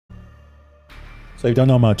So you don't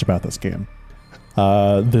know much about this game.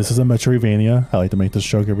 This is a Metroidvania. I like to make this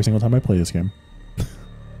joke every single time I play this game.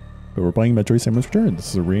 But we're playing Metroid Samus Return. This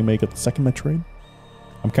is a remake of the second Metroid.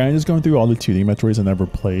 I'm kind of just going through all the 2D Metroids I never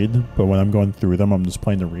played, but when I'm going through them, I'm just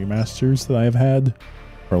playing the remasters that I've had,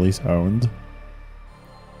 or at least owned.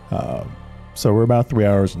 So we're about 3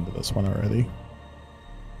 hours into this one already.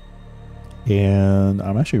 And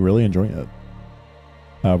I'm actually really enjoying it.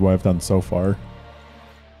 What I've done so far.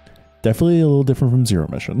 Definitely a little different from Zero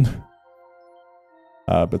Mission.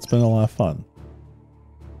 But it's been a lot of fun.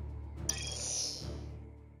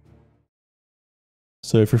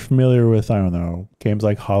 So if you're familiar with, I don't know, games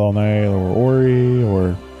like Hollow Knight or Ori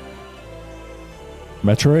or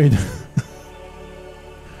Metroid,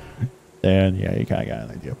 then yeah, you kind of got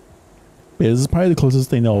an idea. But this is probably the closest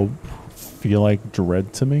thing that'll feel like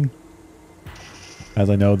Dread to me. As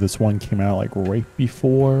I know this one came out like right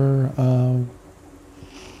before,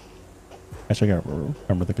 actually I gotta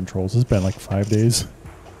remember the controls. It's been like 5 days.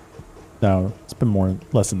 No, it's been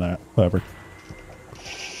less than that, whatever.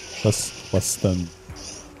 Less than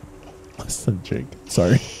Jake.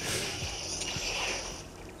 Sorry.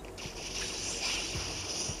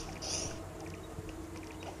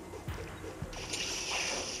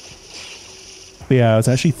 But yeah, I was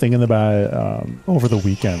actually thinking about it over the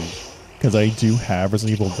weekend because I do have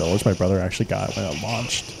Resident Evil Village. My brother actually got it when it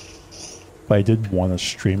launched, but I did want to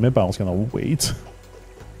stream it, but I was gonna wait.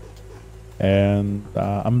 And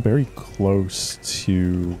I'm very close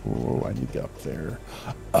to. Oh, I need to get up there.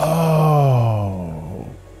 Oh.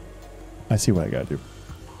 I see what I gotta do.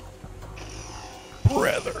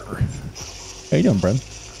 Brother. How you doing, Bren?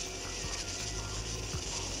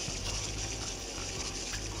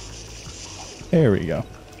 There we go.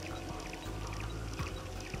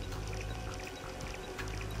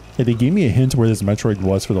 Yeah, they gave me a hint where this Metroid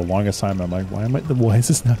was for the longest time. I'm like, why is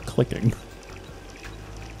this not clicking?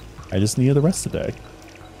 I just needed the rest today.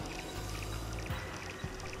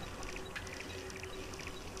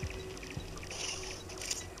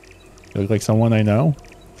 You look like someone I know.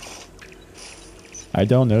 I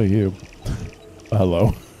don't know you.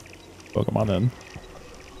 Hello. Welcome on in.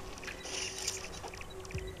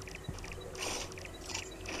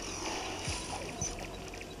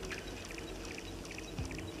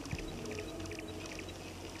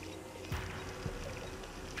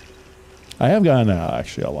 I have gotten out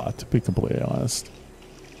actually a lot, to be completely honest.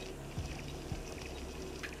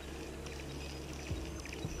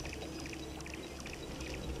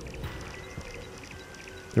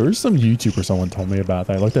 There was some YouTuber someone told me about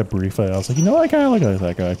that. I looked at briefly. I was like, you know what? I kind of look like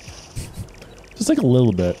that guy. Just like a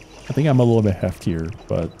little bit. I think I'm a little bit heftier,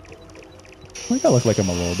 but I think I look like I'm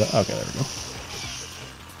a little bit. Okay, there we go.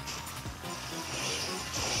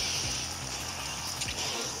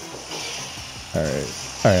 All right.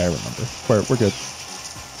 All right, I remember. We're good.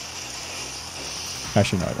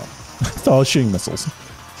 Actually, no, I don't. I thought I was shooting missiles.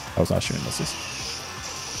 I was not shooting missiles.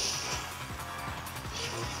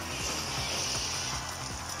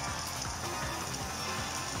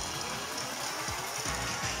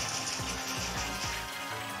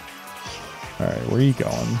 Alright, where are you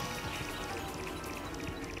going?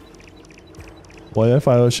 What if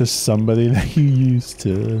I was just somebody that you used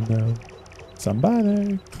to know?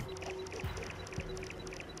 Somebody.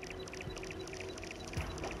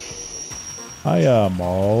 Hi,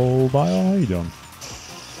 Mobile. How you doing?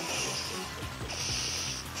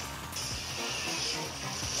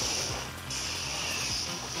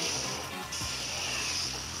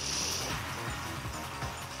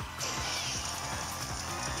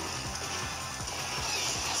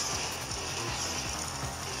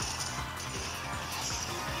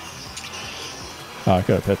 Oh, I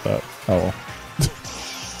could have hit that. Oh well.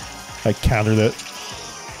 I countered it.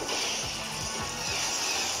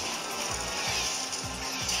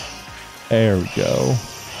 There we go.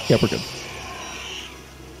 Yep, we're good.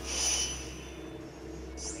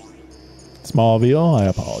 Smallville, I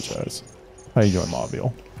apologize. How you doing,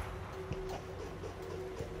 Smallville?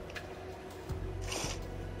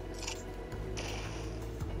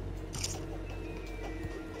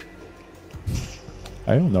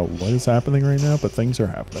 I don't know what is happening right now, but things are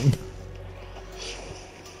happening.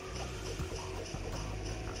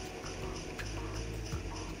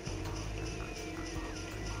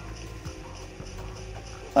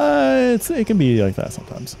 It can be like that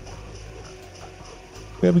sometimes.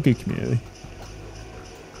 We have a good community.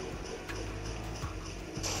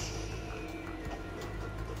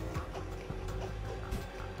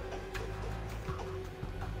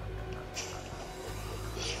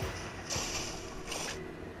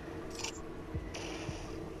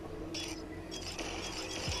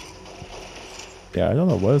 Yeah, I don't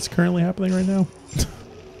know what is currently happening right now.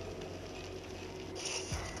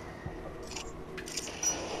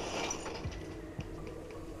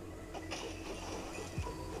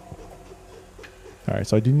 Alright,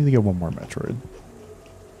 so I do need to get one more Metroid.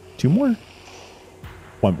 2 more?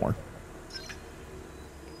 1 more.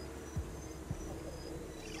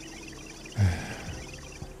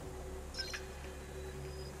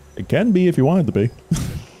 It can be if you want it to be.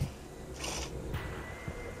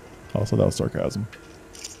 Also, that was sarcasm.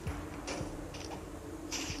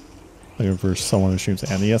 Looking for someone who streams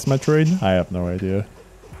NES Metroid? I have no idea.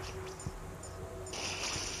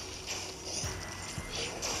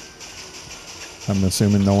 I'm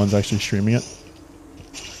assuming no one's actually streaming it.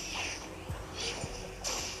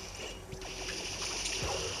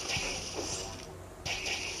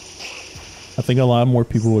 I think a lot more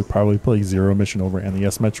people would probably play Zero Mission over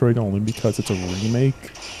NES Metroid only because it's a remake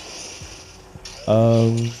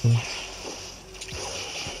of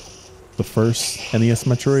the first NES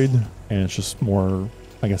Metroid, and it's just more,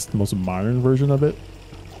 I guess, the most modern version of it.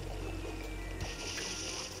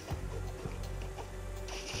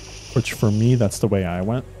 Which for me, that's the way I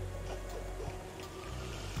went.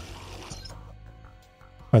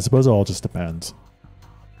 I suppose it all just depends.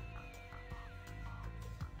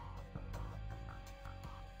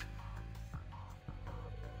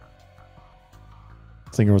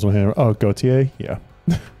 Singer was one hand. Oh, Gautier? Yeah.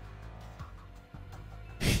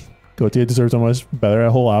 Gautier deserves so much better.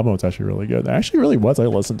 That whole album was actually really good. It actually really was. I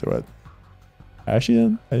listened to it. I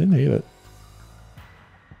didn't hate it.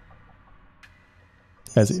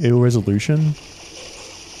 Has ill resolution?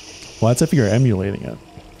 Well, that's if you're emulating it.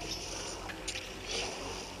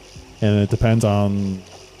 And it depends on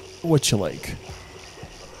what you like.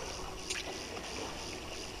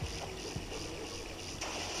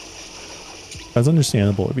 That's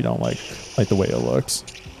understandable if you don't like the way it looks.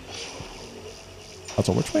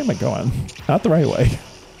 Also, which way am I going? Not the right way.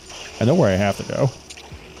 I know where I have to go.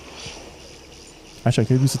 Actually, I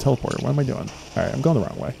could use the teleporter. What am I doing? Alright, I'm going the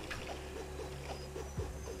wrong way.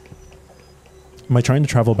 Am I trying to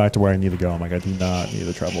travel back to where I need to go? I'm like, I do not need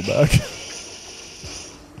to travel back.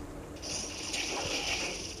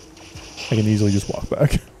 I can easily just walk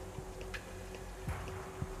back.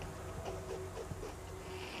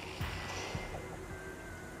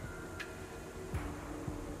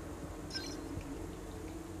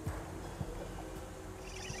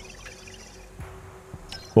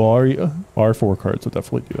 Well, R4 cards would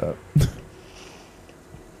definitely do that.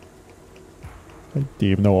 I didn't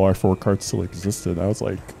even know R4 cards still existed. That was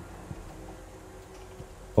like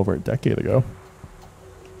over a decade ago,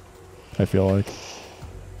 I feel like.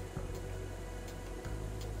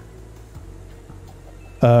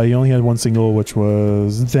 You only had one single, which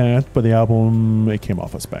was that, but the album, it came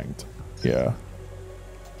off as Spanked. Yeah.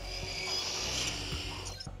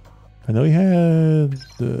 I know you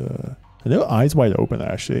had I know Eyes Wide Open,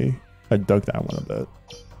 actually. I dug that one a bit.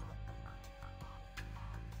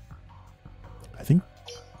 I think...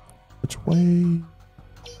 Which way?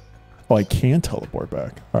 Oh, I can teleport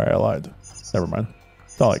back. Alright, I lied. Never mind.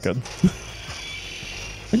 Thought I could.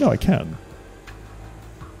 I know I can.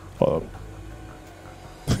 Hold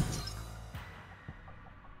up.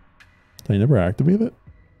 Did I never activate it?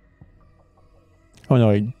 Oh no,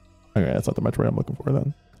 okay, that's not the Metroid I'm looking for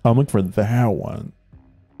then. I'm looking for that one.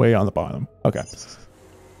 Way on the bottom. Okay.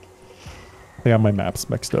 I got my maps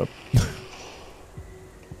mixed up.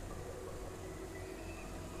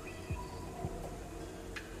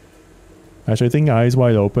 Actually, I think Eyes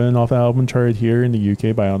Wide Open off the album charted here in the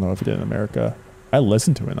UK, but I don't know if it did in America. I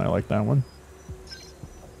listened to it and I like that one.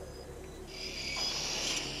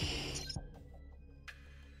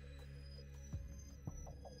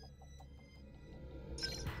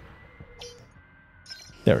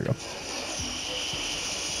 There we go.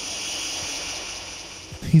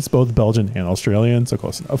 He's both Belgian and Australian, so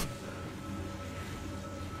close enough.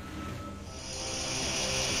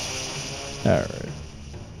 Alright.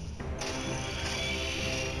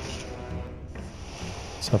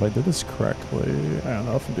 So if I did this correctly, I don't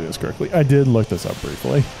know if I did this correctly. I did look this up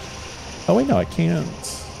briefly. Oh wait, no, I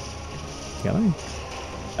can't. Can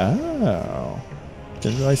I? Oh.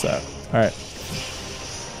 Didn't realize that. Alright.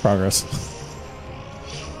 Progress.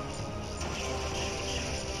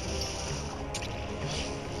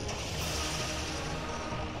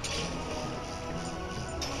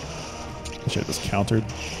 Shit, just countered.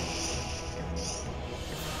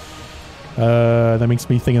 That makes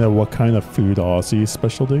me think of what kind of food Aussie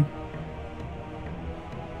specialty.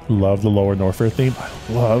 Love the Lower Norfair theme. I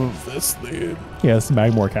love this theme. Yeah, it's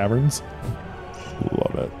Magmore Caverns.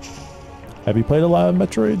 Love it. Have you played a lot of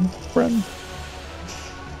Metroid, friend?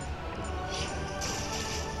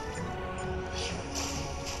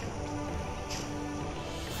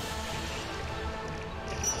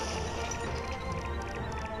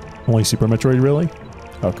 Only Super Metroid, really?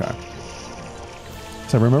 Okay.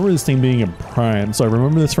 So I remember this thing being in Prime. So I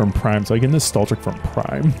remember this from Prime. So I get nostalgic from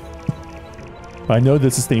Prime. But I know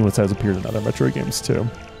this thing has appeared in other Metroid games too.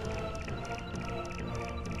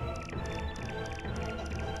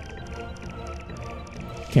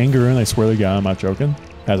 Kangaroo, I swear to God, I'm not joking,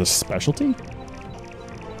 has a specialty?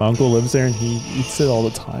 My uncle lives there and he eats it all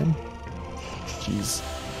the time. Jeez.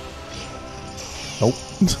 Nope.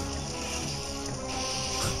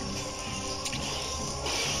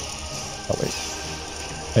 Oh, wait.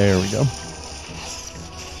 There we go.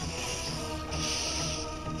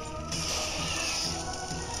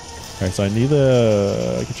 Alright, so I need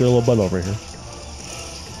to get your little butt over here.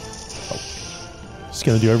 Oh. Just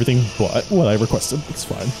gonna do everything but what I requested. It's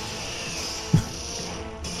fine.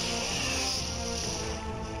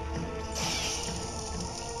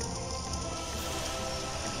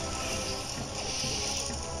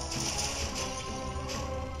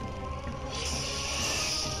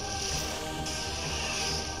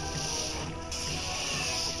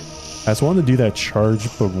 I just wanted to do that charge,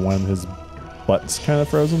 but when his butt's kind of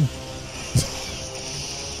frozen.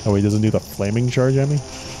 Oh, he doesn't do the flaming charge at me?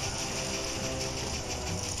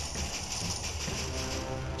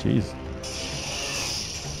 Jeez.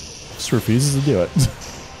 Just refuses to do it.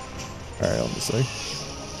 Alright, let me see.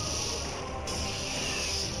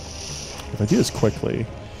 If I do this quickly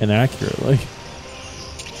and accurately.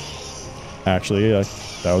 Actually,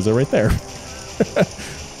 that was it right there.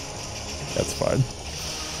 That's fine.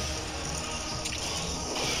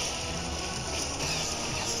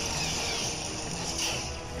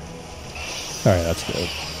 Alright, that's good.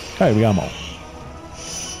 Alright, we got them all.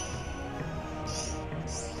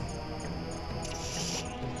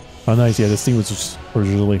 Oh, nice. Yeah, this thing was just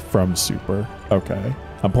originally from Super. Okay.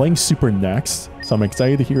 I'm playing Super next, so I'm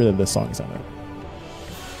excited to hear that this song's on it.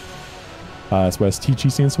 That's what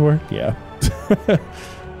STG stands for? Yeah.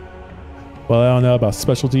 Well, I don't know about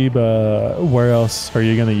specialty, but where else are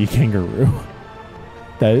you going to eat kangaroo?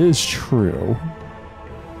 That is true.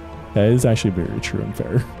 That is actually very true and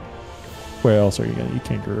fair. Where else are you going to eat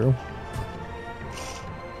kangaroo?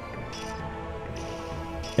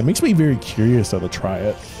 It makes me very curious though to try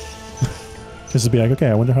it. Just to be like, okay,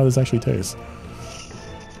 I wonder how this actually tastes.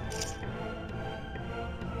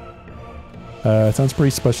 It sounds pretty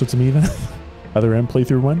special to me then. Other M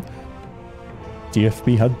playthrough one.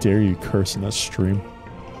 DFB, how dare you curse in this stream?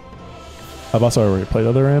 I've also already played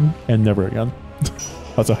Other M and never again.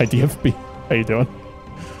 Also, hi DFB. How you doing?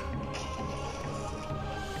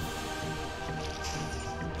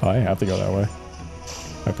 Oh, I have to go that way.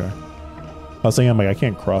 Okay. I was saying, I'm like, I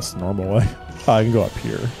can't cross the normal way. Oh, I can go up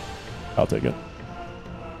here. I'll take it.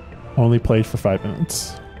 Only played for 5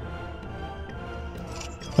 minutes.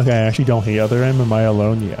 Okay, I actually don't hate Other M. Am I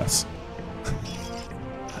alone? Yes.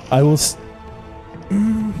 I'll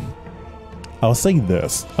say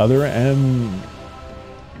this. Other M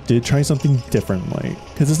did try something differently.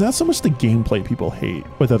 Because it's not so much the gameplay people hate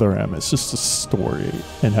with Other M. It's just the story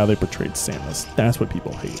and how they portrayed Samus. That's what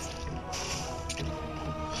people hate.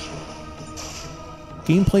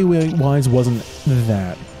 Gameplay-wise wasn't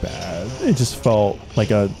that bad. It just felt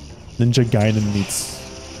like a Ninja Gaiden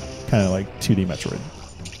meets kind of like 2D Metroid.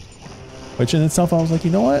 Which in itself, I was like,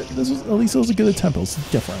 you know what? This was, at least it was a good attempt. It was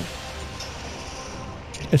different.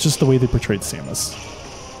 It's just the way they portrayed Samus.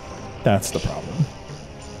 That's the problem.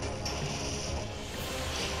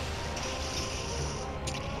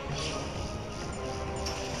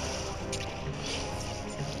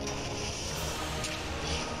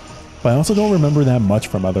 But I also don't remember that much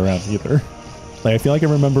from Other M either. Like, I feel like I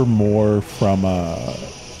remember more from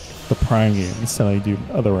the Prime games than I do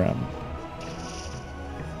Other M.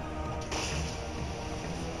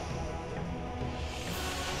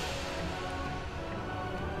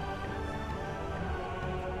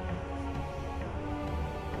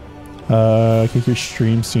 I think your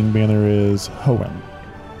stream soon banner is Hoenn.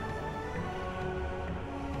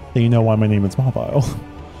 Then you know why my name is Mobile.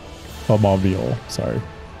 Oh, Mobile, sorry.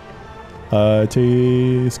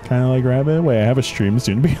 Tastes kind of like rabbit. Wait, I have a stream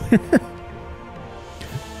soon banner.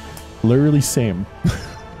 Literally same.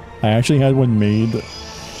 I actually had one made,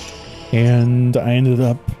 and I ended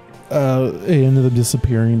up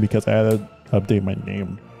disappearing because I had to update my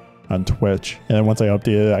name on Twitch, and then once I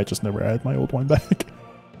updated it, I just never had my old one back.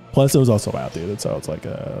 Plus, it was also outdated, so it's like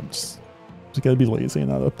just gotta be lazy and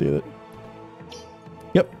not update it.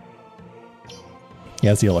 Yep.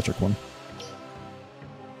 Yeah, it's the electric one.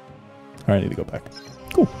 All right, I need to go back.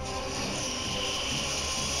 Cool.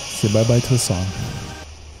 Say bye-bye to the song.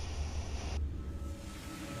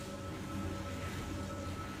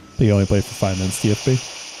 But you only played for 5 minutes, DFB?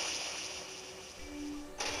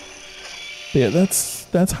 But yeah,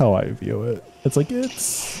 that's how I view it. It's like,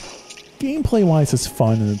 it's gameplay wise, it's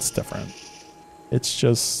fun and it's different. It's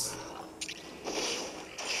just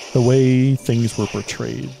the way things were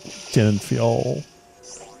portrayed didn't feel,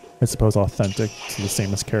 I suppose, authentic to the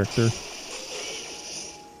Samus character.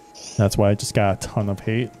 That's why I just got a ton of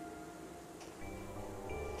hate.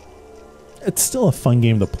 It's still a fun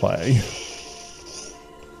game to play.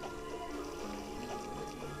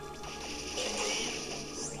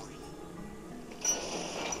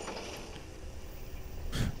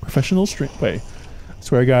 Professional stream. Wait, I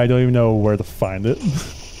swear to God, I don't even know where to find it.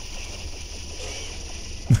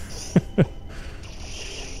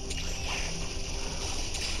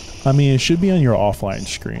 I mean, it should be on your offline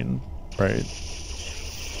screen, right?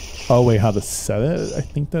 Oh wait, how to set it? I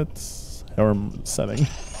think that's our setting.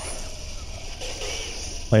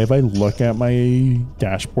 Like if I look at my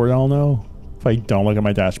dashboard, I'll know. If I don't look at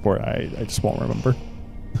my dashboard, I just won't remember.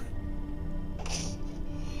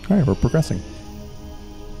 All right, we're progressing.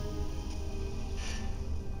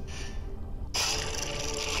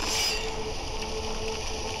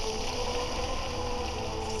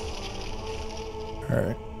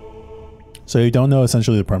 Alright. So you don't know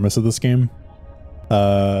essentially the premise of this game.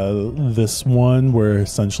 This one, we're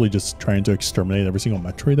essentially just trying to exterminate every single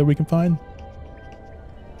Metroid that we can find.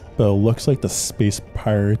 But it looks like the space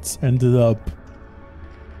pirates ended up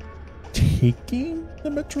taking the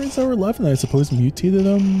Metroids that were left and I suppose mutated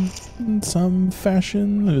them in some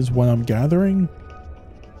fashion, is what I'm gathering.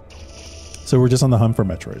 So we're just on the hunt for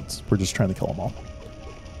Metroids. We're just trying to kill them all.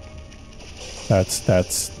 That's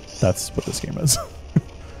what this game is.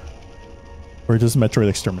 We're just Metroid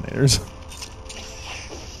exterminators.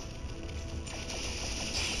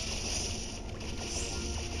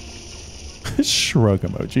 Shrug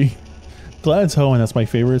emoji. Glad it's Hoenn, that's my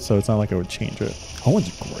favorite, so it's not like I would change it.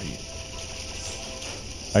 Hoenn's great.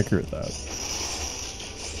 I agree with that.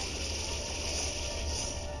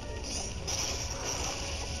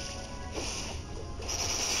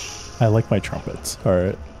 I like my trumpets.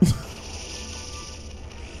 Alright.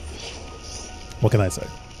 What can I say?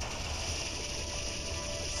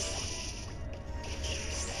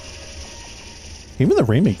 Even the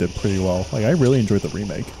remake did pretty well. Like, I really enjoyed the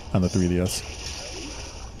remake on the 3DS.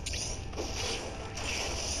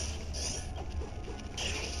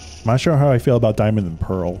 I'm not sure how I feel about Diamond and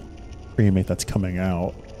Pearl remake that's coming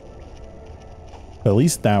out. But at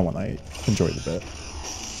least that one I enjoyed a bit.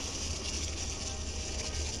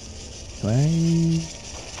 Can I?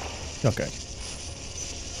 Okay.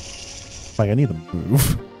 Like, I need to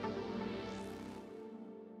move.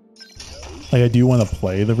 Like, I do want to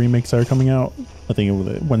play the remakes that are coming out. I think it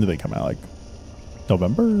was, when did they come out? Like,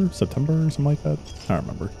 November? September? Something like that? I don't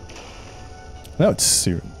remember. I know it's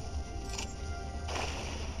soon.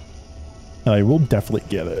 And I will definitely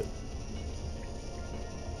get it.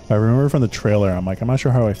 I remember from the trailer, I'm like, I'm not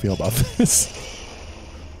sure how I feel about this.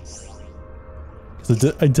 Because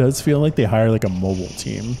it does feel like they hired like a mobile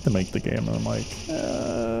team to make the game. And I'm like,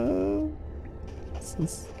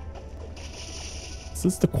 is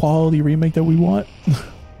this the quality remake that we want?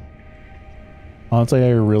 Honestly, I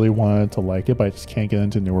really wanted to like it, but I just can't get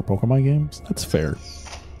into newer Pokemon games. That's fair.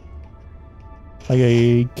 Like,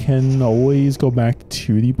 I can always go back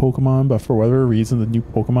to the Pokemon, but for whatever reason, the new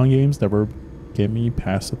Pokemon games never get me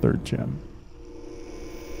past the 3rd gen.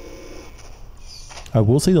 I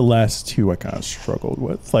will say the last two I kind of struggled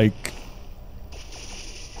with. Like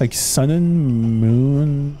Sun and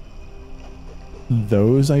Moon,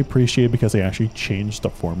 those I appreciate because they actually changed the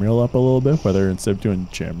formula up a little bit, whether instead of doing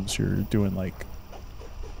gyms, you're doing like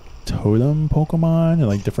totem Pokemon and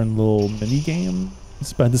like different little mini games.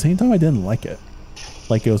 But at the same time, I didn't like it.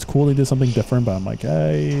 Like, it was cool they did something different, but I'm like,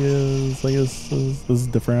 hey, this is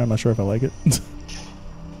different. I'm not sure if I like it. Can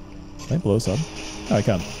I blow this up? Oh, I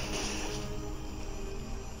can.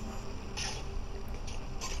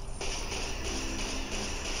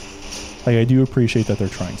 Like, I do appreciate that they're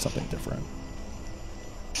trying something different.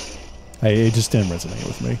 It just didn't resonate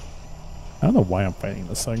with me. I don't know why I'm fighting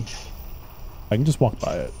this thing. I can just walk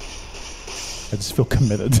by it. I just feel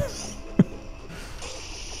committed.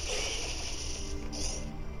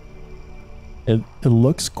 It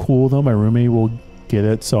looks cool though. My roommate will get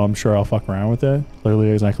it, so I'm sure I'll fuck around with it.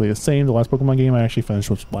 Literally exactly the same. The last Pokemon game I actually finished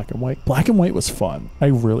was Black and White. Black and White was fun. I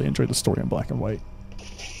really enjoyed the story in Black and White.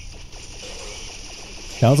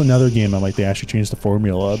 That was another game I'm like, they actually changed the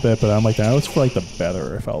formula a bit, but I'm like, that was for like the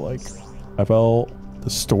better. I felt the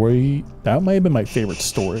story, that might have been my favorite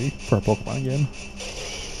story for a Pokemon game.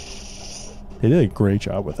 They did a great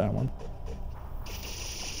job with that one.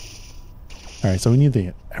 Alright, so we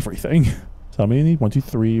need everything. So how many do I need? 1, 2,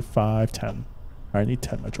 3, 5, 10. I need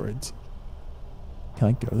 10 Metroids. Can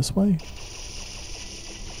I go this way?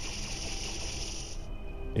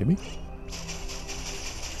 Maybe?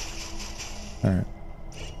 Alright.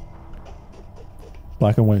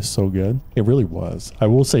 Black and White is so good. It really was. I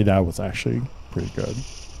will say that was actually pretty good.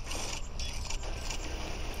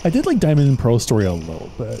 I did like Diamond and Pearl story a little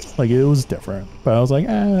bit. Like, it was different. But I was like,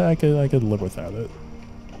 I could live without it.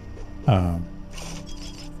 But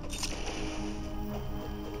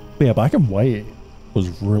yeah, Black and White was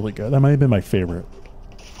really good. That might have been my favorite.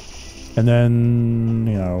 And then,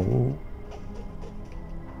 you know,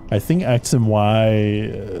 I think X and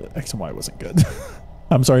Y wasn't good.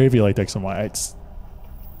 I'm sorry if you liked X and Y.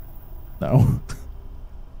 No.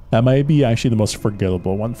 That might be actually the most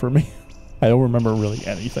forgettable one for me. I don't remember really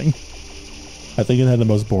anything. I think it had the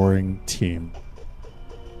most boring team,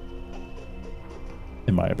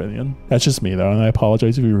 in my opinion. That's just me though, and I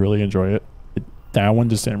apologize if you really enjoy it. That one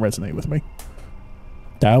just didn't resonate with me.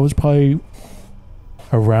 That was probably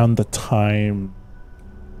around the time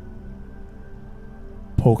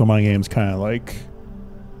Pokemon games kind of like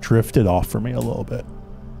drifted off for me a little bit.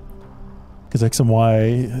 Because X and Y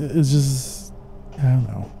is just, I don't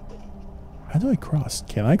know. How do I cross?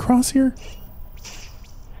 Can I cross here?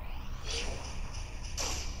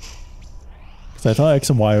 Because I thought X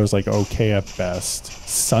and Y was like okay at best.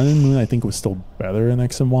 Sun and Moon I think was still better than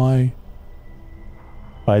X and Y.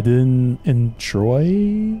 But I didn't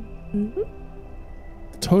enjoy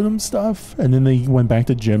totem stuff. And then they went back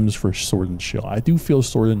to gyms for Sword and Shield. I do feel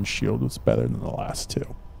Sword and Shield was better than the last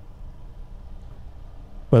two.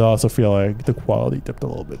 But I also feel like the quality dipped a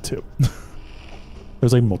little bit too.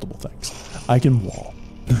 There's like multiple things. I can wall.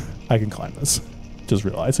 I can climb this. Just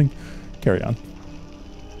realizing. Carry on.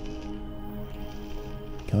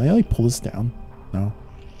 Can I like pull this down? No.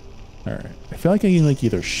 Alright. I feel like I can like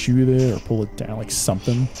either shoot it or pull it down, like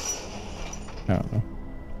something. I don't know.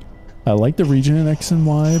 I like the region in X and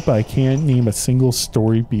Y, but I can't name a single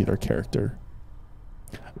story beat or character.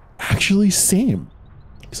 Actually, same.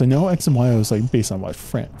 Because I know X and Y was like based on what?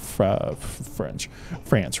 France,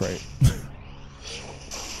 right?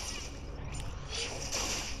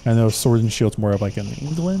 I know Sword and Shield's more of like in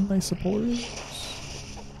England, I suppose.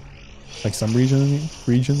 Like some region in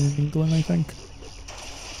England, I think.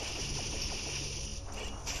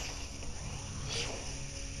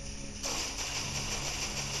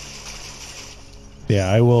 Yeah,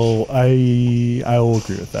 I will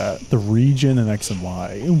agree with that. The region in X and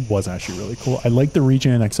Y was actually really cool. I like the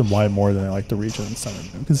region in X and Y more than I like the region in Sun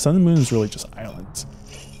and Moon, because Sun and Moon is really just islands.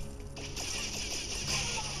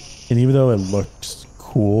 And even though it looked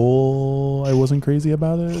cool, I wasn't crazy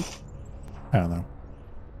about it. I don't know.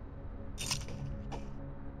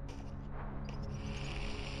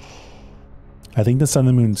 I think the Sun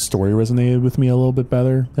and Moon story resonated with me a little bit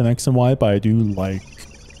better than X and Y, but I do like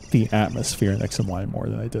the atmosphere in X and Y more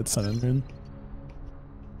than I did Sun and Moon.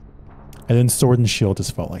 And then Sword and Shield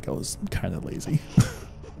just felt like I was kind of lazy.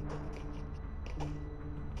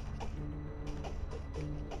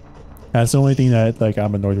 That's the only thing that like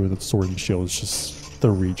I'm annoyed with Sword and Shield is just the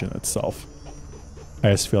region itself. I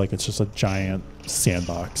just feel like it's just a giant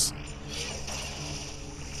sandbox.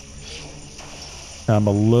 And I'm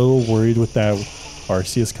a little worried with that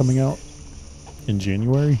Arceus coming out in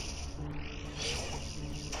January.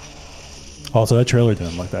 Also, that trailer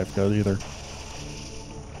didn't look that good either.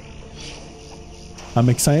 I'm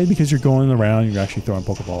excited because you're going around and you're actually throwing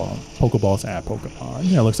Pokeballs at Pokemon.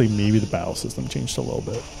 Yeah, it looks like maybe the battle system changed a little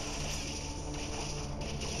bit.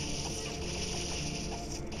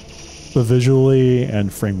 But visually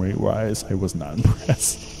and frame rate wise, I was not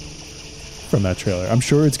impressed from that trailer. I'm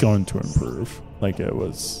sure it's going to improve. Like it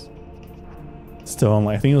was still on,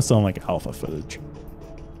 I think it was still on like alpha footage.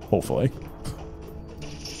 Hopefully.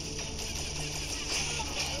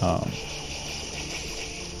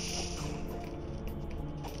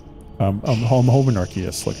 I'm hoping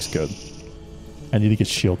Arceus looks good. I need to get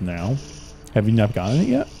Shield now. Have you not gotten it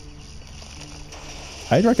yet?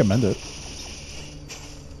 I'd recommend it.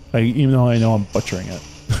 Like, even though I know I'm butchering it.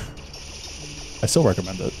 I still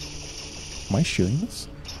recommend it. Am I shooting this?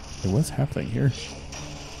 Like, what's happening here?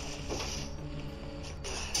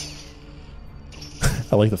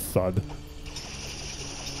 I like the thud.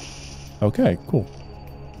 Okay, cool.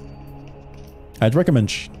 I'd recommend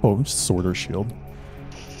Sword or Shield.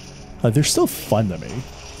 They're still fun to me.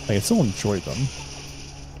 Like, I still enjoyed them.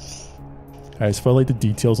 I just felt like the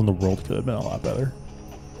details in the world could have been a lot better.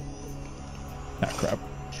 Ah, crap.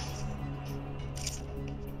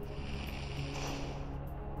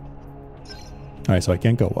 Alright, so I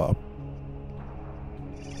can't go up.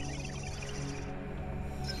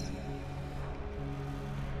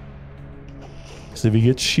 So if you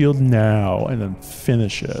get shield now and then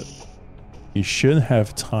finish it, you should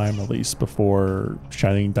have time at least before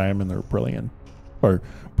Shining Diamond or Brilliant. Or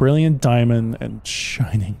Brilliant Diamond and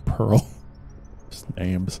Shining Pearl. Just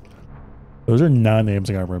names. Those are not names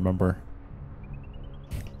I gotta remember.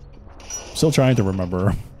 Still trying to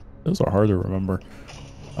remember. Those are hard to remember.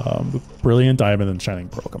 Brilliant Diamond and Shining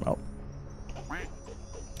Pearl come out.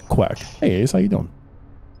 Quack. Hey Ace, how you doing?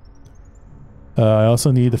 I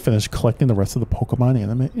also need to finish collecting the rest of the Pokemon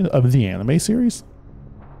anime of the anime series.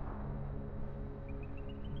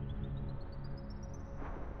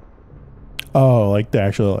 Oh, like the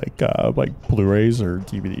actual like Blu-rays or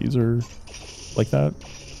DVDs or like that.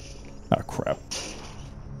 Ah, crap.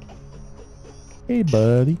 Hey,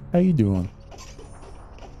 buddy, how you doing?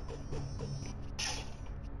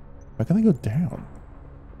 Why can't I go down?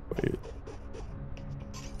 Wait.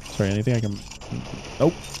 Sorry, anything I can?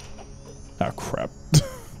 Nope. Ah, crap.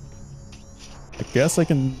 I guess I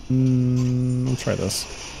can. Let me try this.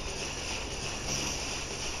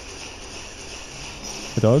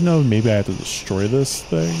 I don't know. Maybe I have to destroy this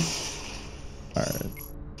thing. All right.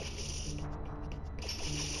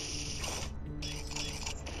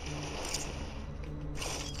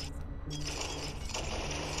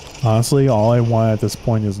 Honestly, all I want at this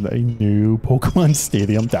point is a new Pokemon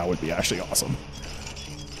Stadium. That would be actually awesome.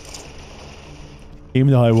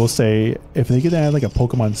 Even though I will say, if they could add like a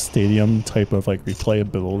Pokemon Stadium type of like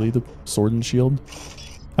replayability to Sword and Shield,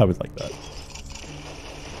 I would like that.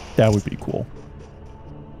 That would be cool.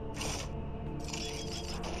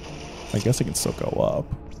 I guess I can still go up.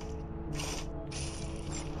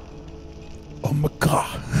 Oh my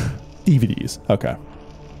god. DVDs. Okay.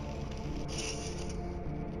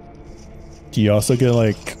 Do you also get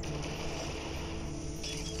like...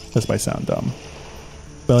 This might sound dumb.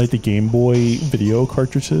 But like the Game Boy video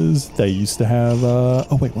cartridges that used to have...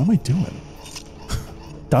 Oh wait, what am I doing?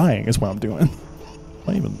 Dying is what I'm doing.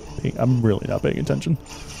 I'm really not paying attention.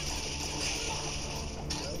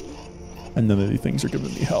 And none of these things are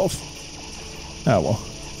giving me health. Ah well.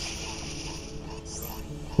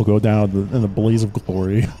 We'll go down in the blaze of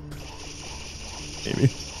glory. Maybe.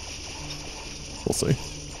 We'll see.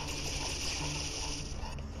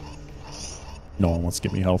 No one wants to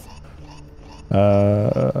give me health.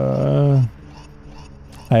 I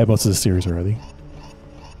have most of the series already.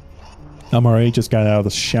 I'm already just got out of the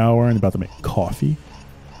shower and about to make coffee.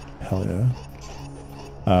 Hell yeah.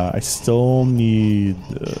 I still need...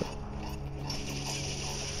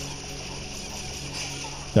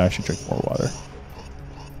 I should drink more water.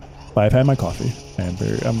 But I've had my coffee and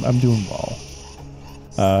I'm doing well.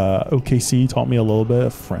 OKC taught me a little bit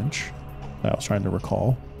of French that I was trying to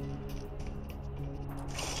recall.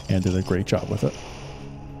 And did a great job with it.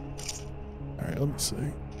 Alright, let me see.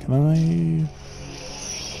 Can I...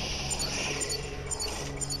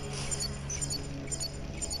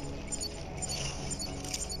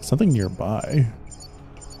 Something nearby.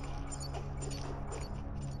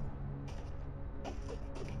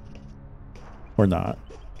 Or not.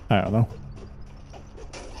 I don't know.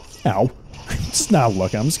 Ow. Just not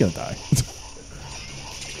looking. I'm just gonna die.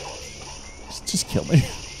 just kill me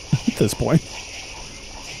at this point.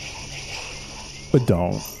 But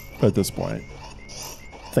don't at this point.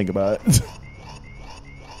 Think about it.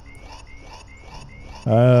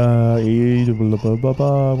 Where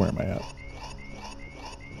am I at?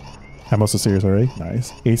 I'm also serious already.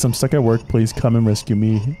 Nice. Ace, I'm stuck at work. Please come and rescue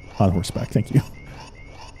me on horseback. Thank you.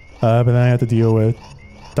 But then I have to deal with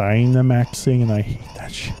Dynamaxing, and I hate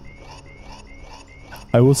that shit.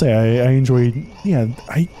 I will say I enjoyed. Yeah,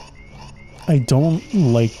 I don't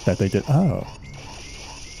like that they did. Oh,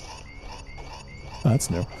 that's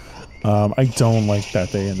new. I don't like that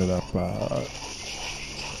they ended up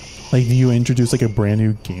like you introduce like a brand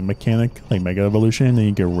new game mechanic like Mega Evolution and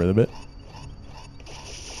you get rid of it.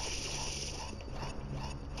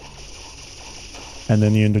 And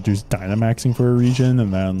then you introduce Dynamaxing for a region,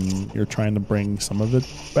 and then you're trying to bring some of it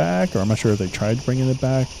back, or I'm not sure if they tried bringing it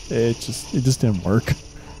back. It just didn't work.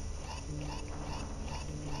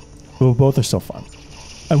 But both are still fun.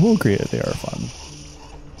 I will agree that they are fun.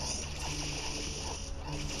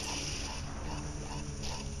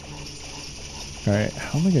 Alright,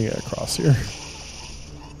 how am I gonna get across here?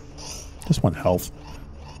 Just one health.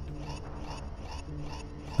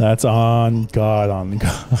 That's on God, on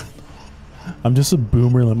God. I'm just a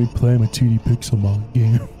boomer, let me play my 2D Pixelmon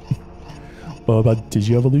game. What about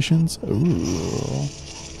Digi-Evolutions? Ooh.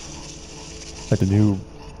 Like the new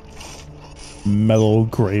Metal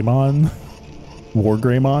Greymon? War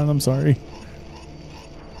Greymon, I'm sorry.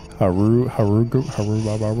 Harumamons.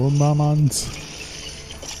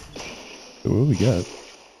 What do we get?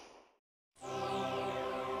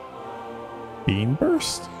 Beam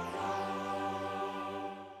Burst?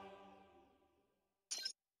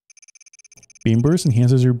 Beam Burst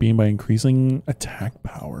enhances your beam by increasing attack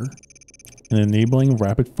power and enabling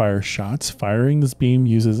rapid fire shots. Firing this beam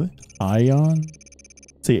uses ion.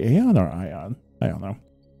 Say Aeon or Ion? I don't know.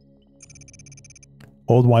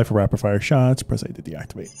 Hold Y for rapid fire shots. Press A to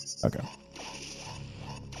deactivate. Okay.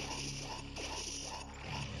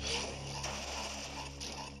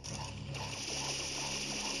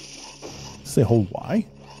 Say hold Y?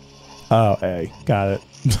 Oh, A. Got it.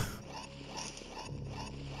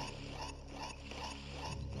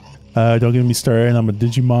 Don't get me started. I'm a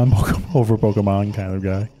Digimon over Pokemon kind of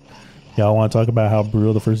guy. Y'all want to talk about how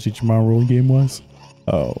brutal the first Digimon role game was?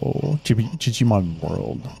 Oh, Digimon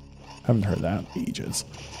World. Haven't heard that in ages.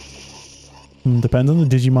 Depends on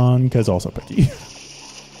the Digimon, because also picky.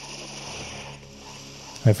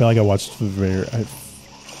 I feel like I watched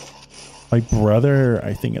my brother,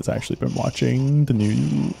 I think, has actually been watching the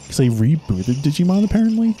new, because they rebooted Digimon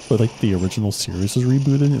apparently, but like the original series was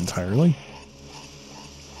rebooted entirely.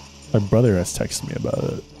 My brother has texted me about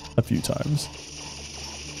it a few times.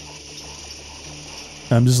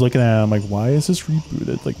 I'm just looking at it, I'm like, why is this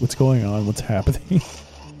rebooted? Like, what's going on? What's happening?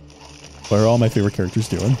 What are all my favorite characters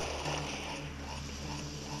doing?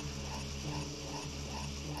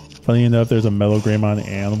 Funny enough, there's a Metal Greymon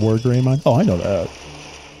and War Greymon. Oh, I know that.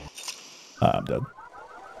 I'm dead.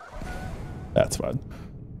 That's fun.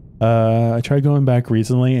 I tried going back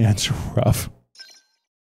recently and it's rough.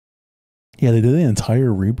 Yeah, they did the entire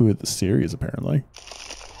reboot of the series, apparently.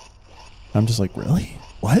 I'm just like, really?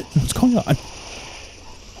 What? What's going on?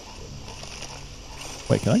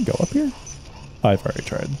 Wait, can I go up here? Oh, I've already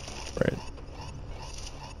tried. Right.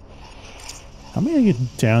 How am I gonna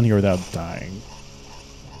get down here without dying?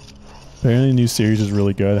 Apparently the new series is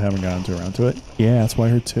really good. I haven't gotten around to it. Yeah, that's why I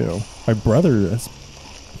heard too. My brother has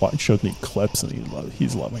showed me clips and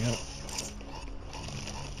he's loving it.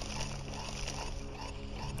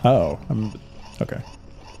 Oh, okay.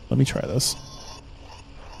 Let me try this.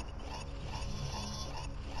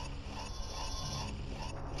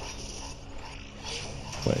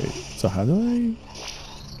 Wait, so how do I?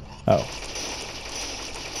 Oh,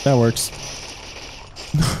 that works.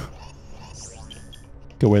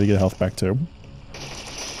 Good way to get health back too.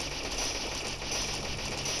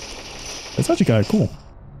 It's actually kind of cool.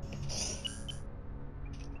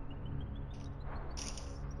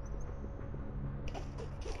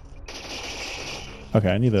 Okay,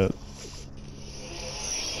 I need to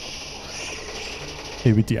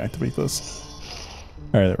maybe deactivate this.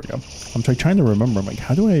 All right, there we go. I'm trying to remember. I'm like,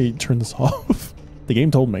 how do I turn this off? The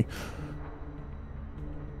game told me.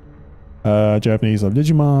 Japanese love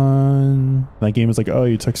Digimon. That game is like, oh,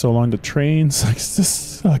 you took so long to train. It's like, this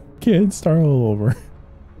suck, kid. Start all over.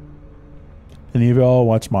 Any of y'all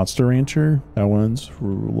watch Monster Rancher? That one's a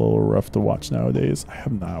little rough to watch nowadays. I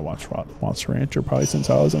have not watched Monster Rancher probably since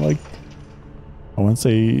I was in like, I want to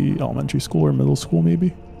say elementary school or middle school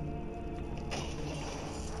maybe.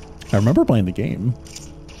 I remember playing the game.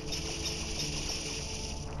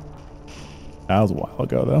 That was a while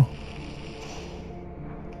ago though.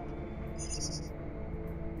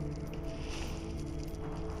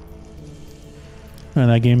 And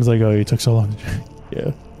that game is like, oh, you took so long.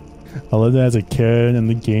 Yeah. I loved it as a kid, and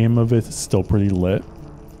the game of it is still pretty lit.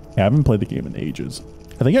 I haven't played the game in ages.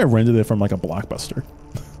 I think I rented it from like a Blockbuster.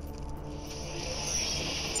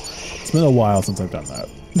 It's been a while since I've done that.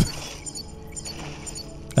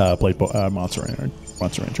 Played Monster Rancher.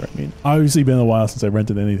 Monster Rancher, I mean. Obviously been a while since I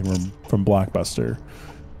rented anything from Blockbuster.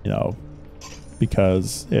 You know,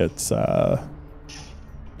 because it's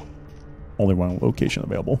only one location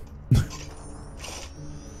available.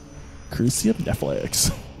 Courtesy of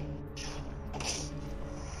Netflix.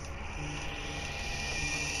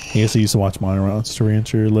 I guess I used to watch Monster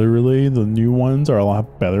Rancher. Literally, the new ones are a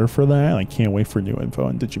lot better for that. And I can't wait for new info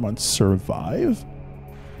on Digimon Survive.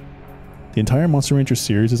 The entire Monster Rancher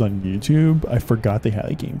series is on YouTube. I forgot they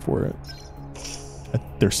had a game for it.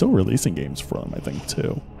 They're still releasing games for them, I think,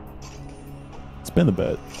 too. It's been a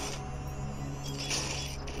bit.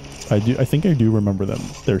 I think I do remember them.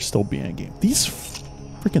 They're still being a game. These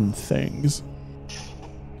freaking things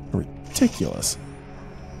are ridiculous.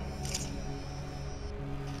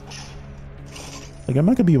 Like, I'm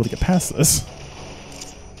not gonna be able to get past this.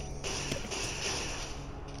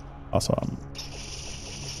 Also,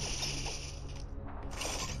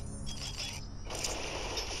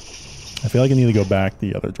 I feel like I need to go back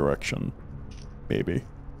the other direction. Maybe.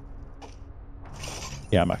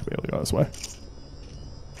 Yeah, I'm not gonna be able to go this way.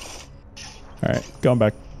 Alright, going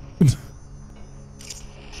back.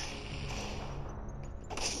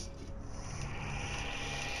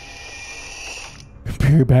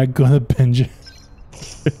 You're back gonna binge it.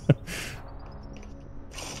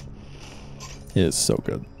 It is so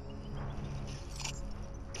good.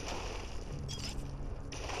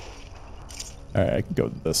 Alright, I can go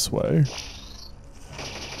this way.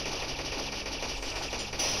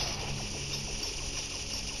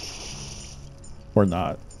 Or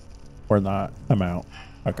not. Or not. I'm out.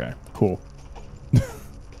 Okay, cool.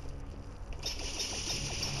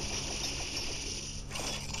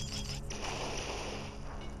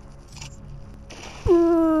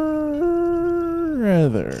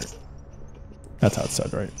 Brother. That's how it's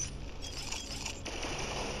said, right?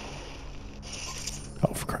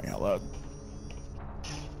 Oh, for crying out loud.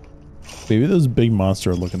 Maybe those big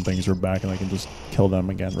monster looking things are back and I can just kill them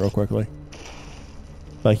again real quickly.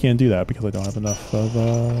 But I can't do that because I don't have enough of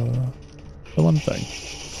the one thing.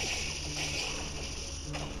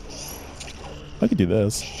 I could do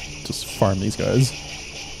this. Just farm these guys.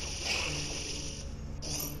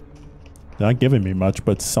 They're not giving me much,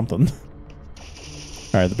 but something.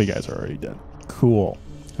 Alright, the big guys are already dead. Cool.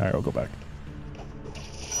 Alright, we'll go back.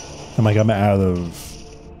 I'm like, I'm out of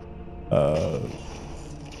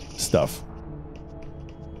stuff.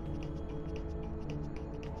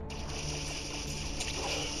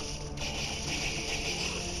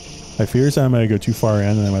 I fear is I'm gonna go too far in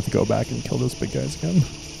and I'm gonna have to go back and kill those big guys again.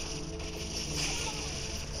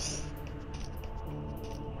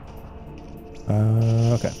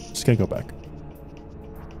 Okay, just gotta go back.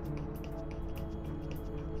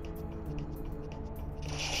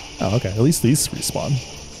 Oh, okay, at least these respawn.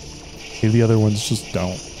 Maybe the other ones just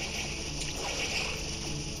don't.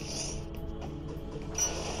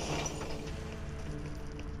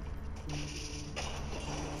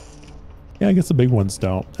 Yeah, I guess the big ones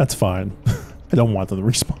don't. That's fine. I don't want them to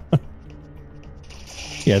respawn.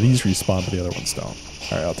 Yeah, these respawn, but the other ones don't.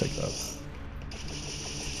 Alright, I'll take that.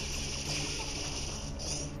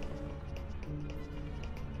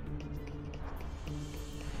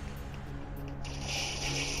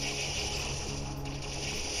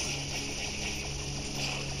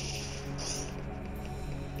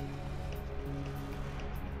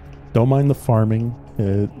 Don't mind the farming.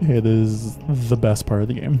 It is the best part of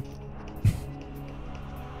the game.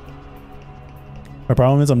 My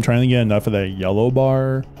problem is I'm trying to get enough of that yellow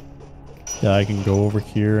bar that I can go over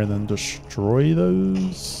here and then destroy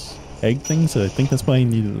those egg things. I think that's why I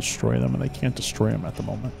need to destroy them, and I can't destroy them at the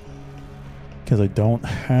moment because I don't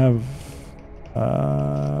have.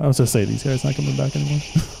 I was gonna say these guys not coming back anymore.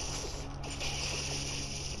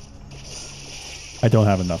 I don't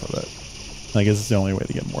have enough of it. I guess it's the only way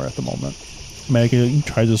to get more at the moment. I mean, I can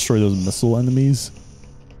try to destroy those missile enemies.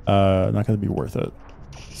 Not going to be worth it.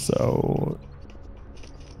 So,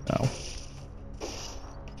 no.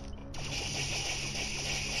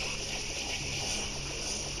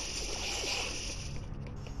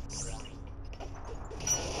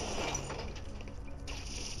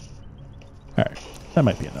 Alright, that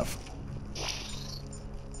might be enough.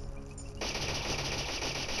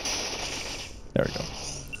 There we go.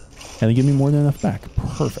 And they give me more than enough back.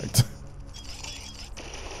 Perfect.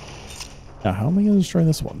 Now, how am I going to destroy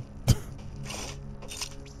this one?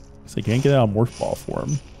 Because I can't get out of Morph Ball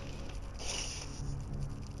form.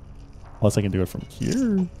 Unless I can do it from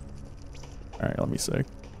here. Alright, let me see.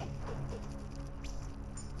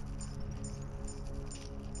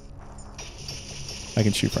 I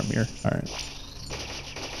can shoot from here. Alright.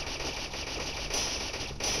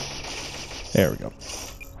 There we go.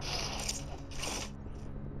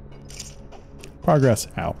 Progress.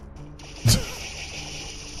 Ow.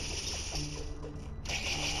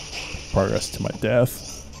 Progress to my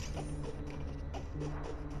death.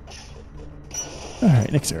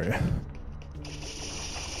 Alright, next area.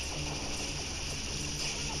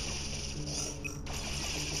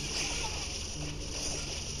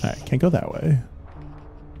 Alright, can't go that way.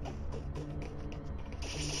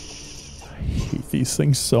 I hate these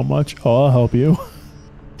things so much. Oh, I'll help you.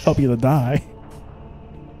 Help you to die.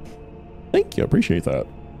 Thank you, appreciate that.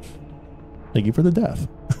 Thank you for the death.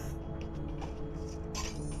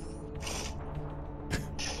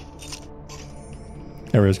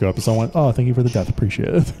 Arrows go up to someone. Oh, thank you for the death,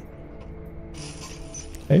 appreciate it.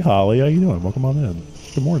 Hey Holly, how you doing? Welcome on in.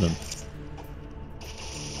 Good morning.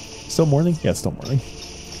 Still morning? Yeah, still morning.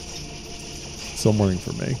 Still morning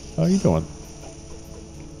for me. How are you doing?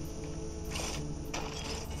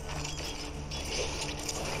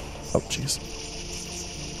 Oh, jeez.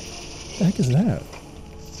 What the heck is that?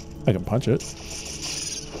 I can punch it.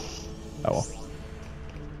 Oh well.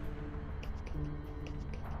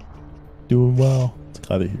 Doing well. It's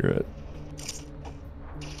glad to hear it.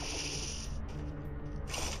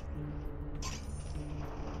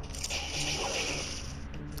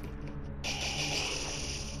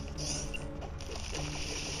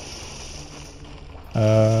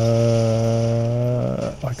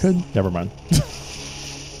 I could. Never mind.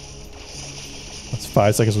 That's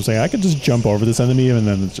 5 seconds from saying I could just jump over this enemy and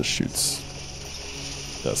then it just shoots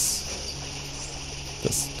this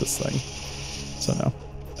thing. So no.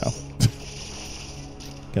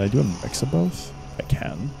 Can I do a mix of both? I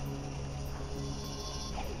can.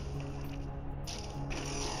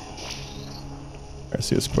 Let's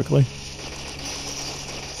see this quickly.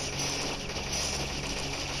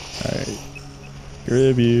 Alright. Get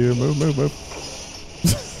rid of you. Move.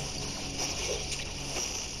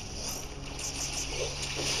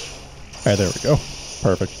 Alright, there we go.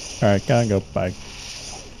 Perfect. Alright, gotta go. Bye.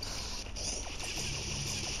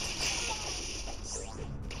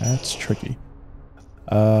 That's tricky.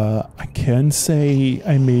 I can say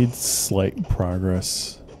I made slight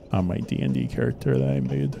progress on my D&D character that I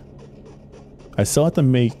made. I still have to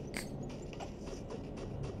make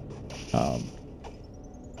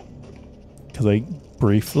because I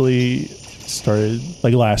briefly started,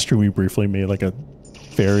 like last year we briefly made like a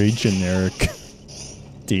very generic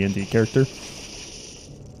D&D character.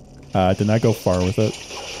 I did not go far with it.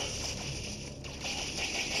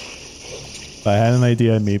 But I had an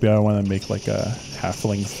idea, maybe I want to make like a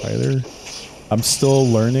halfling fighter. I'm still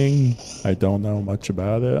learning. I don't know much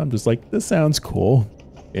about it. I'm just like, this sounds cool.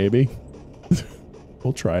 Maybe.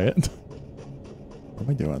 We'll try it. What am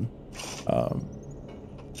I doing?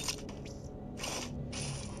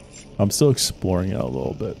 I'm still exploring it a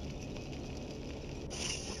little bit.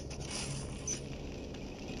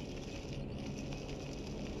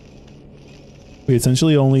 We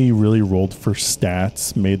essentially only really rolled for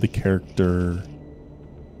stats, made the character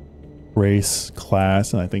race,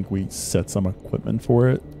 class, and I think we set some equipment for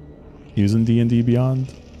it using D&D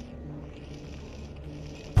Beyond.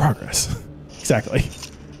 Progress. Exactly.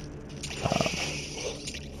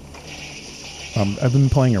 I've been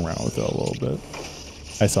playing around with it a little bit.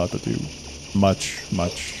 I still have to do much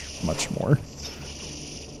more.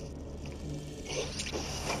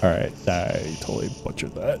 Alright, I totally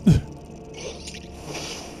butchered that.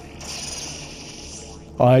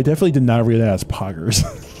 Oh, I definitely did not read that as poggers.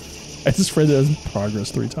 I just read it as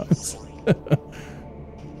progress 3 times.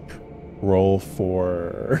 Roll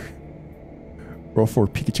for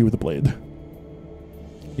Pikachu with a blade.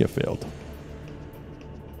 You failed.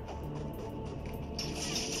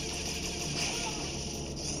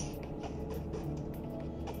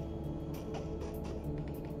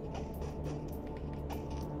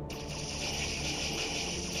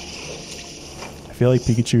 I feel like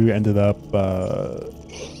Pikachu ended up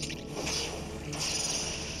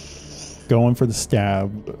going for the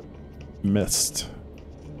stab, missed.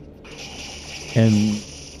 And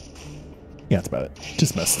yeah, that's about it.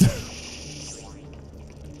 Just missed.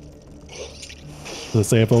 Let's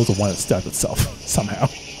say if it was the one that stabbed itself somehow.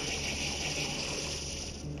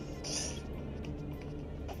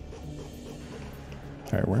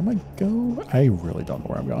 Alright, where am I go? I really don't know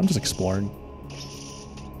where I'm going. I'm just exploring.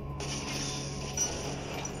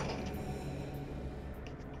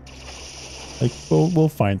 Like, we'll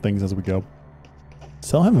find things as we go.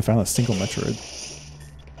 Still haven't found a single Metroid.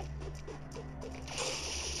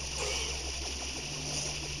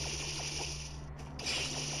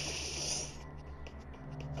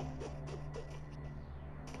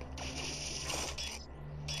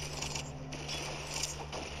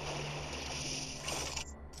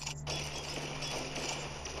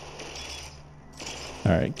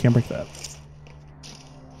 Alright, can't break that.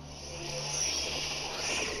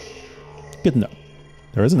 Good to know.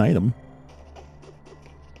 There is an item.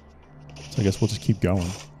 So I guess we'll just keep going.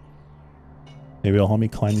 Maybe it'll help me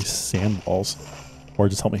climb these sand walls. Or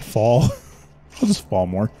just help me fall. I'll just fall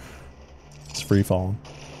more. It's free falling.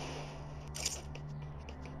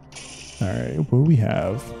 Alright, what do we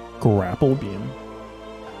have? Grapple beam.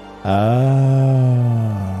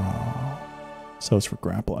 So it's for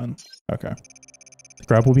grappling. Okay. The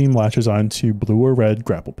grapple beam latches onto blue or red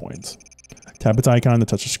grapple points. Tap its icon to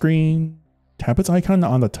touch the screen. Tap its icon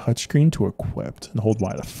on the touchscreen to equip, and hold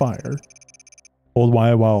Y to fire. Hold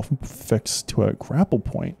Y while fixed to a grapple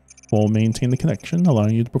point will maintain the connection,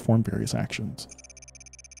 allowing you to perform various actions.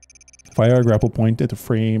 Fire a grapple point into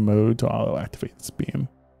frame mode to auto-activate this beam.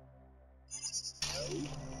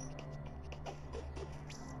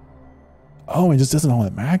 Oh, it just does it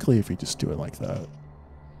automatically if you just do it like that.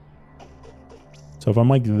 So if I'm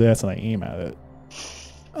like this and I aim at it.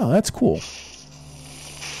 Oh, that's cool.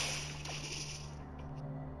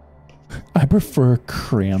 I prefer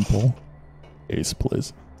Crample. Ace,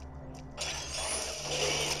 please.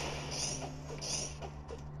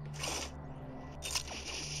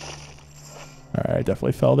 Alright, I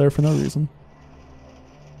definitely fell there for no reason.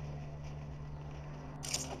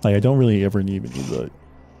 Like, I don't really ever even need to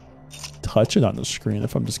touch it on the screen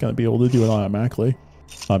if I'm just going to be able to do it automatically.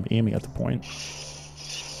 I'm aiming at the point.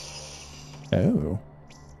 Oh.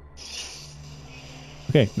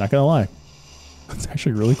 Okay, not gonna lie. That's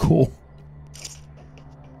actually really cool.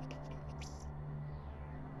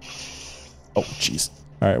 Oh, jeez.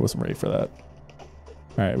 Alright, I wasn't ready for that.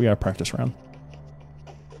 Alright, we got a practice round.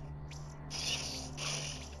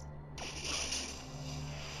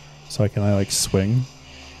 So can I like swing?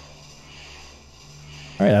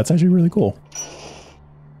 Alright, that's actually really cool.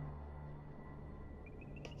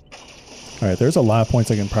 Alright, there's a lot of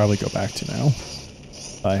points I can probably go back to now.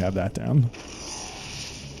 I have that down.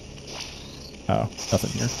 Oh,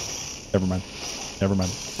 nothing here. Never mind. Never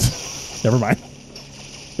mind. Never mind.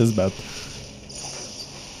 This is bad.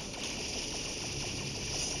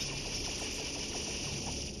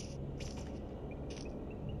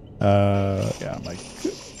 Yeah, I'm like,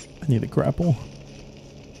 I need a grapple.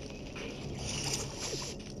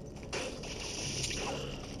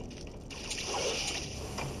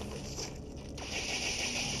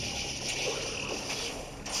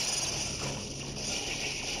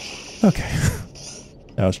 Okay.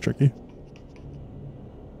 That was tricky.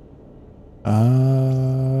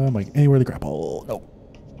 I'm like, anywhere to grapple. No.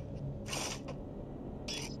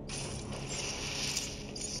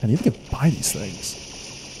 I need to get by these things.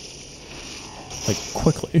 Like,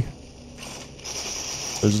 quickly.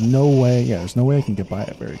 There's no way, yeah, there's no way I can get by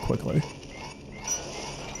it very quickly.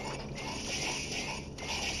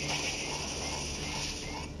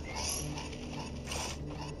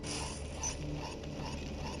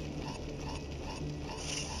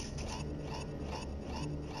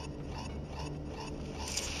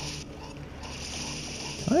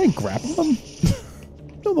 Can I grapple them?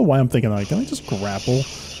 I don't know why I'm thinking like, can I just grapple?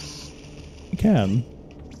 I can.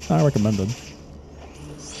 Not recommended.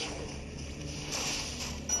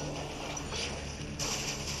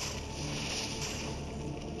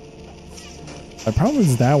 My problem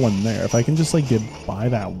is that one there. If I can just like get by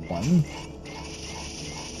that one,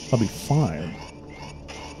 I'll be fine.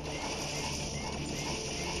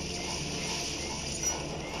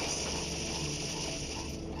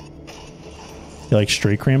 You like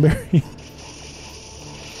straight cranberry?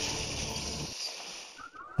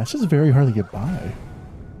 That's just very hard to get by.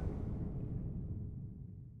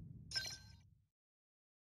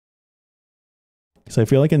 Because I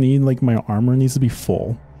feel like I need, like, my armor needs to be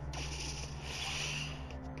full.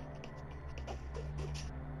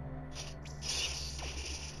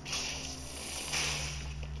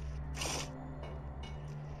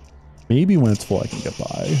 Maybe when it's full I can get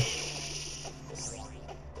by.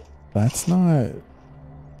 That's not...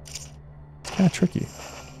 It's kind of tricky.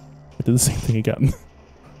 I did the same thing again.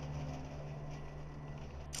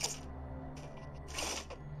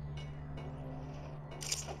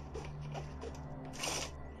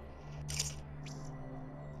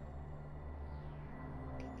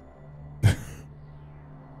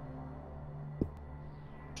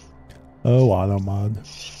 Oh, auto mod.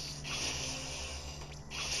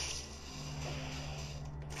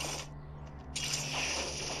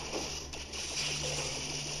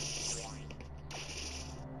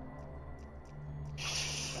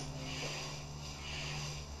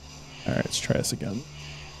 Alright, let's try this again.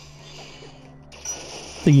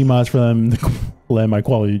 Thingy mods for them to let my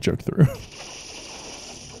quality joke through.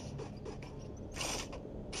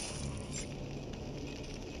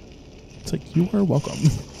 It's like, you are welcome.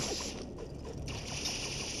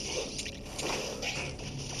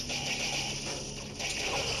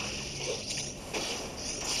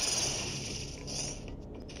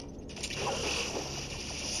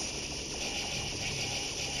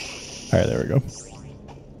 Alright, there we go.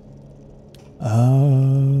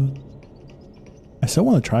 I still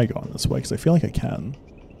want to try going this way because I feel like I can.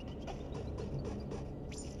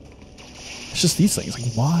 It's just these things.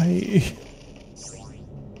 Like, why?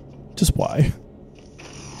 Just why?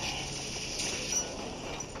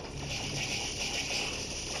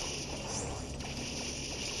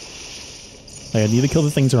 Like, I need to kill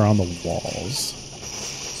the things around the walls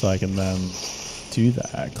so I can then do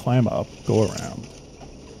that, climb up, go around.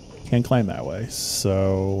 Can't climb that way,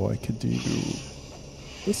 so I could do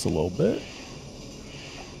this a little bit.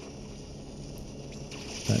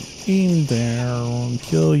 Then aim down,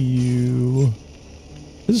 kill you.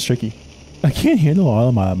 This is tricky. I can't handle all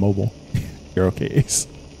of my mobile. You're okay, Ace.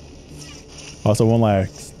 Also, one lie, I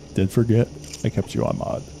did forget. I kept you on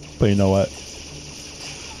mod. But you know what?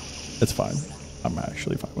 It's fine. I'm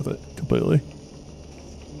actually fine with it completely.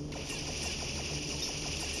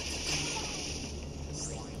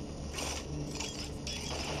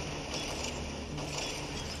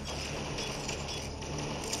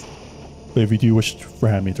 But if you do wish for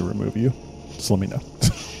have me to remove you, just let me know.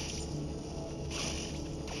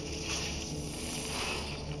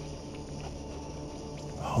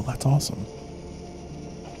 Oh, that's awesome.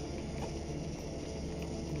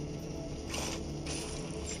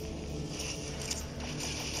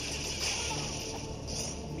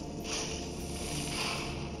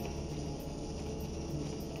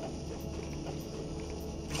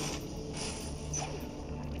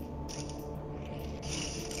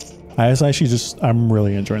 I'm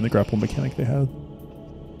really enjoying the grapple mechanic they had.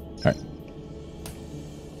 Alright.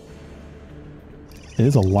 It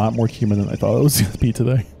is a lot more human than I thought it was going to be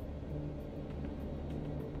today.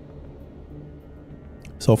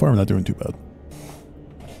 So far, I'm not doing too bad.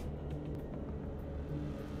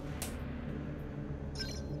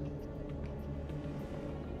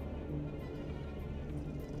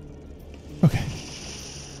 Okay.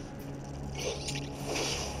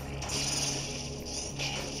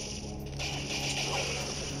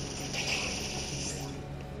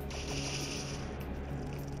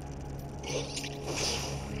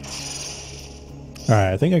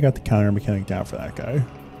 Alright, I think I got the counter mechanic down for that guy.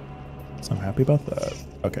 So I'm happy about that.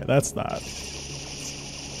 Okay, that's not...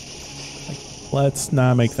 Let's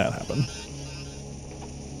not make that happen.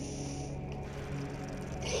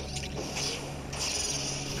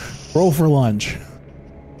 Roll for lunge.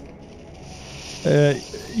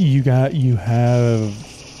 You have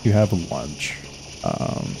a lunge.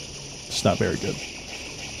 It's not very good.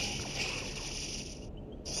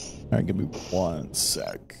 Alright, give me 1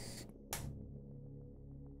 sec.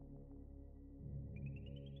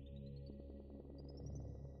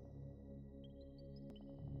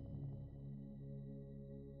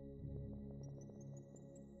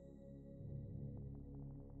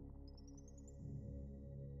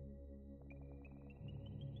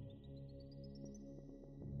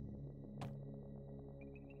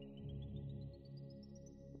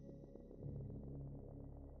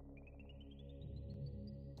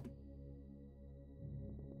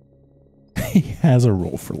 He has a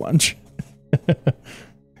roll for lunch.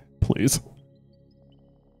 Please.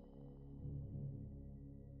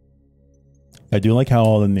 I do like how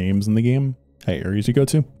all the names in the game, areas you go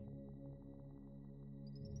to,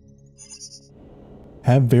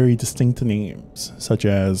 have very distinct names, such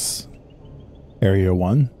as Area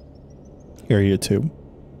 1, Area 2,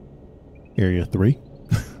 Area 3.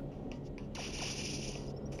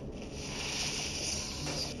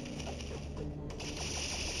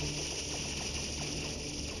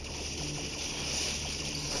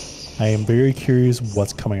 I am very curious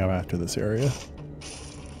what's coming up after this area.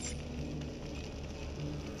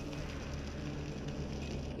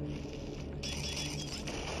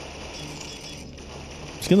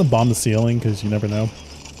 Just gonna bomb the ceiling because you never know.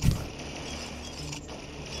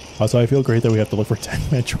 Also, I feel great that we have to look for 10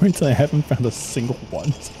 Metroids. I haven't found a single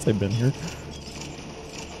one since I've been here.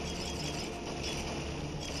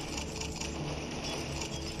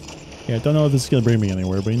 Yeah, I don't know if this is gonna bring me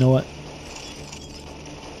anywhere, but you know what?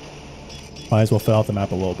 Might as well fill out the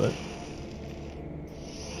map a little bit.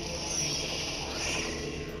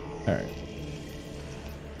 Alright.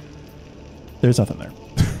 There's nothing there.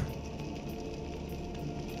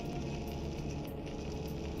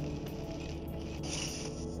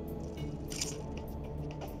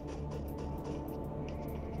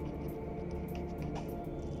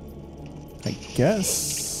 I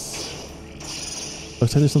guess...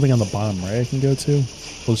 Looks like there's something on the bottom right I can go to.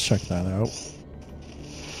 We'll just check that out.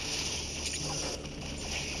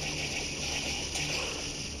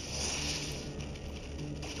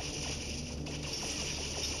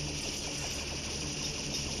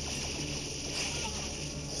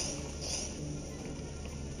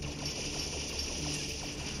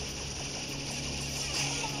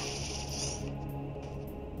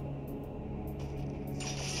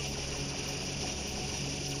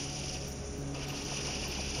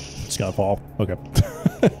 It's gonna fall. Okay.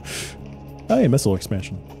 Hey, missile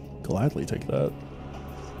expansion. Gladly take that.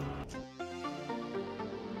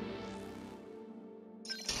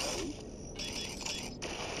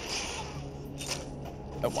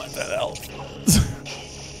 I want that health.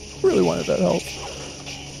 Really wanted that health.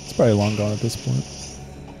 It's probably long gone at this point.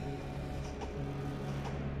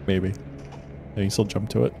 Maybe. I can still jump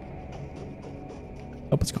to it.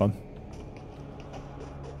 Oh, it's gone.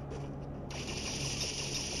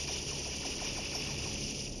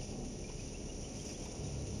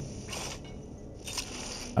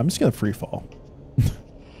 I'm just gonna free fall.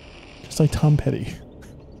 Just like Tom Petty.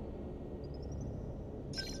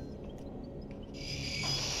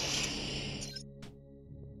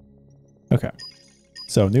 Okay.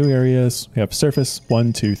 So new areas. We have surface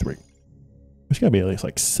 1, 2, 3. There's gotta be at least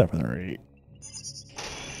like 7 or 8.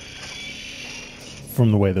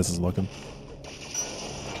 From the way this is looking.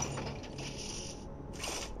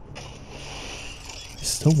 I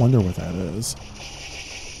still wonder what that is.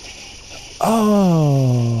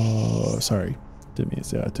 Oh, sorry. Didn't mean to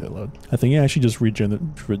say that too loud. I think I actually just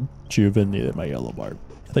rejuvenated my yellow bar.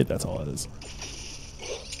 I think that's all it is.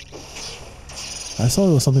 I saw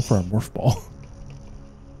it was something for a morph ball.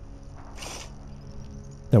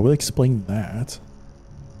 That would explain that.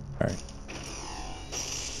 Alright.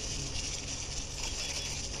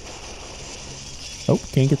 Oh,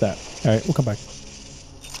 can't get that. Alright, we'll come back.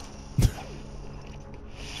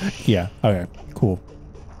 Yeah, okay, cool.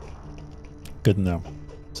 Good to know.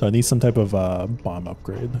 So I need some type of bomb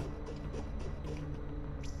upgrade.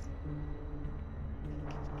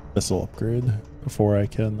 Missile upgrade before I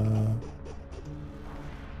can...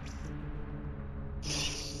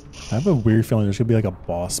 I have a weird feeling there's gonna be like a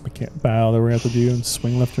boss battle that we're gonna have to do and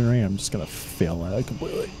swing left and right. I'm just gonna fail at it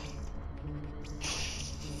completely.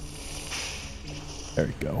 There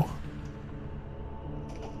we go.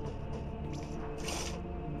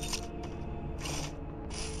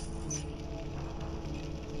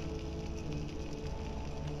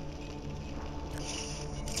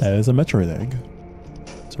 That is a Metroid egg.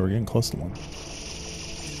 So we're getting close to one.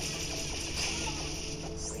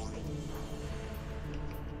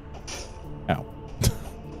 Ow.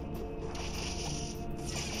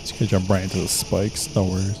 Just gonna jump right into the spikes, no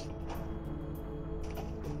worries.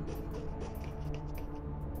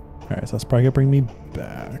 Alright, so that's probably gonna bring me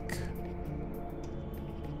back.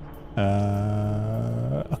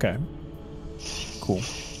 Okay. Cool.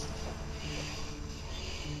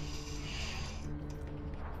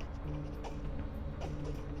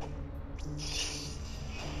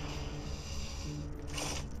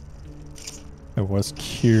 I was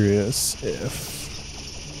curious if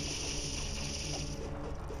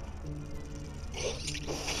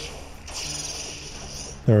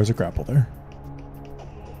there was a grapple there.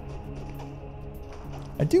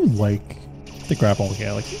 I do like the grapple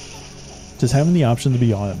mechanic. Just having the option to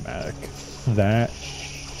be automatic. That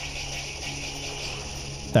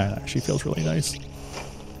actually feels really nice.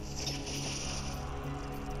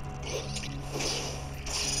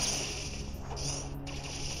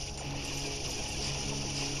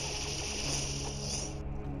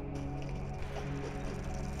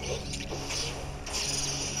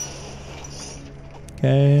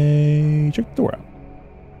 Okay, check the door out.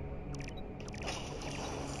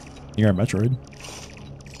 You're a Metroid.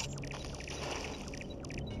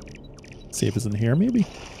 See if it's in here, maybe.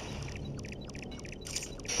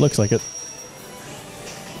 Looks like it.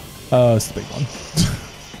 Oh, it's the big one.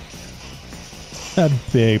 Not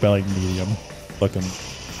big, but like medium looking.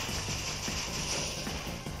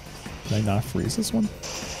 Can I not freeze this one?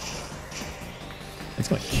 It's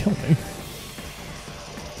gonna kill me.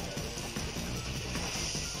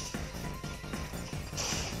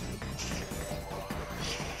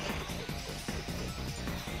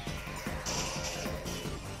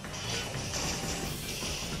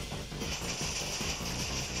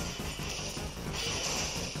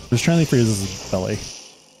 Just trying to freeze his belly.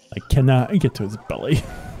 I cannot get to his belly.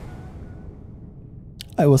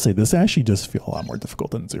 I will say this actually does feel a lot more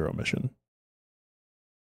difficult than Zero Mission.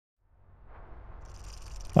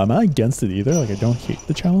 I'm not against it either. Like, I don't hate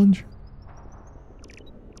the challenge.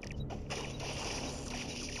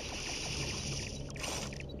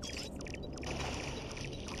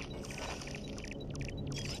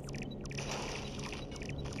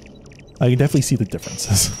 I can definitely see the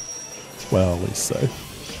differences. Well, at least so.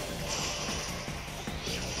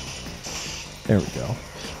 There we go.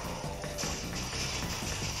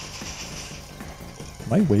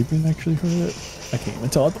 My waving actually hurt it? I can't even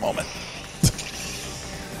tell at the moment.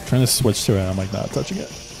 Trying to switch to it, I'm like not touching it.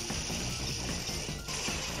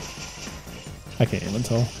 I can't even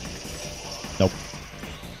tell. Nope.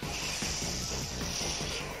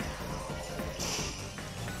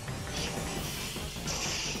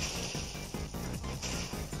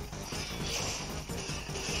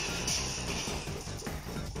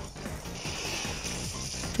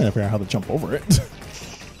 Trying to figure out how to jump over it.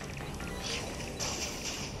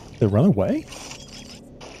 They run away?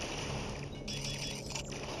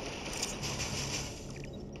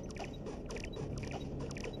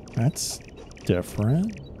 That's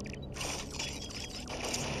different.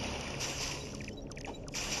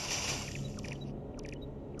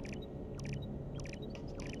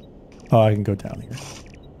 Oh, I can go down here.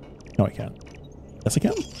 No, I can't. Yes, I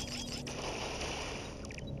can.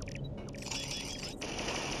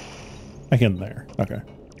 I can there. Okay.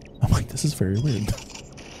 I'm like, this is very weird.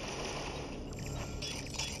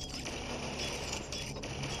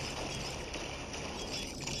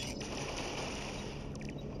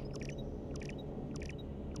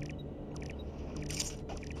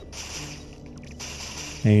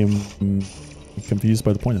 I am confused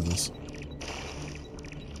by the point of this.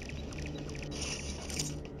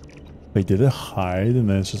 Wait, did it hide and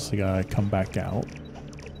then it's just like I come back out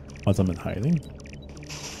once I'm in hiding?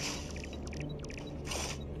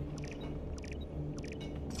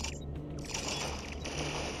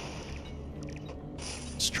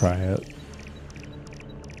 Let's try it.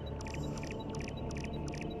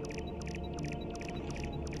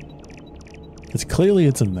 It's clearly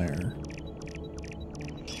it's in there.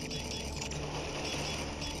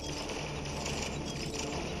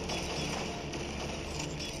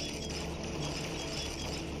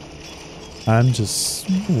 I'm just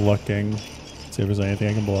looking, see if there's anything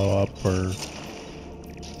I can blow up or...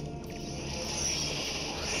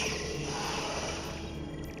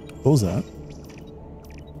 What was that?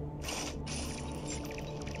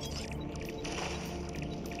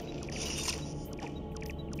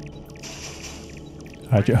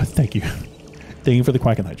 Thank you. Thank you for the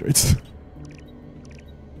quacking hydrates.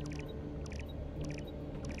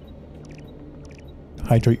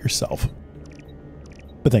 Hydrate yourself.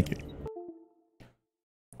 But thank you.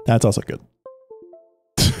 That's also good.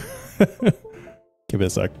 Give it a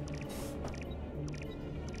sec.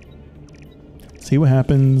 See what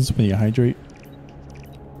happens when you hydrate?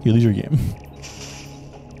 You lose your game.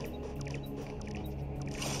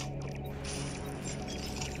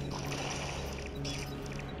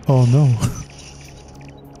 Oh no.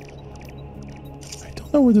 I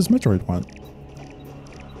don't know where this Metroid went.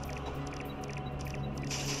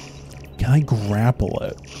 Can I grapple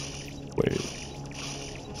it? Wait.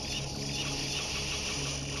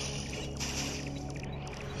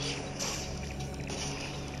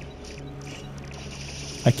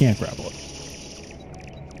 I can't grapple it.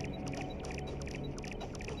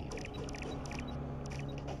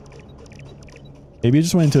 Maybe it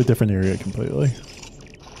just went into a different area completely.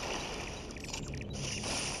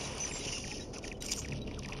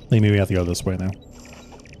 I think maybe I have to go this way now.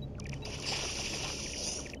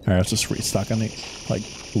 Alright, let's just restock on the, like,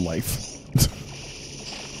 life.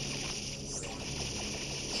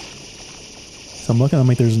 So I'm looking, I'm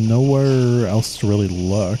like, there's nowhere else to really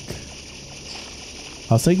look.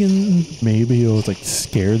 I was thinking maybe it was like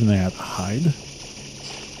scared and I had to hide.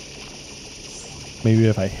 Maybe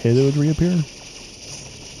if I hit it would reappear.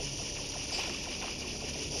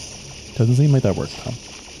 Doesn't seem like that worked though.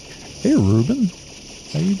 Hey Ruben,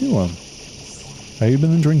 how you doing? How you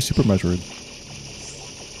been enjoying Super Metroid?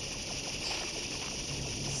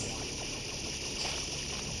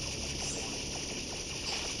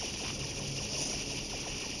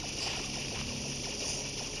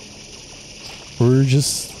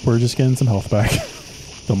 We're just getting some health back.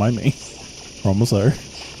 Don't mind me. We're almost there.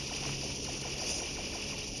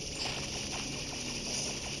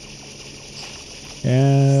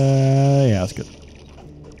 Yeah, that's good.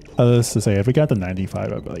 Let's just say if we got to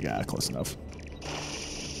 95, I'd be like, ah, close enough.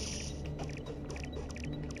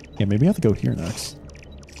 Yeah, maybe I have to go here next.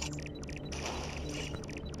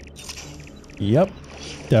 Yep,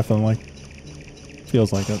 definitely.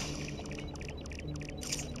 Feels like it.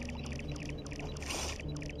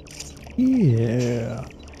 Yeah.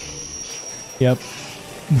 Yep.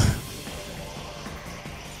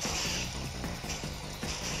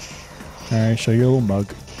 Alright, show your little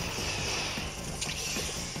mug.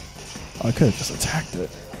 Oh, I could have just attacked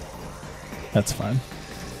it. That's fine.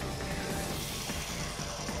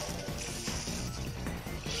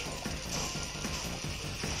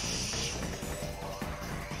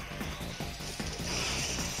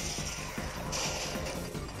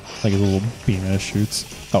 Like a little beam that shoots.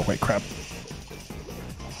 Oh, wait, crap.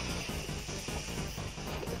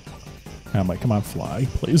 I'm like, come on, fly,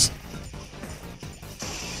 please.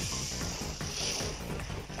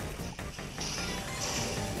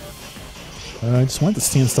 I just wanted to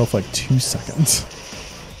stand still for like 2 seconds.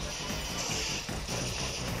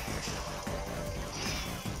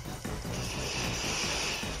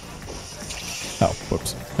 Oh,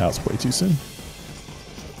 whoops. That was way too soon.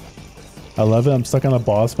 I love it. I'm stuck on a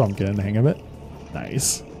boss, but I'm getting the hang of it.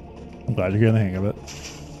 Nice. I'm glad you're getting the hang of it.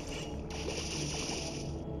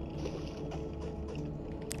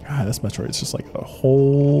 God, this Metroid is just like a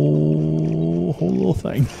whole little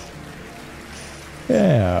thing.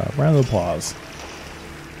 Yeah, round of applause.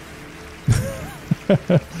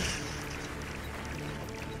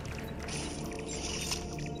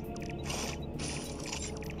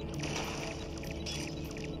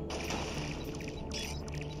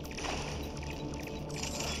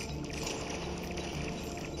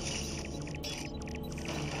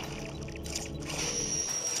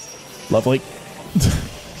 Lovely.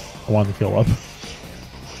 I wanted to heal up.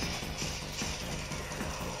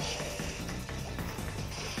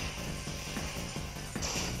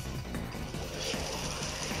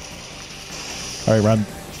 All right, run.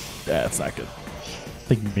 That's not good.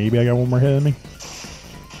 I think maybe I got one more hit in me.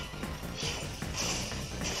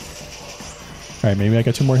 All right, maybe I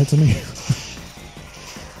got 2 more hits in me.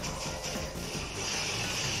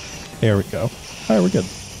 There we go. All right, we're good.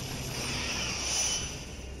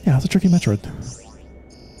 Yeah, it's a tricky Metroid.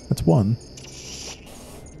 That's 1.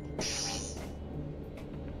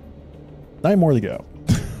 9 more to go.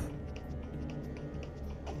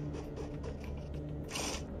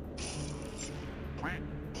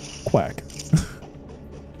 Quack.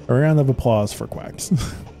 A round of applause for quacks.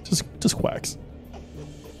 just quacks.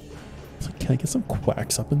 Can I get some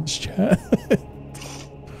quacks up in this chat?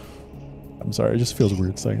 I'm sorry, it just feels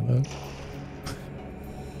weird saying that.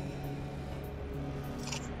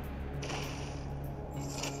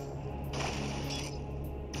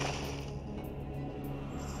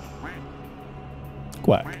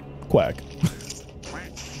 Quack. Quack.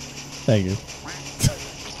 Thank you.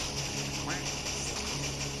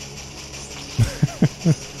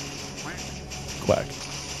 Quack.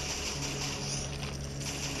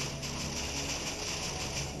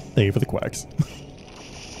 Thank you for the quacks.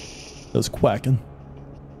 That was quacking.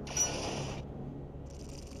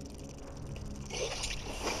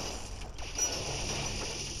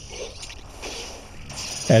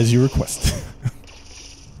 As you request.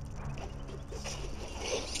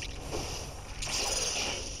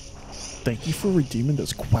 Thank you for redeeming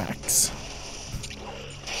those quacks.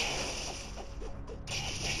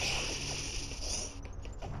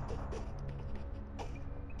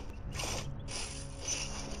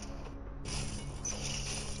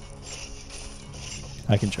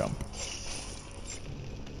 I can jump.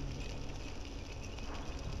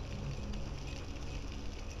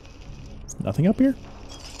 There's nothing up here?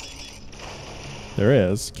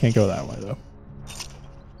 There is. Can't go that way though.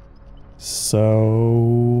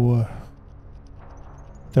 So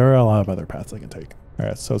there are a lot of other paths I can take. All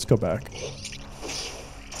right, so let's go back. I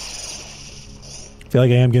feel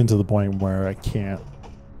like I am getting to the point where I can't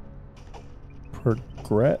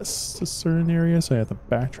progress to certain areas, so I have to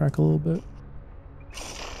backtrack a little bit,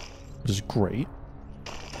 which is great.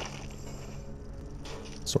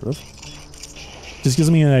 Sort of. Just gives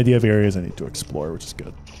me an idea of areas I need to explore, which is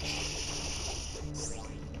good.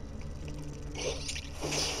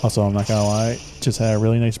 Also, I'm not gonna lie, just had a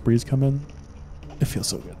really nice breeze come in. It feels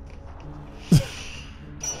so good.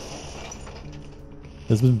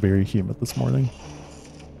 It's been very humid this morning.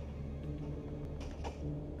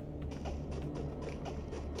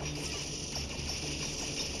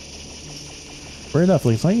 Weird enough,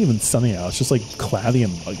 like, it's not even sunny out. It's just like cloudy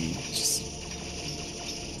and muggy. It's just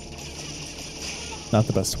not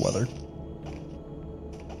the best weather.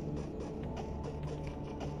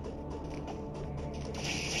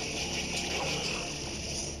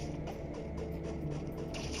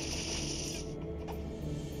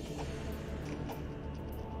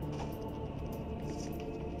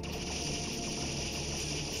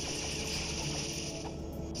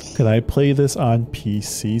 Could I play this on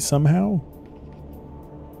PC somehow?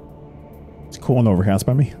 It's cool and overcast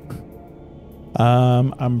by me.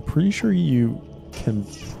 I'm pretty sure you can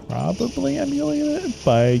probably emulate it,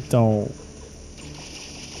 but I don't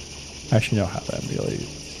actually know how to emulate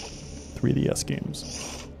 3DS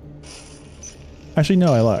games. Actually,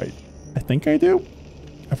 no, I lied. I think I do.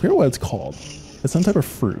 I forget what it's called. It's some type of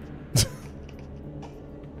fruit.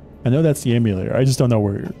 I know that's the emulator. I just don't know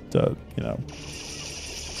where to, you know,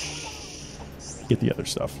 get the other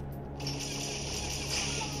stuff.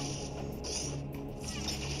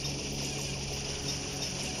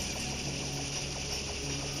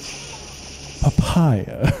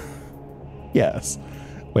 Papaya. Yes.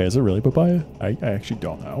 Wait, is it really papaya? I actually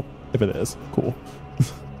don't know. If it is, cool.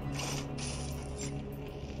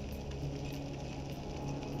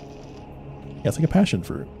 Yeah, it's like a passion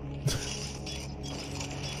fruit.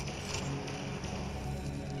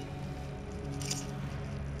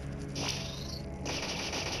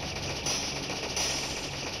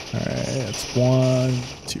 Alright, that's 1,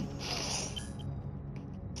 2.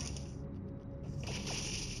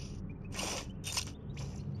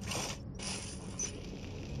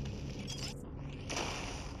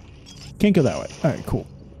 Can't go that way. Alright, cool.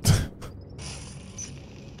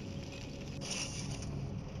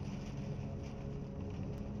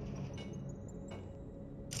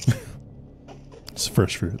 It's the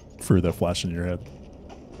first fruit that flashed in your head.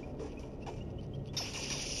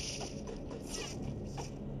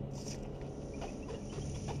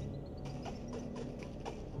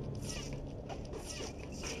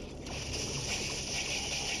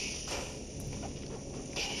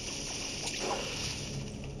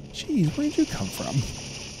 Jeez, where did you come from?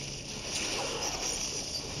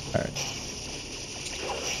 Alright.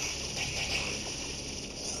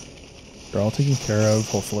 They're all taken care of,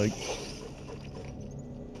 hopefully.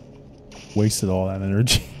 Wasted all that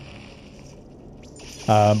energy.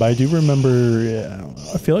 But I do remember, yeah,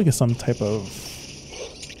 I feel like it's some type of...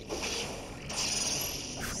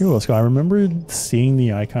 I forget what it's called. I remember seeing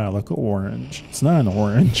the icon look orange. It's not an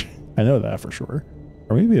orange. I know that for sure.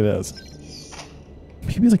 Or maybe it is.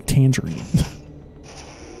 Maybe it's like tangerine.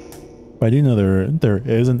 But I do know there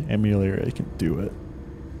is an emulator that can do it.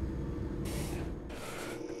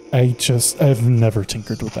 I've never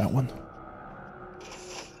tinkered with that one.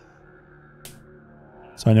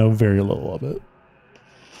 So I know very little of it.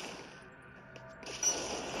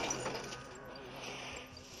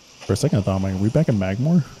 For a second I thought, I'm like, are we back in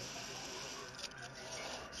Magmore?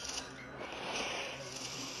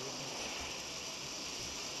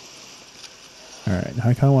 Alright, now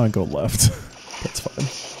I kinda wanna go left. That's fine.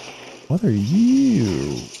 What are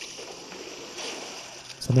you?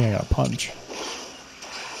 Something I gotta punch.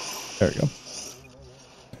 There we go.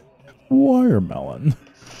 Watermelon.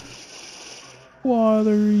 What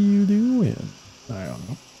are you doing? I don't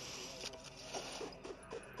know.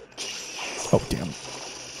 Oh, damn.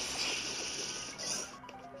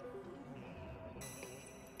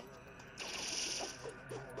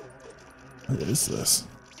 What is this?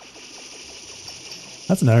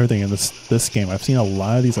 That's another thing in this game. I've seen a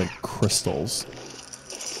lot of these like crystals.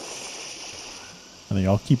 And they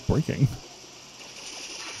all keep breaking.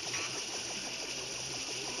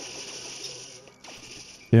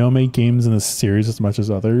 They don't make games in this series as much as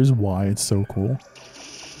others. Why it's so cool.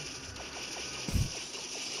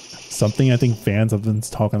 Something I think fans have been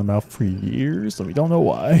talking about for years, and we don't know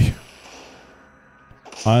why.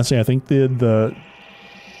 Honestly, I think the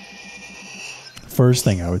first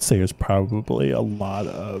thing I would say is probably a lot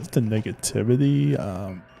of the negativity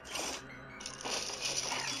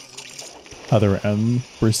Other M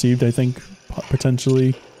received, I think,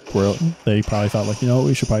 potentially, where they probably thought like, you know,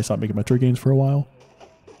 we should probably stop making Metroid games for a while.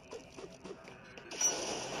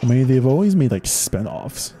 I mean, they've always made like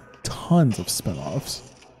spin-offs, tons of spin-offs.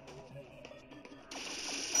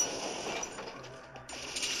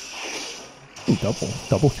 Ooh,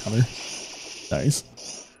 double counter, nice.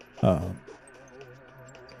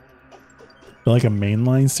 Like a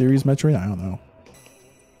mainline series Metroid, I don't know.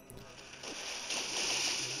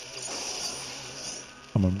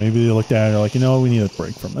 Maybe they looked at it and are like, you know, we need a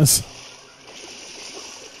break from this.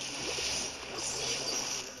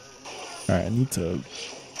 Alright, I need to...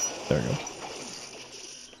 There we go.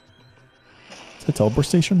 Is it a teleport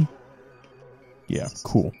station? Yeah,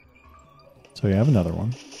 cool. So we have another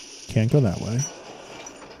one. Can't go that way.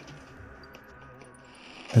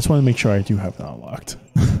 I just want to make sure I do have it unlocked.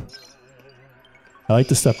 I like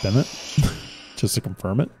to step in it, just to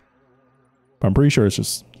confirm it. But I'm pretty sure it's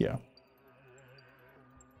just, yeah.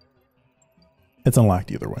 It's unlocked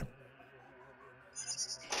either way.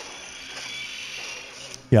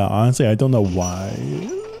 Yeah, honestly, I don't know why.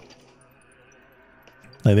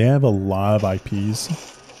 Like, they have a lot of IPs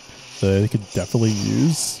that they could definitely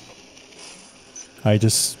use. I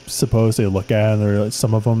just suppose they look at it and they're like,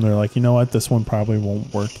 some of them, they're like, you know what, this one probably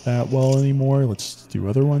won't work that well anymore. Let's do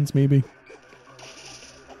other ones maybe.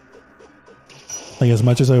 Like, as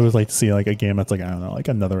much as I would like to see like a game that's like, I don't know, like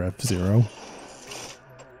another F-Zero.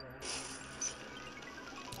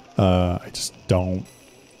 I just don't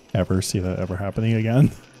ever see that ever happening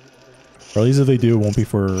again. Or at least if they do, it won't be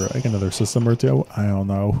for like another system or two. I don't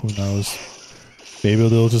know. Who knows? Maybe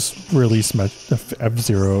they'll just release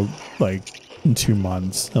F-Zero like in 2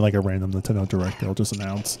 months and like a random Nintendo Direct they'll just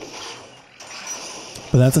announce.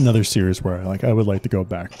 But that's another series where I would like to go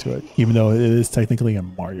back to it, even though it is technically a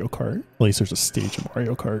Mario Kart. At least there's a stage in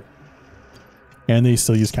Mario Kart, and they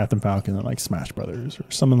still use Captain Falcon and like Smash Brothers or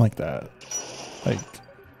something like that. Like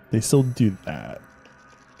they still do that,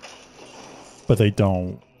 but they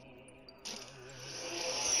don't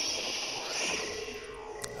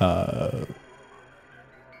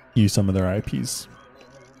use some of their IPs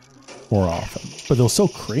more often. But they'll still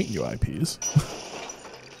create new IPs.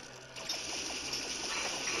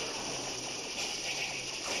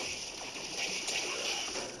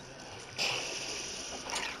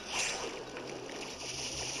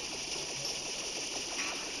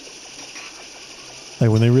 Like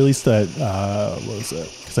when they released that, what was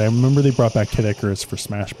it? Because I remember they brought back Kid Icarus for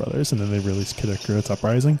Smash Brothers, and then they released Kid Icarus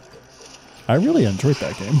Uprising. I really enjoyed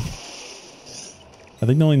that game. I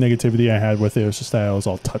think the only negativity I had with it was just that it was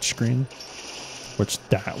all touchscreen, which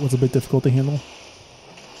that was a bit difficult to handle.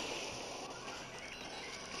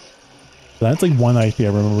 But that's like one IP I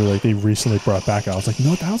remember like they recently brought back. I was like, you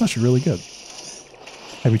know what, that was actually really good.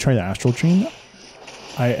 Have you tried Astral Chain?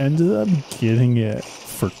 I ended up getting it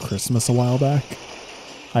for Christmas a while back.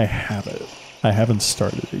 I have it. I haven't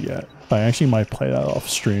started it yet. But I actually might play that off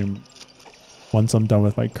stream once I'm done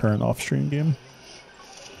with my current off stream game.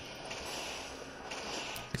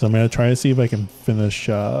 Because I'm going to try to see if I can finish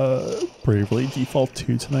Bravely Default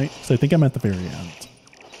 2 tonight. Because I think I'm at the very end.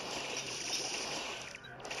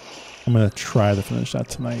 I'm going to try to finish that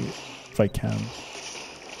tonight if I can.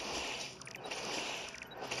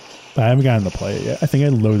 But I haven't gotten to play it yet. I think I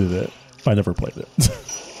loaded it, but I never played it.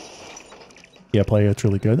 Yeah, play it's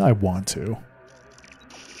really good. I want to.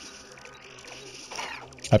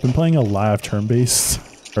 I've been playing a lot of turn-based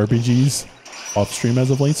RPGs off stream as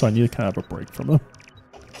of late, so I need to kind of have a break from them.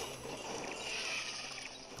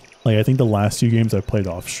 Like, I think the last 2 games I played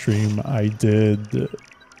off stream, I played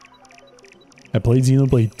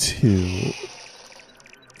Xenoblade 2.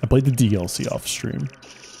 I played the DLC off stream.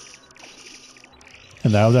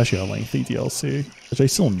 And that was actually a lengthy DLC, which I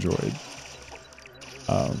still enjoyed.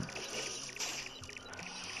 Got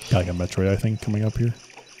like a Metroid, I think, coming up here.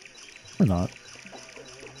 Or not.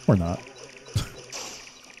 Or not.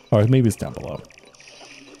 Or maybe it's down below.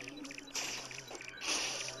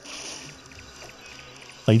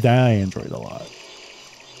 Like that I enjoyed a lot.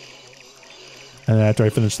 And then after I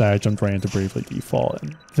finished that, I jumped right into Bravely Default.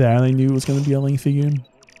 And that I knew was going to be a lengthy game.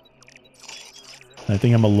 And I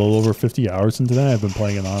think I'm a little over 50 hours into that. I've been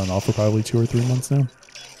playing it on and off for probably 2 or 3 months now.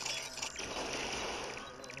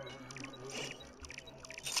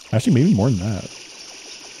 Actually, maybe more than that.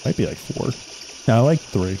 Might be like 4. No, like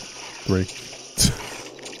 3. 3.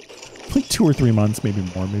 Like 2 or 3 months, maybe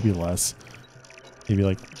more, maybe less. Maybe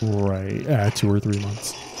like right at 2 or 3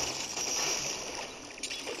 months.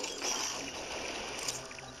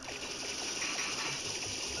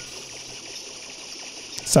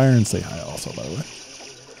 Sirens say hi also, by the way.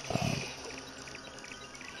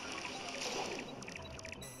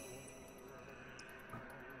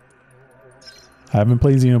 I haven't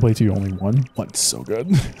played Xenoblade 2, only one. One's so good.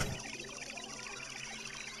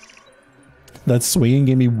 That swinging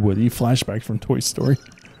gave me Woody flashback from Toy Story.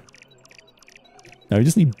 Now we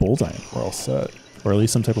just need Bullseye and we're all set. Or at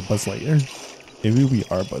least some type of Buzz Lightyear. Maybe we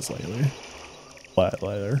are Buzz Lightyear.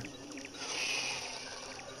 Lightyear.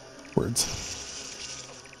 Words.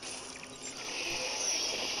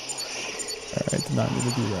 Alright, did not need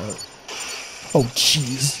to do that. Oh,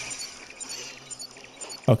 jeez.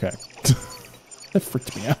 Okay. That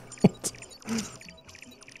freaked me out.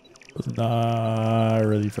 Was not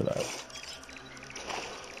ready for that.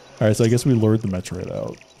 Alright, so I guess we lured the Metroid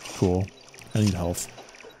out. Cool. I need health.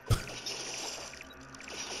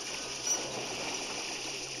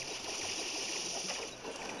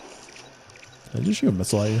 Did I just shoot a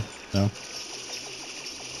missile at you? No?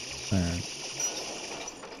 Alright.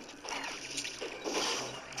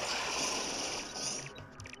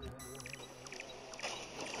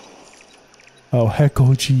 Oh, heck,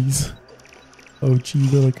 oh, jeez. Oh, gee,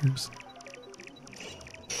 willikers.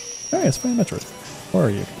 Alright, let's find Metroid. Where are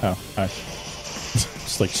you? Oh, hi.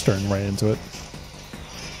 Just like starting right into it.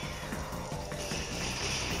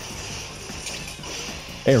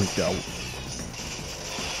 There we go.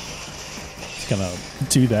 Just gonna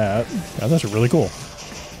do that. That's actually really cool.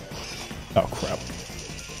 Oh, crap.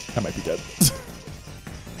 I might be dead.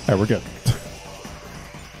 Alright, we're good.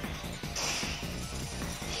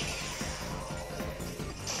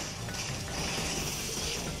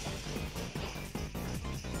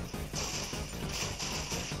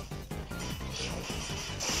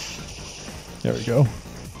 There we go.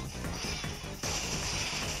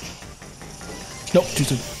 Nope, too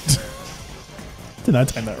soon. Did not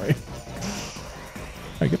time that right.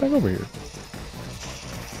 Alright, get back over here.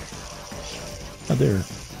 Not there.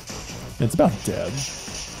 It's about dead.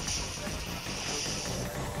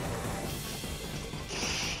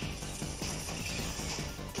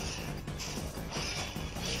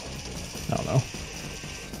 I don't know.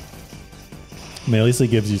 I mean, at least it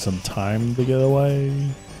gives you some time to get away.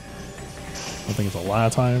 I don't think it's a lot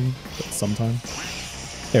of time, but some time.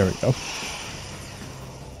 There we go.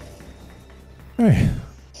 Alright.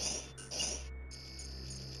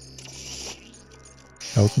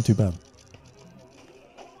 That wasn't too bad.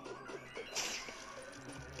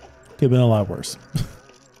 Could have been a lot worse.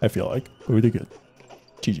 I feel like. But we did good.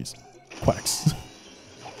 GG's. Quacks.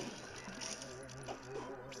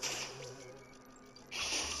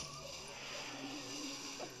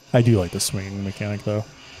 I do like the swinging mechanic though.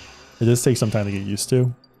 It does take some time to get used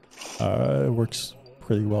to. It works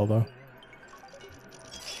pretty well though.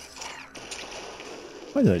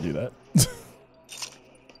 Why did I do that?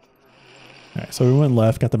 Alright, so we went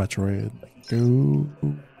left, got the Metroid. Go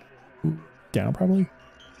down probably?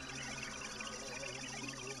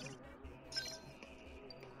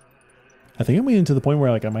 I think I'm getting to the point where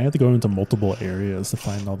like I might have to go into multiple areas to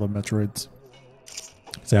find all the Metroids.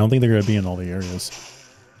 So I don't think they're going to be in all the areas.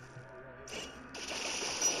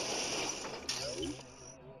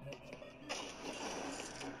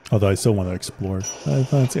 Although I still want to explore. I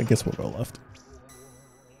guess we'll go left.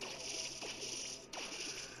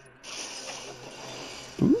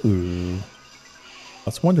 Ooh.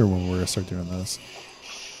 Let's wonder when we're going to start doing this.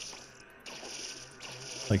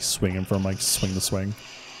 Like swinging from like swing to swing.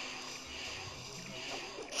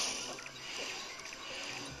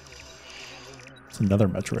 It's another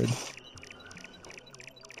Metroid.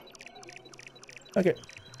 Okay.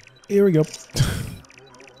 Here we go. Am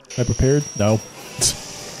I prepared? No.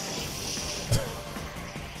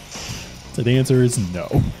 So the answer is no.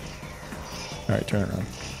 Alright, turn around.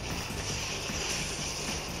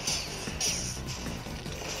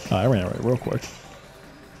 Oh, I ran right real quick.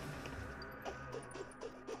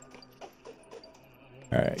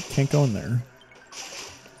 Alright, can't go in there.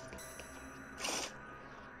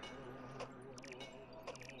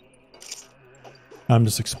 I'm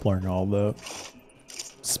just exploring all the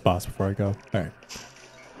spots before I go. Alright.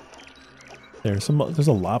 There's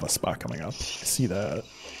a lava spot coming up. I see that.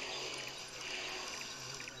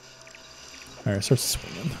 Alright, start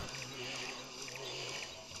swinging.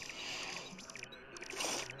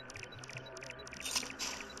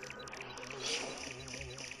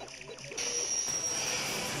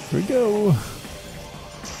 Here we go.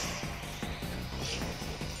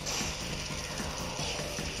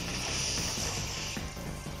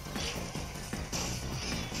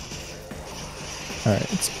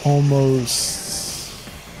 Alright, it's almost...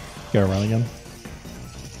 Go around again.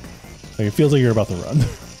 Like, it feels like you're about to run.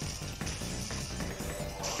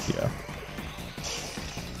 Yeah.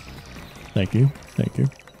 Thank you. Thank you.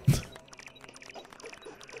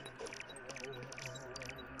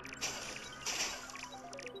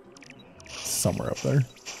 Somewhere up there.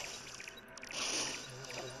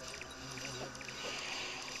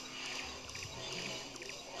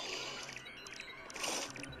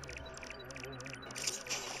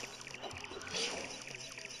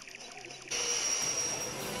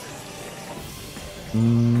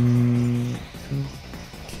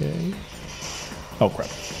 Okay. Oh crap.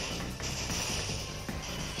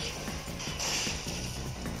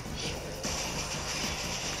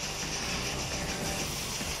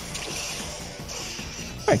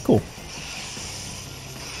 Alright, cool.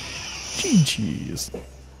 GG's.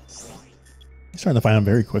 He's starting to find them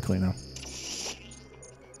very quickly now.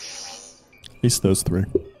 At least those three.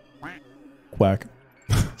 Quack.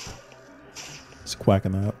 Just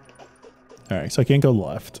quacking that. Alright, so I can't go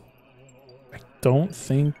left. I don't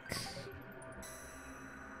think...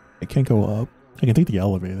 I can't go up. I can take the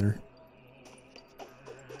elevator.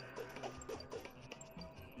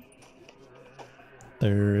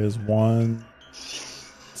 There is one...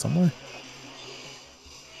 somewhere?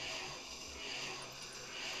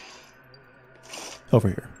 Over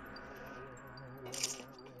here.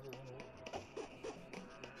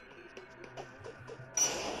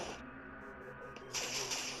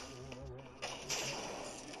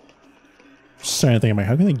 Just trying to think,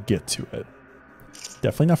 how can I get to it?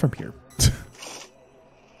 Definitely not from here.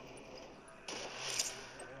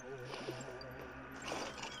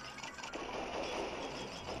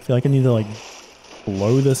 I feel like I need to like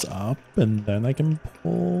blow this up and then I can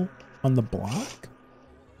pull on the block?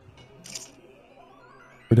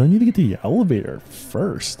 Or do I need to get to the elevator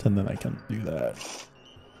first and then I can do that?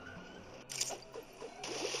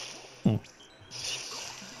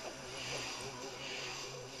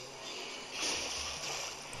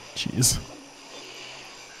 Jeez.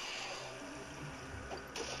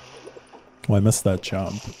 Well, I missed that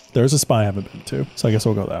jump. There's a spot I haven't been to, so I guess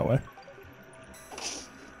we'll go that way.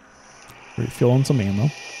 Refuel on some ammo.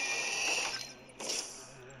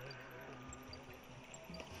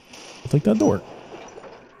 I'll take that door.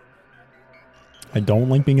 I don't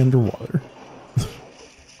like being underwater.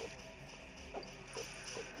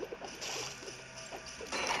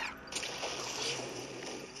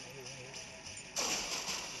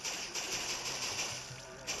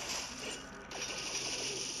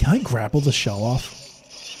 Can I grapple the shell off?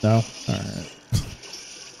 No? Alright.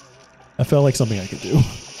 I felt like something I could do.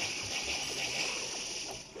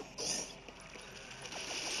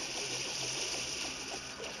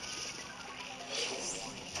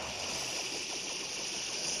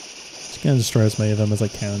 Just gonna destroy as many of them as I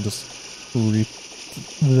can and just reap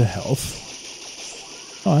the health.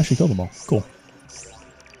 Oh, I actually killed them all. Cool.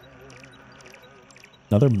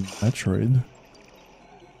 Another Metroid.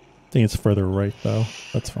 I think it's further right though.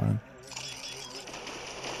 That's fine.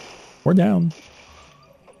 We're down.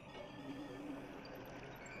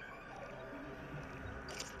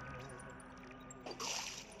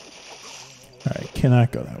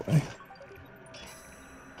 cannot go that way.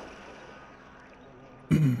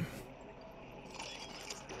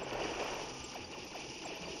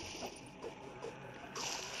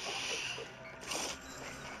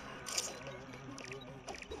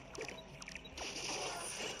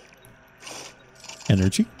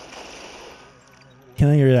 Energy? Can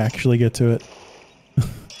I actually get to it?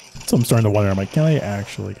 So I'm starting to wonder, I'm like, can I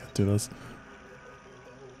actually get to this?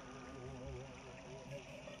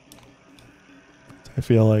 I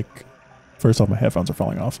feel like, first off, my headphones are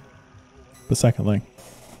falling off. But secondly,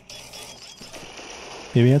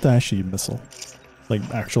 maybe I have to actually missile. Like,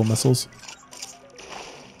 actual missiles.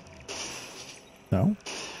 No?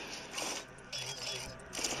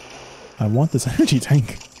 I want this energy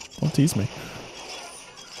tank. Don't tease me.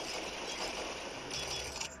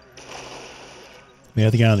 We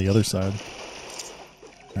have to get on the other side.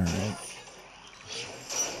 Alright.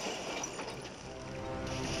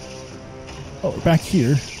 Oh, we're back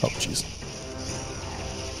here. Oh, jeez.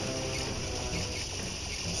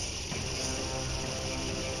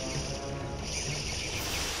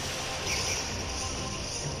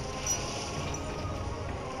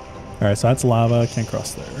 Alright, so that's lava. Can't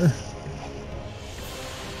cross there.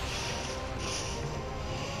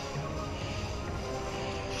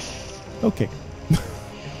 Okay.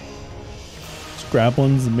 Just grab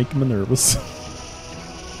ones and make them nervous.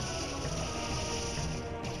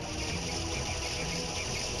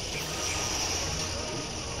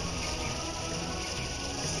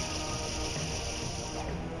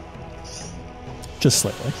 Just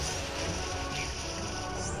slightly.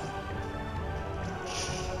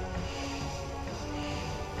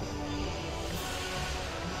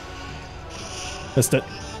 Missed it.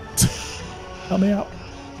 Help me out.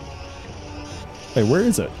 Wait, where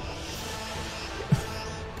is it?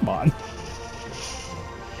 Come on.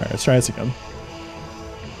 Alright, let's try this again.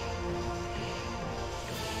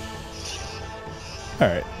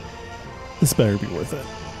 Alright. This better be worth it.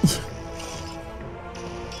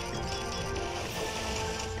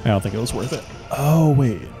 I don't think it was worth it. Oh,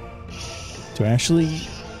 wait. Do I actually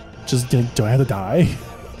just do I have to die?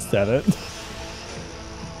 Is that it?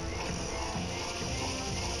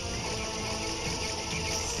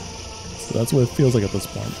 So that's what it feels like at this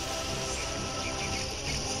point.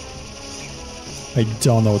 I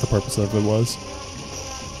don't know what the purpose of it was.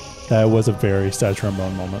 That was a very sad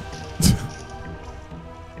trombone moment.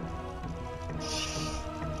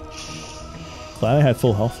 Glad I had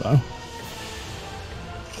full health though.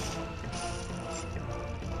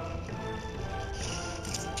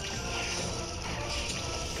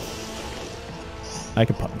 I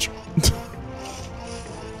can punch.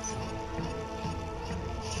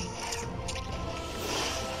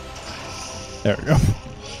 There we go.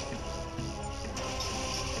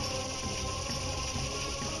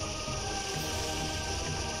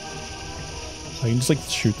 I can just like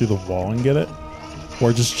shoot through the wall and get it.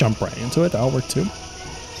 Or just jump right into it. That'll work too.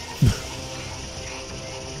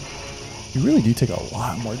 You really do take a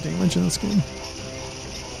lot more damage in this game.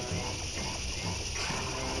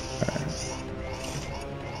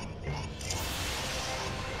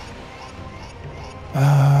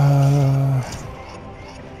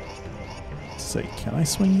 Say, can I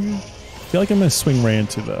swing here? I feel like I'm gonna swing right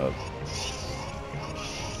into the...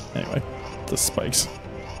 Anyway, the spikes.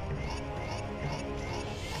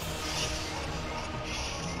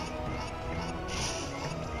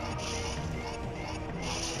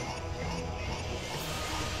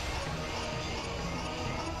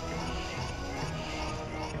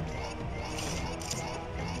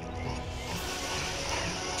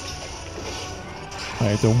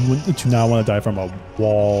 I do not want to die from a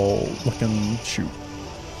wall-looking shoot.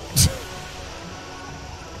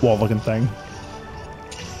 Wall-looking thing.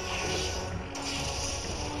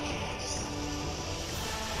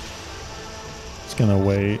 Just gonna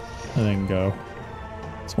wait and then go.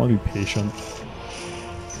 Just want to be patient.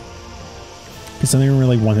 Because I didn't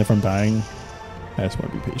really want it from dying. I just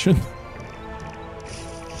want to be patient.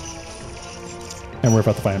 And we're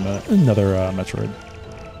about to find another Metroid.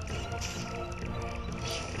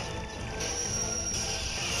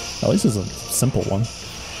 At least it's a simple one.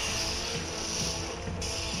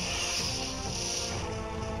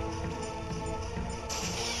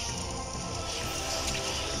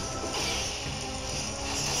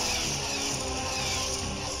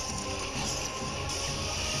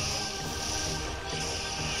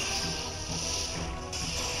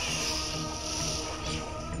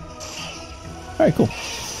 All right, cool.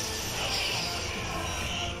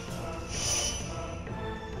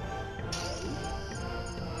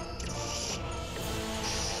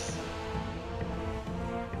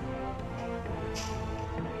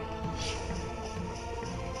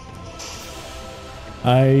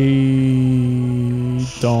 I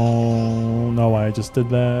don't know why I just did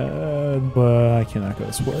that, but I cannot go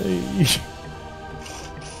this way.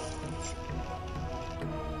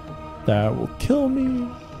 That will kill me.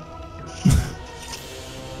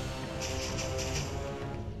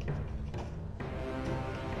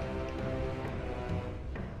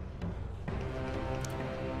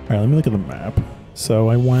 Alright, let me look at the map. So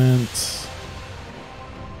I went...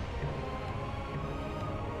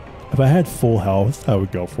 If I had full health, I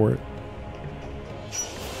would go for it.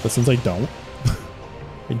 But since I don't,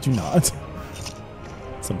 I do not.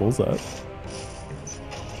 Simple as that.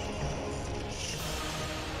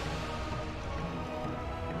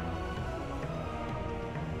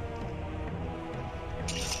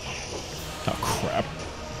 Oh, crap.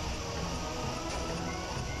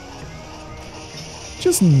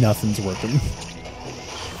 Just nothing's working.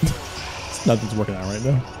 Nothing's working out right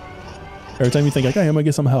now. Every time you think, okay, I'm gonna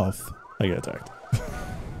get some health, I get attacked.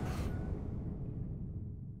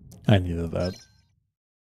 I needed that.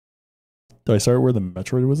 Do I start where the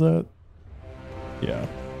Metroid was at? Yeah.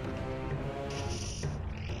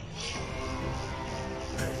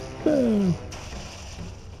 I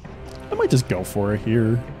might just go for it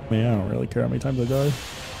here. I mean, I don't really care how many times I die.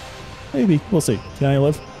 Maybe. We'll see. Can I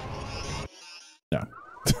live? No.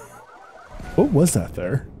 What was that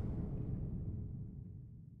there?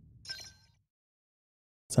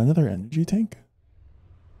 Is that another energy tank?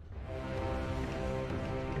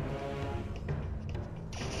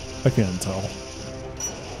 I can't tell.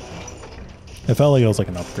 It felt like it was like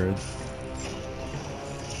an upgrade.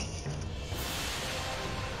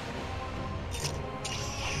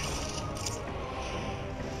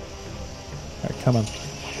 Alright, come on.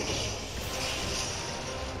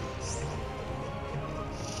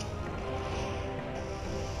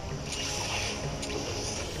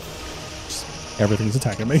 Everything's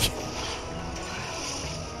attacking me. I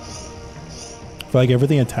feel like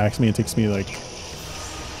everything attacks me, it takes me like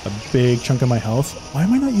a big chunk of my health. Why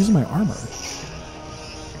am I not using my armor?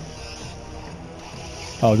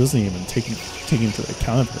 Oh, it doesn't even take into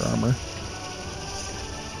account of your armor.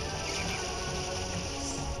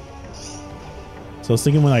 So I was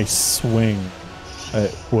thinking when I swing,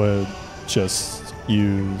 it would just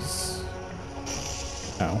use...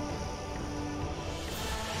 Ow.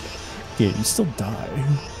 Yeah, you still die.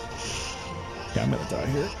 Yeah, I'm gonna die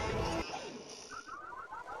here.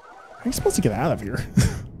 How are you supposed to get out of here?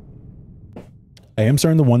 I am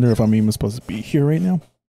starting to wonder if I'm even supposed to be here right now.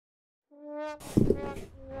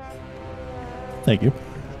 Thank you.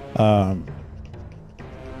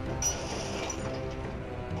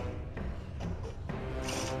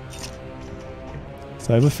 So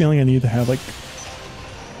I have a feeling I need to have like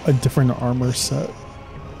a different armor set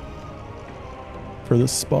for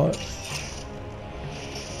this spot.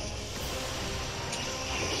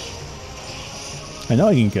 I know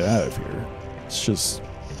I can get out of here. It's just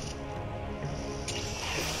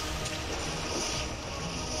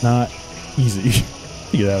not easy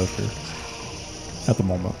to get out of here at the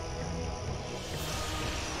moment.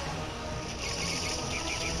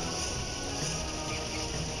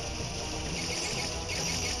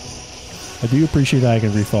 I do appreciate that I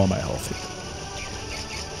can refill my health here.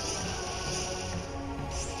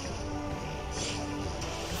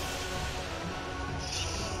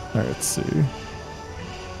 Alright, let's see.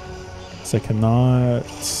 So I cannot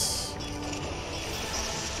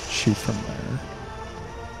shoot from there.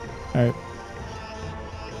 Alright.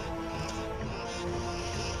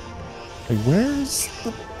 Like, where's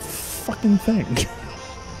the fucking thing?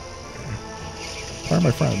 Pardon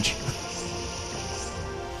my French.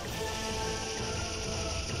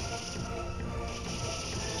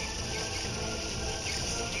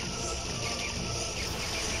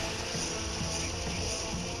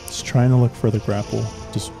 Just trying to look for the grapple.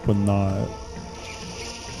 Just would not.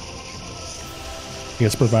 I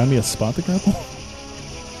guess provide me a spot to grapple?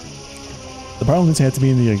 The problem is you have to be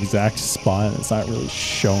in the exact spot and it's not really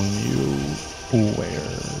showing you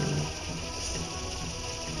where.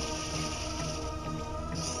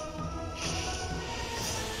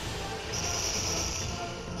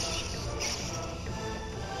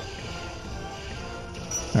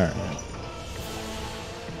 Alright.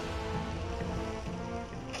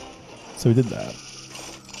 So we did that.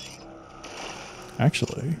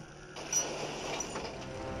 Actually,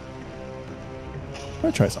 I'm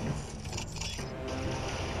gonna try something.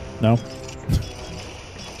 No?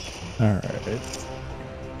 Alright.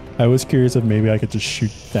 I was curious if maybe I could just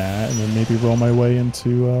shoot that and then maybe roll my way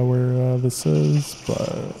into where this is,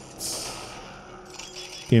 but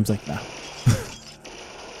game's like, nah.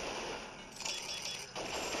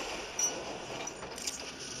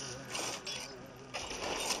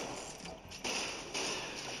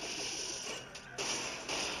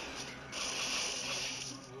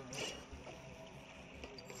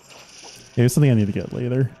 Here's something I need to get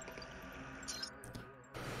later.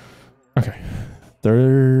 Okay.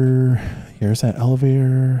 Here's that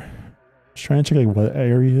elevator. Just trying to check like what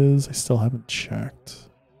areas I still haven't checked.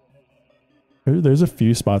 There's a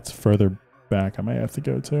few spots further back I might have to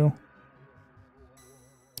go to.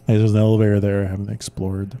 Hey, there's an elevator there I haven't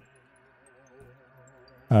explored.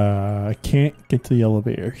 I can't get to the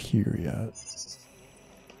elevator here yet.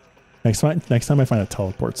 Next time I find a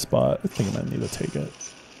teleport spot, I think I might need to take it.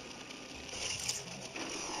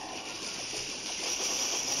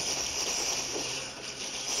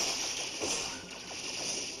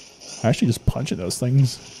 I actually just punching those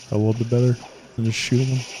things a little bit better than just shooting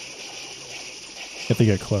them. If they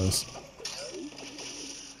get close.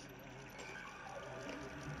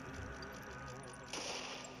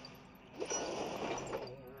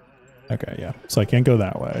 Okay, yeah. So I can't go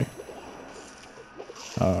that way.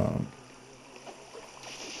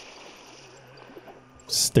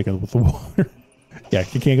 Sticking with the water. Yeah,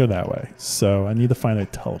 you can't go that way. So I need to find a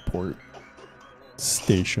teleport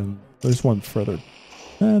station. There's one further.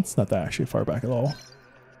 It's not that actually far back at all.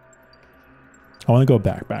 I want to go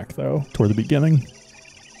back though, toward the beginning.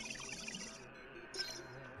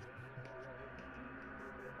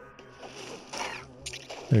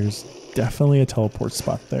 There's definitely a teleport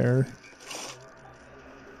spot there.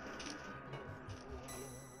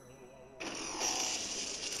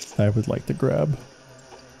 I would like to grab.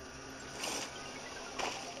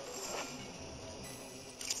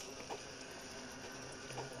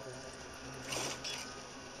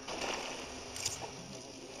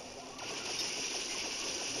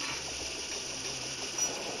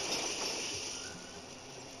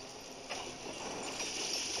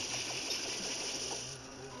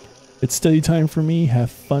 It's study time for me. Have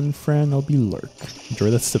fun, friend. I'll be lurk. Enjoy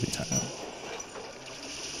that study time.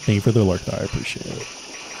 Thank you for the lurk, though. I appreciate it.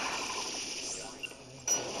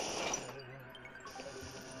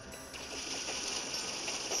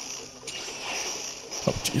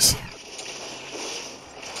 Oh, jeez.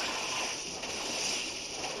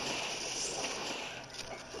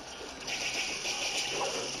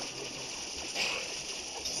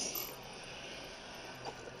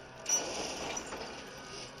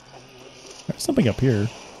 There's something up here.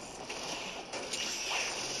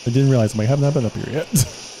 I didn't realize I have not been up here yet.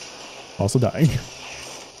 Also dying.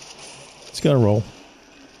 Just gotta roll.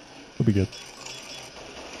 We'll be good.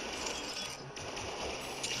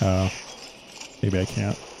 Maybe I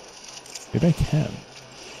can't. Maybe I can.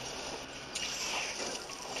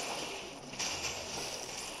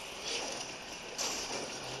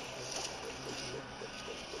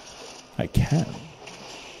 I can.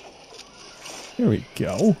 Here we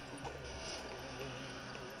go.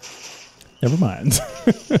 Never mind.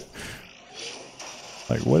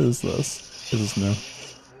 Like, what is this? This is new.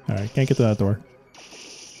 Alright, can't get to that door.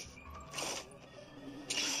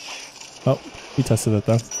 Oh, he tested it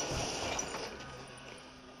though.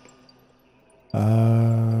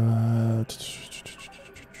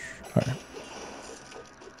 Alright.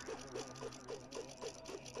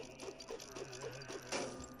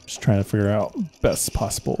 Just trying to figure out best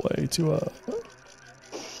possible way to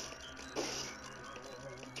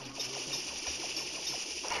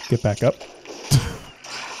get back up.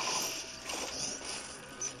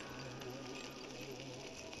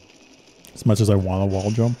 As much as I want to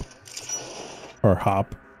wall jump or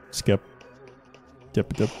hop, skip,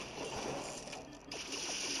 dip.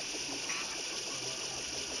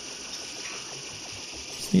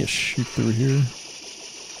 Just need to shoot through here.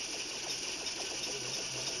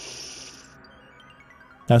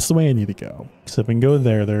 That's the way I need to go. So if I can go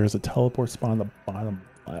there, there's a teleport spot on the bottom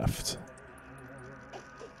left.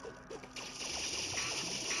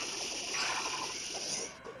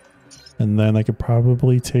 And then I could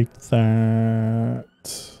probably take that.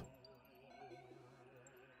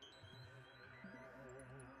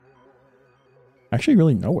 Actually,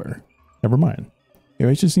 really nowhere. Never mind.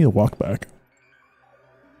 Maybe I just need to walk back.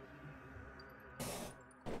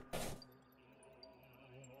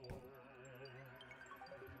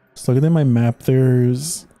 Just looking at my map,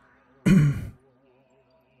 there's a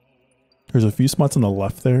few spots on the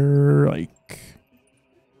left there, like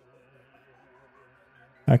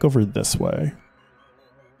back over this way.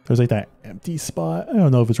 There's like that empty spot. I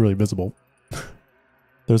don't know if it's really visible.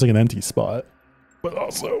 There's like an empty spot, but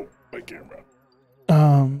also my camera.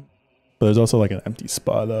 But there's also like an empty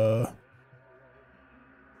spot,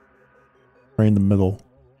 right in the middle.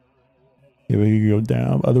 Maybe I can go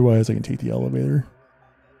down. Otherwise, I can take the elevator.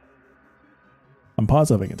 I'm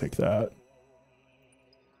positive I can take that.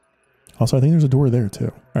 Also, I think there's a door there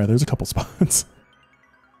too. All right, there's a couple spots.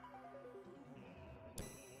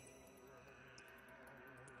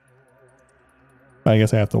 I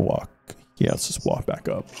guess I have to walk. Yeah, let's just walk back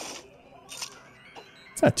up.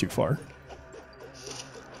 It's not too far.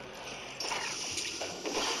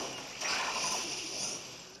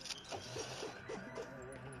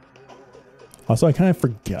 Also, I kind of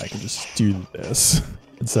forget I can just do this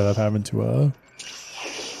instead of having to,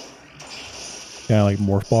 yeah, like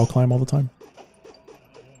morph ball climb all the time.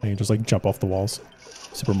 I can just like jump off the walls,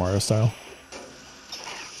 Super Mario style.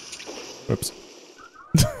 Oops.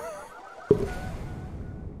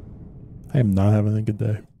 I am not having a good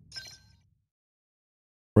day.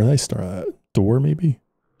 Where did I start at? Door, maybe?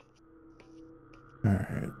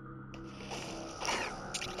 Alright.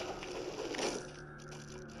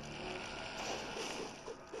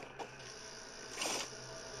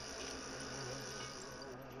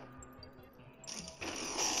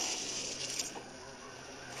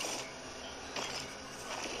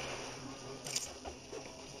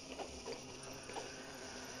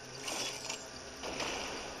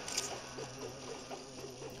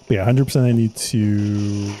 But yeah, 100% I need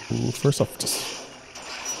to, first off, just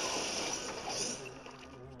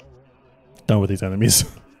done with these enemies.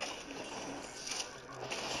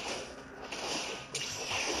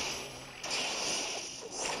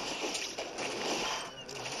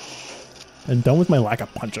 And done with my lack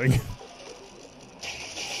of punching.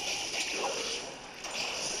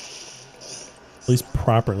 At least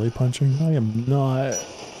properly punching. I am not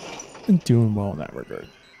doing well in that regard.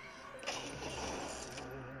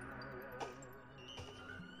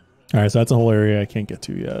 Alright, so that's a whole area I can't get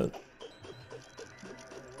to yet.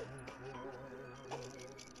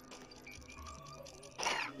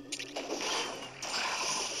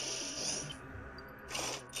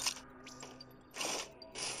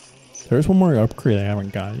 There's one more upgrade I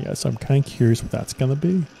haven't gotten yet, so I'm kind of curious what that's going to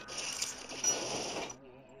be.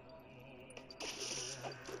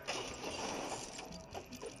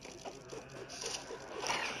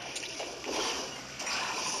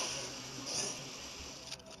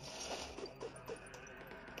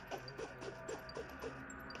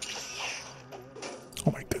 Oh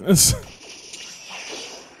my goodness.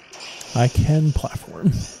 I can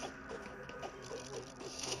platform.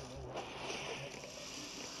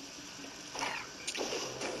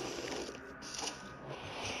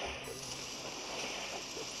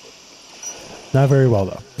 Not very well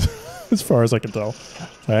though, as far as I can tell.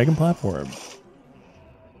 So I can platform.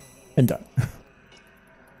 And done.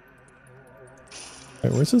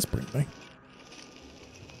 Wait, where's this bring me?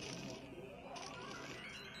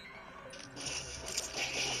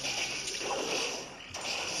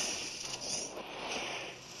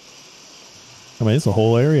 I mean, it's a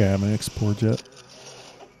whole area I haven't explored yet.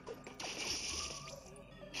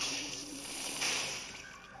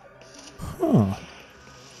 Huh.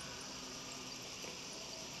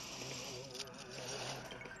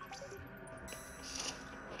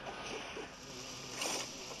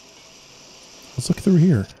 Let's look through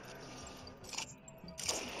here.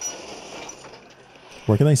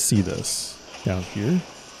 Where can I see this? Down here?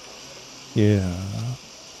 Yeah.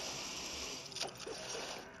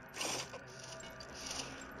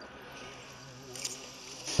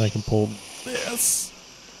 I can pull this.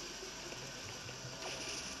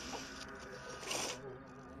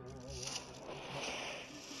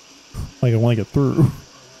 Like I want to get through.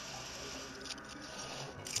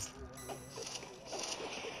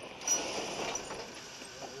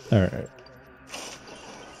 All right.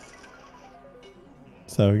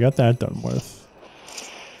 So we got that done with.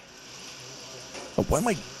 Oh, why am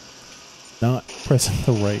I not pressing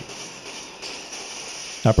the right?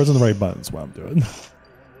 Not pressing the right buttons while I'm doing.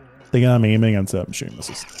 Thinking I'm aiming instead I'm shooting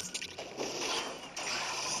missiles.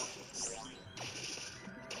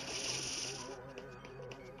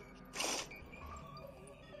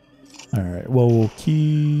 Alright, well, we'll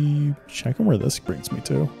keep checking where this brings me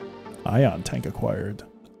to. Ion tank acquired.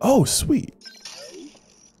 Oh, sweet.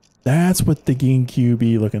 That's what the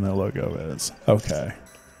GameCube looking at logo is. Okay.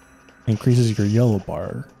 Increases your yellow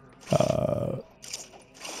bar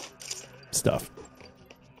stuff.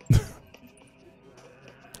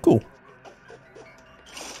 Cool.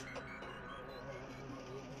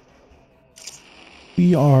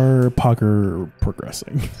 We are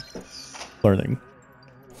progressing. Learning.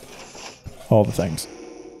 All the things.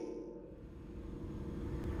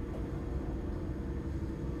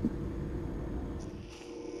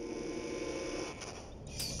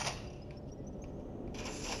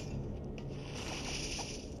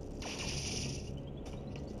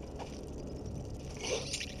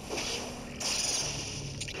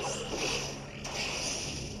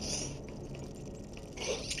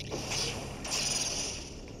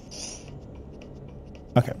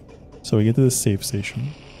 Okay, so we get to the safe station.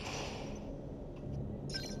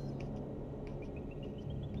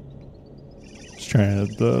 trying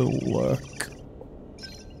to look.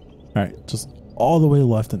 Alright, just all the way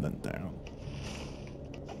left and then down.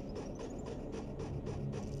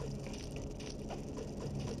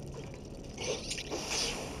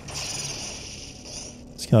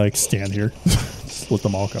 Just gonna like stand here. Just let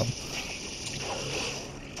them all come.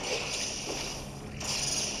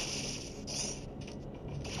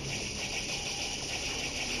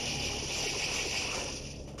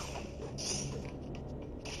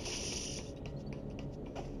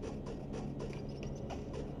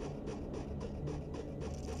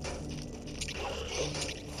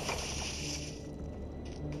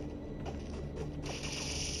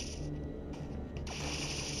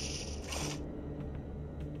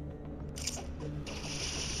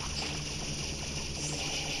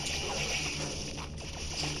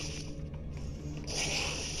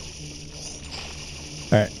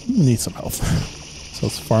 Alright, need some health. So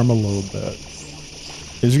let's farm a little bit.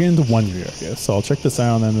 Is you're getting into one area, I guess. So I'll check this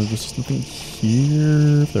out and then there's something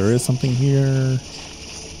here. If there is something here.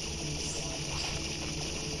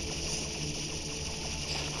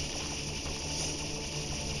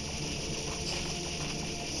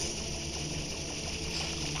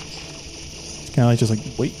 It's kind of like just like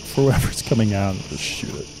wait for whoever's coming out and just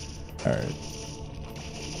shoot it. Alright.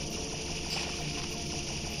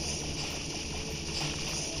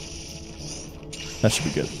 That should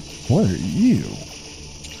be good. What are you?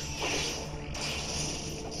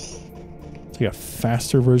 It's like a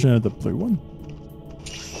faster version of the blue one.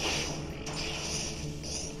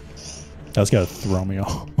 That's gotta throw me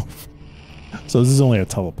off. So this is only a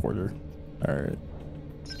teleporter. Alright.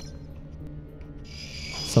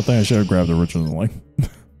 Something I should have grabbed originally.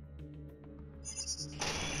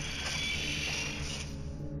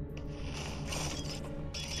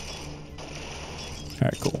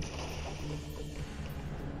 Alright, cool.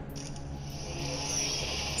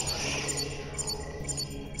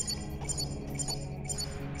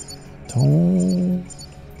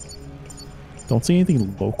 Don't see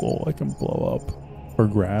anything local I can blow up or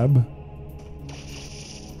grab.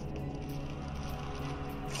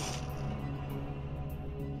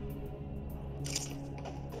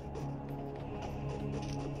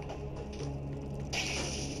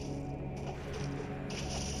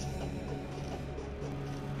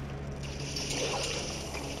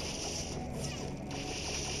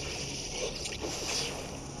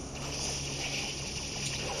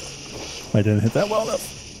 I didn't hit that well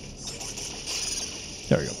enough.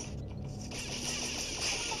 There we go.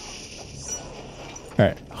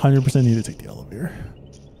 Alright, 100% need to take the elevator.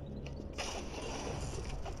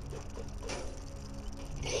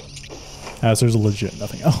 As there's legit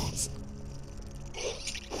nothing else.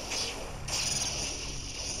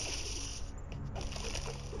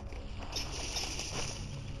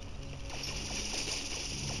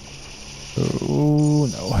 Oh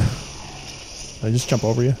no. Did I just jump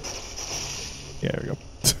over you? Yeah, there we go.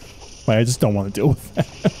 I just don't want to deal with that.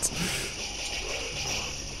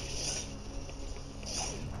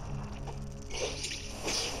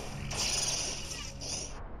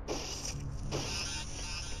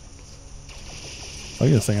 Look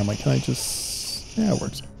at this thing. I'm like, can I just... Yeah, it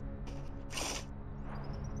works.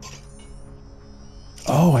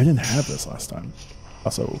 Oh, I didn't have this last time.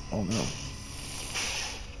 Also, oh no.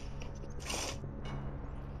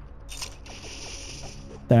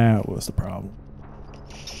 That was the problem.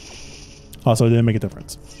 Also, it didn't make a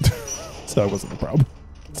difference. So that wasn't the problem.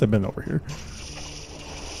 So I've been over here.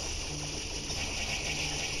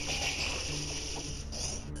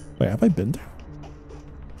 Wait, have I been there?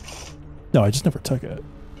 No, I just never took it.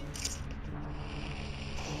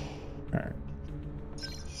 Alright.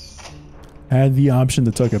 I had the option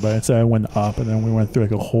to took it, but instead I went up and then we went through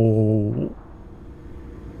like a whole...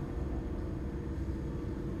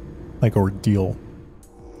 like ordeal.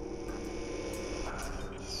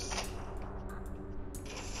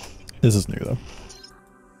 This is new though.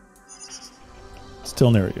 Still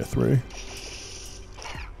in area 3.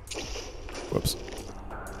 Whoops.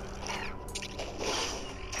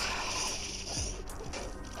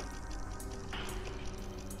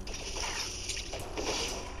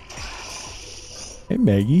 Hey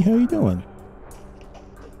Maggie, how you doing?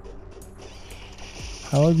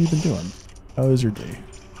 How have you been doing? How is your day?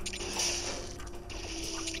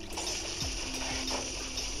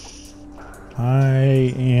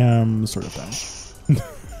 I am sort of down.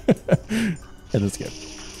 And it's good.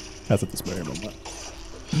 That's at this very moment.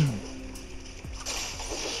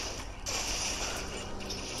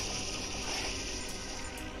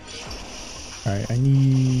 Alright, I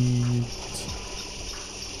need...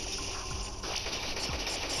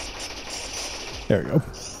 There we go.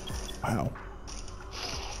 Wow.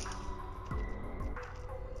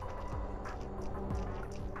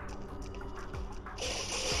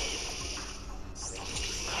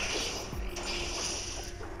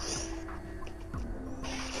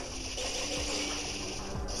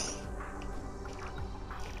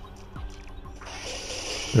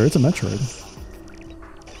 There is a Metroid.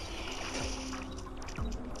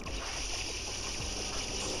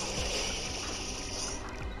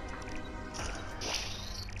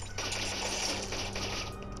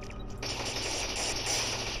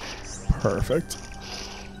 Perfect.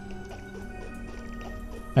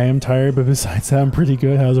 I am tired, but besides that, I'm pretty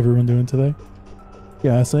good. How's everyone doing today?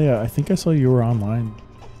 Yeah, I think I saw you were online.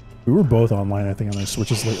 We were both online, I think, on our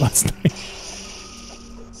Switches late last night.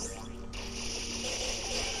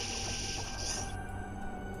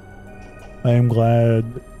 I am glad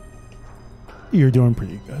you're doing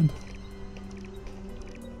pretty good.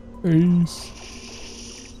 Peace.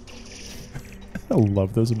 I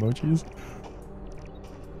love those emojis.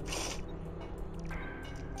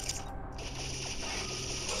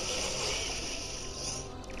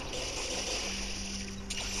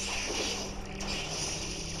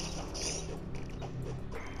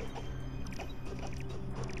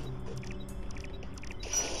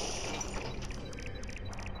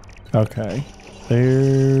 Okay,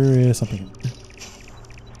 there is something.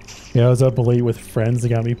 Yeah, I was up late with friends that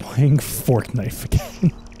got me playing fork knife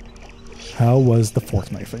again. How was the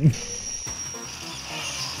fork knifing?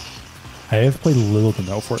 I have played little to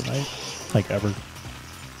no Fortnite, like ever.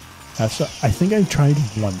 Actually, I think I tried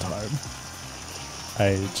one time.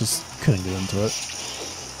 I just couldn't get into it.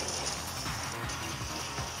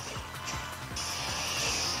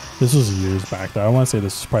 This was years back though. I want to say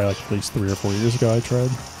this was probably like at least 3 or 4 years ago I tried.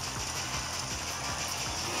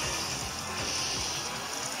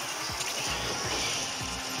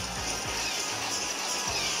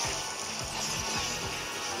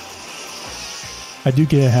 I do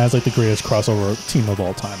get it has like the greatest crossover team of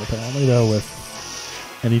all time apparently though, with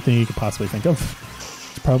anything you could possibly think of.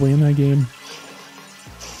 It's probably in that game.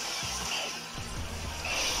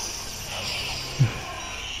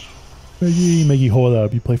 Maggie, hold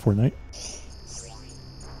up. You play Fortnite?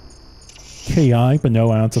 KI, but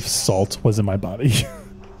no ounce of salt was in my body.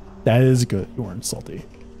 That is good. You weren't salty.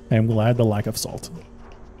 I am glad the lack of salt.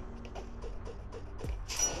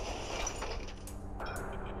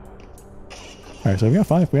 Alright, so we got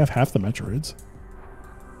 5. We have half the Metroids.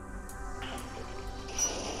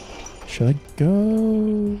 Should I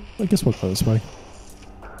go? I guess we'll go this way.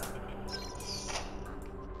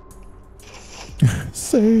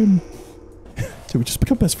 Same. Did we just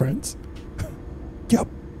become best friends? Yep.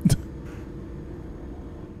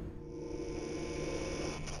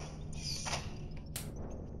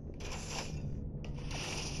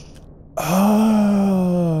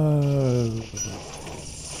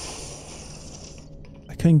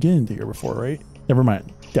 I couldn't get into here before, right? Never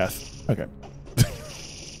mind. Death. Okay.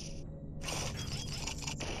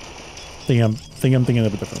 I'm thinking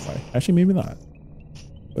of a different way. Actually, maybe not.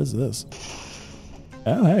 What is this?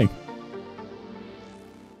 Oh, hey.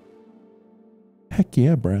 Heck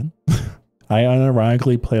yeah, Brad. I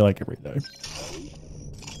unironically play like every day.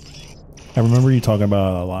 I remember you talking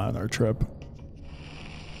about it a lot on our trip.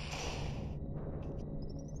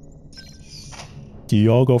 Do you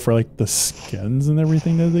all go for like the skins and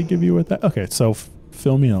everything that they give you with that? Okay, so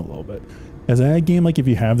fill me in a little bit. Is that a game like if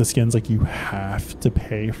you have the skins, like you have to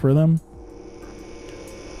pay for them?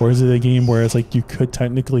 Or is it a game where it's like you could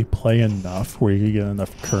technically play enough where you could get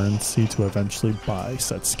enough currency to eventually buy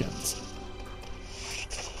said skins?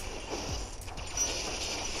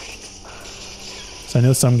 So I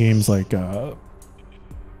know some games like, I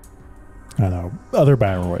don't know, other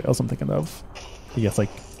battle royales I'm thinking of. I guess like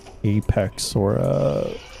Apex or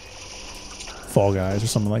Fall Guys or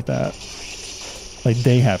something like that. Like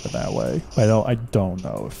they have it that way. I don't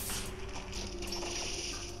know if.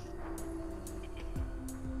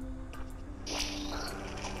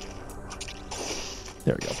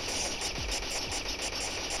 There we go.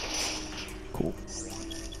 Cool.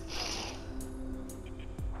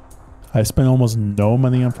 I spent almost no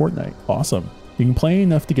money on Fortnite. Awesome. You can play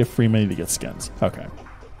enough to get free money to get skins. Okay.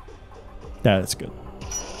 That is good.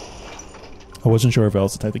 I wasn't sure if I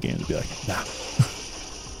was the type of game to be like, nah.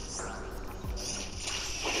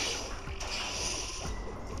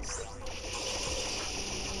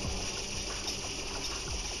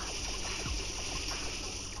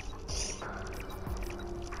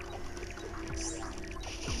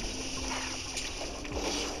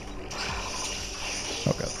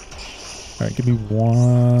 Alright, give me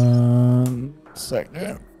 1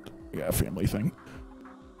 second. We got a family thing.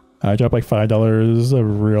 I dropped like $5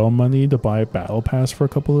 of real money to buy a battle pass for a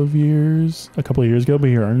couple of years ago, but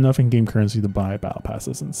you earn enough in-game currency to buy battle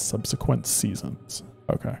passes in subsequent seasons.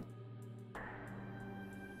 Okay.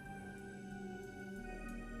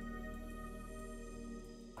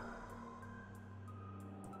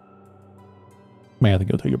 May have to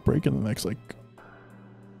go take a break in the next like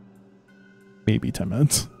maybe 10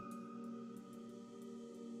 minutes.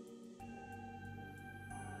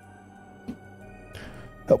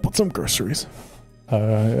 Help with some groceries.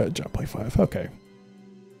 Jump play 5. Okay.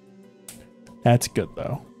 That's good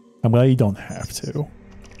though. I'm glad you don't have to.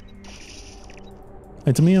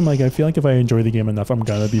 And to me, I'm like, I feel like if I enjoy the game enough, I'm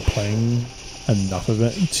gonna be playing enough of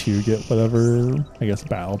it to get whatever, I guess,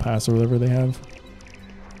 battle pass or whatever they have.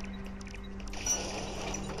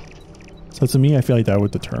 So to me, I feel like that would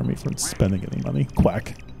deter me from spending any money.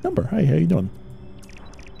 Quack. Number. Hi, how you doing?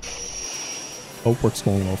 Oh, work's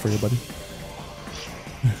going well for you, buddy.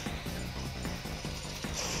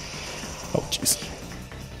 Oh, jeez.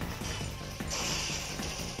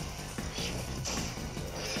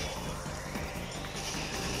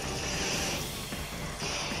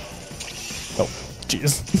 Oh,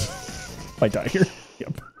 jeez. Might die here.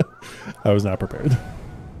 Yep. I was not prepared.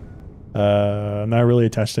 Not really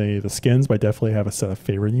attached to any of the skins, but I definitely have a set of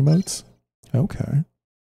favorite emotes. Okay.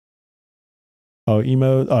 Oh,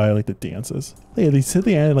 emote. Oh, I like the dances. Yeah, they said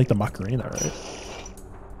they added like the Macarena, right?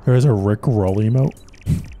 There is a Rick Roll emote.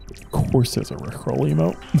 Of course there's a Rick Roll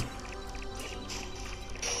emote.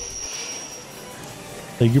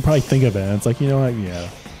 Like, you probably think of it and it's like, you know what? Yeah.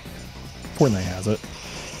 Fortnite has it.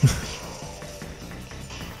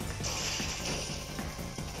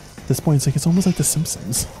 At this point, it's like, it's almost like The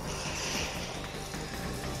Simpsons.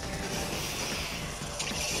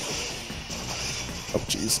 Oh,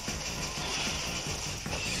 jeez.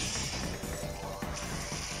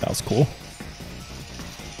 That was cool.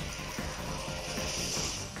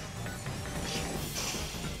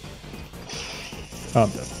 Oh, I'm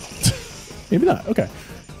dead. Maybe not. Okay.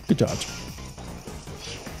 Good job.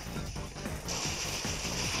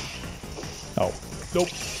 Oh, nope.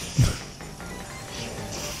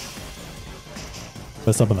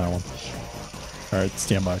 Messed up on that one. All right,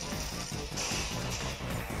 stand by.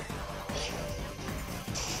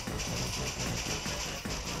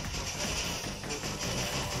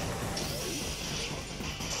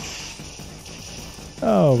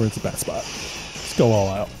 Oh, we're at the bad spot. Let's go all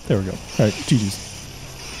out. There we go. All right, GG's.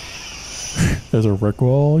 There's a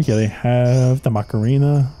Rickroll. Yeah, they have the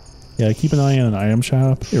Macarena. Yeah, keep an eye on an item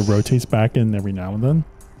shop. It rotates back in every now and then.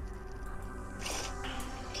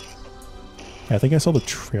 Yeah, I think I saw the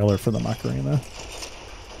trailer for the Macarena.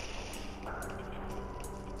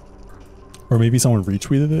 Or maybe someone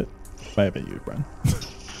retweeted it. Might have been you, Bren.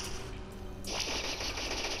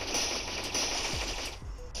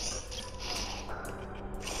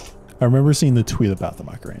 I remember seeing the tweet about the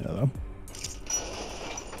Macarena though.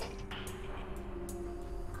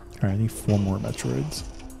 Alright, I need 4 more Metroids.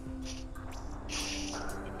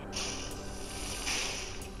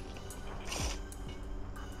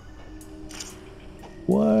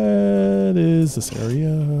 What is this area?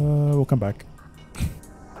 We'll come back.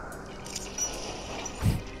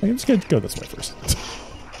 I'm just gonna go this way first.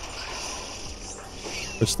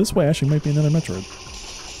 Which this way actually might be another Metroid.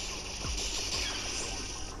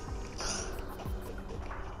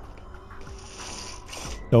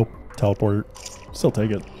 Nope, teleport. Still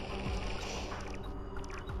take it.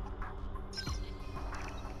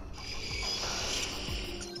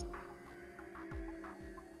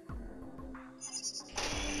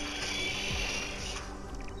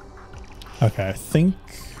 Okay, I think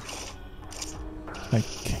I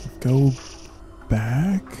can go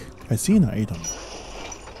back. I see an item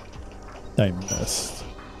that I missed.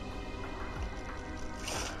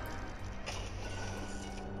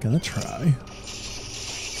 Gonna try.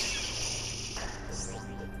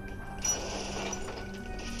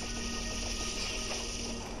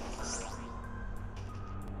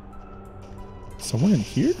 Someone in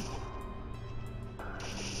here?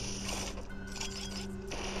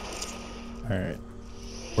 Alright.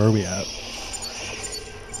 Where are we at?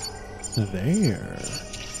 There.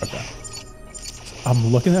 Okay. I'm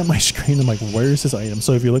looking at my screen. I'm like, where's this item?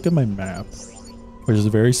 So if you look at my map, which is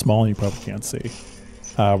very small and you probably can't see,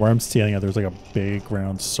 where I'm standing at, there's like a big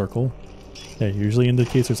round circle. That usually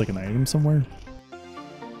indicates there's like an item somewhere.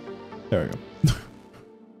 There we go.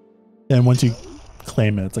 And once you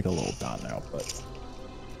claim it, it's like a little dot now, but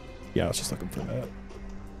yeah, I was just looking for that.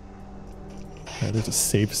 There's a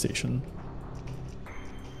save station.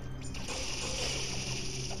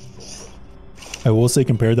 I will say,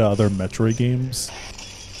 compared to other Metroid games,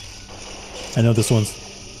 I know this one's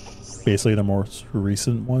basically the most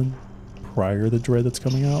recent one prior to Dread that's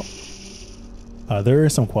coming out. There are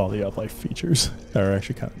some quality of life features that are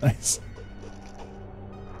actually kind of nice.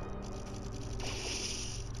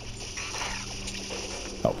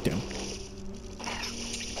 Oh, damn.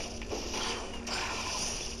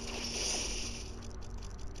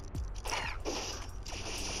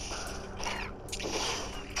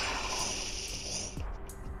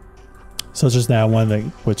 So it's just that one that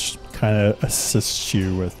which kind of assists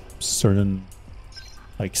you with certain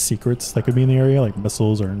like secrets that could be in the area, like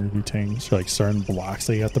missiles or energy tanks, or like certain blocks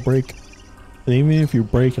that you have to break. But even if you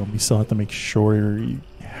break them, you still have to make sure you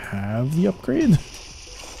have the upgrade.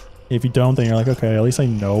 If you don't, then you're like, okay, at least I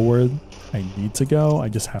know where I need to go. I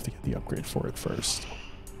just have to get the upgrade for it first.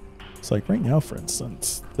 It's like right now, for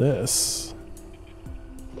instance, this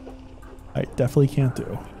I definitely can't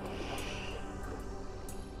do.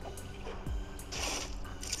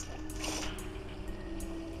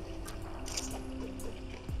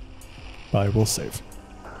 But I will save.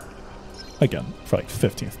 Again, for like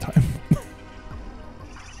 15th time.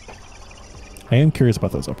 I am curious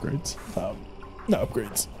about those upgrades. No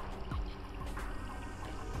upgrades.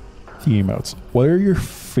 The emotes. What are your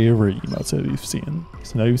favorite emotes that you've seen?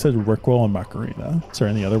 So now you said Rickwell and Macarena. Is there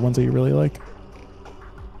any other ones that you really like?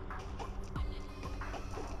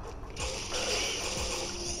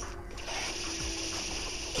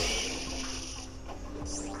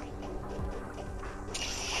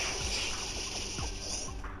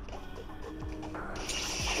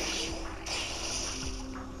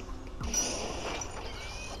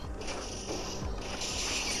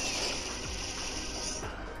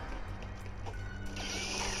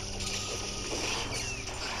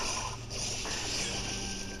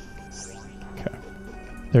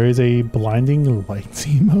 There is a blinding lights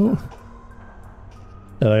emote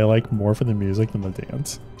that I like more for the music than the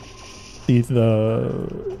dance. What's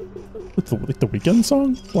the Weekend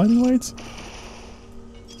song? Blinding Lights?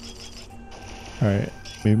 Alright,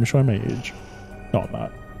 maybe I'm showing my age. No, I'm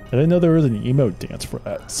not. I didn't know there was an emote dance for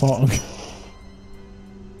that song.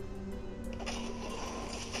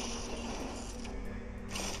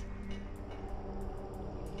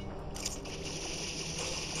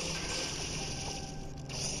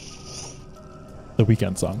 The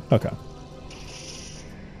Weekend song. Okay.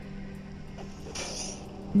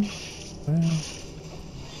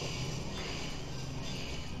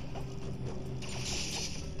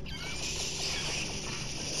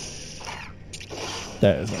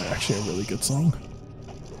 That is actually a really good song.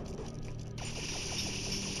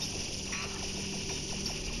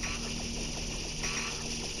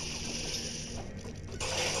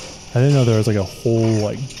 I didn't know there was like a whole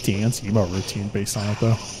like dance emote routine based on it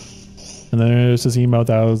though. And then there's this emote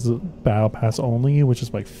that was Battle Pass only, which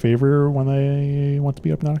is my favorite when I want to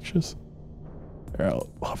be obnoxious. Here, I'll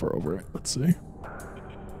hover over it. Let's see.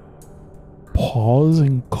 Paws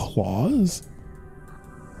and Claws?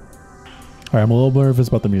 Alright, I'm a little nervous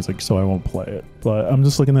about the music, so I won't play it. But I'm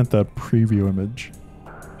just looking at the preview image.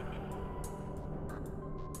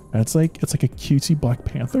 And it's like a cutesy Black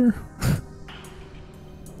Panther.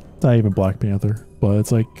 It's not even Black Panther, but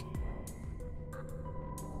it's like...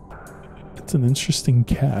 It's an interesting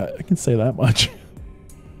cat. I can say that much.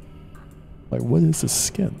 Like, what is this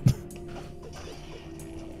skin?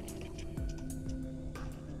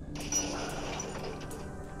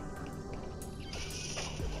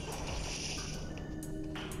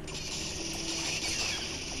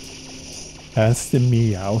 That's the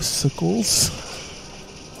Meowsicles.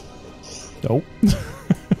 Nope.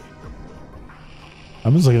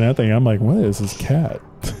 I'm just looking at that thing. I'm like, what is this cat?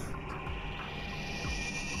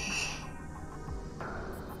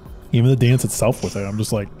 Even the dance itself with it, I'm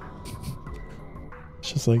just like,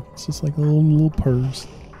 it's just like a little purse.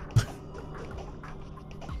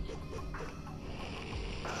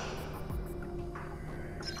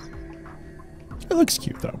 It looks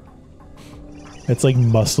cute though. It's like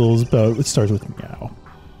muscles, but it starts with meow.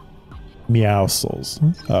 Meowsicles.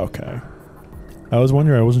 Okay. I was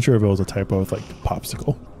wondering, I wasn't sure if it was a typo with like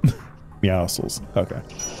popsicle. Meowsicles. Okay.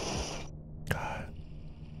 God.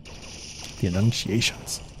 The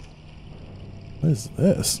enunciations. What is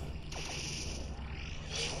this?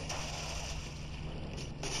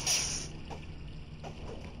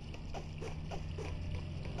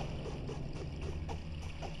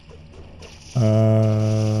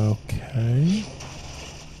 Okay.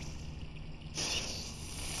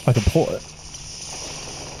 I can pull it.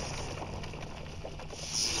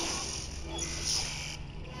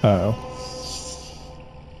 Uh-oh.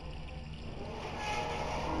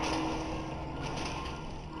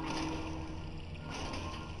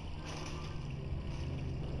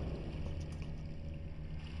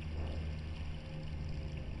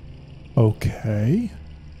 Okay.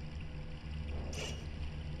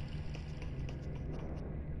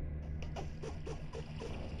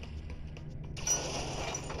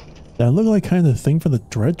 That looked like kind of the thing for the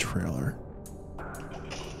Dread trailer.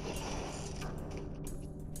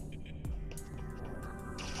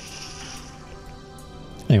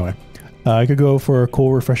 Anyway, I could go for a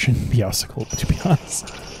cool, refreshing Meowsicle, to be honest.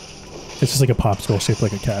 It's just like a popsicle shaped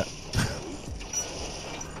like a cat.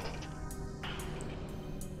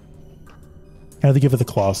 I had to give it the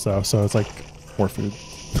claws though, so it's like more food.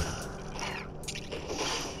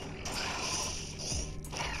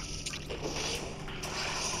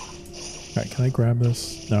 Alright, can I grab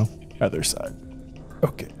this? No? Other side.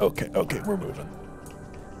 Okay, we're moving.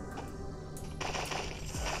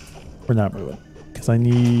 We're not moving. Because I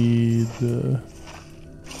need to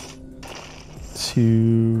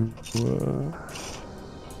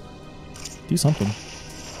do something.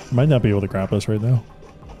 I might not be able to grab this right now.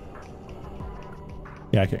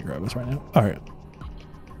 Yeah, I can't grab this right now. Alright.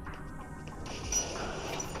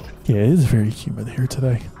 Yeah, it is very humid here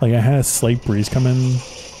today. Like, I had a slight breeze come in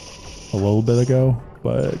a little bit ago,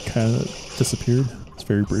 but it kind of disappeared. It's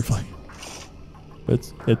very briefly.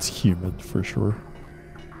 It's humid for sure.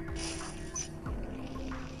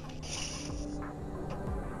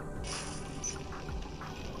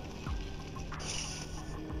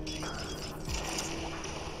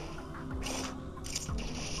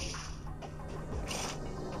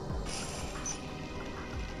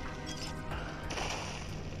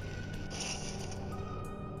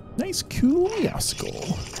 Nice curiosity.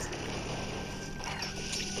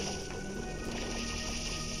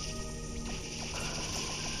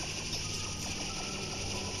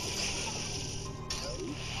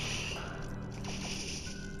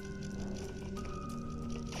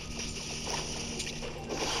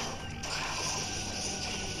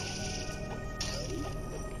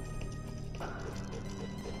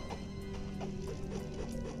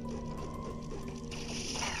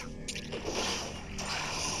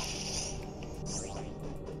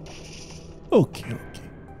 Okay.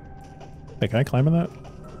 Hey, can I climb on that?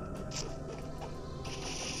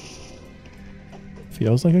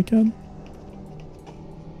 Feels like I can.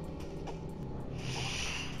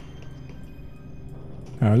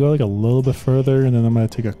 I'll go like a little bit further and then I'm going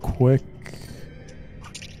to take a quick...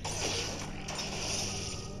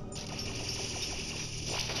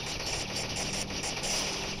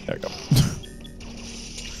 There we go.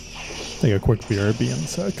 Take a quick BRB in a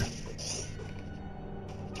sec.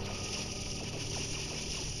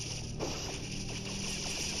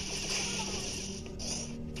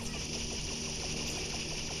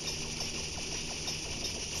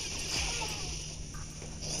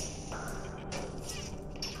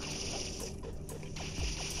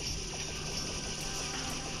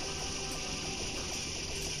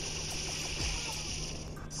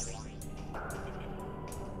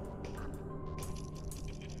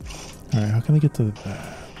 Alright, how can I get to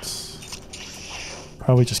that?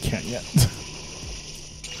 Probably just can't yet.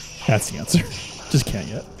 That's the answer. Just can't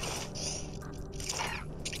yet.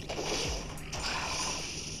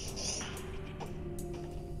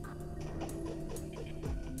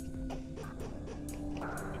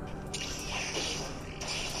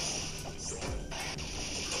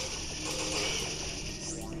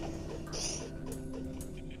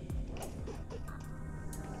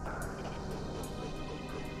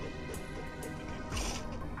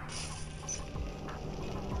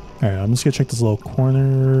 Alright, I'm just gonna check this little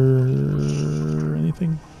corner.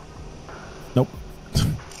 Anything? Nope.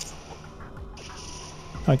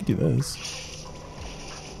 I could do this.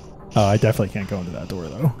 Oh, I definitely can't go into that door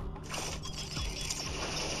though.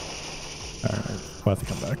 Alright, we'll have to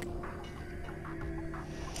come back.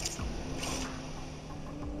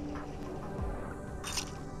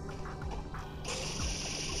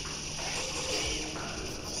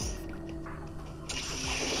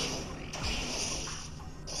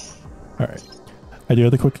 Alright. I do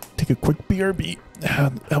have to take a quick BRB.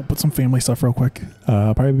 Help with some family stuff real quick.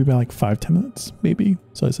 Probably be about like 5-10 minutes, maybe.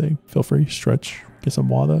 So I say, feel free, stretch, get some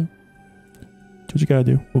water. Do what you gotta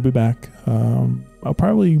do. We'll be back. I'm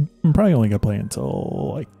probably only gonna play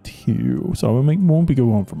until like 2, so I won't be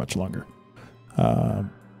going for much longer. Yep.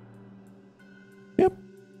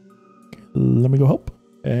 Let me go help,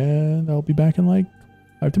 and I'll be back in like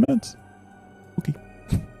 5-10 minutes. Okay.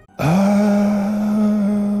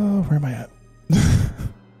 Where am I at?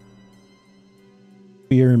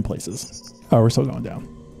 We are in places. Oh, we're still going down.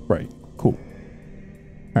 Right. Cool.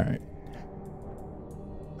 All right.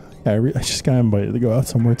 Yeah, I just got invited to go out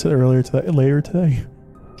somewhere later today.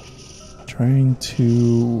 Trying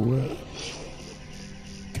to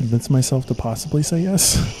convince myself to possibly say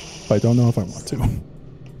yes, but I don't know if I want to.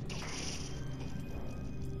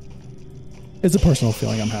 It's a personal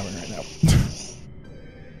feeling I'm having right now.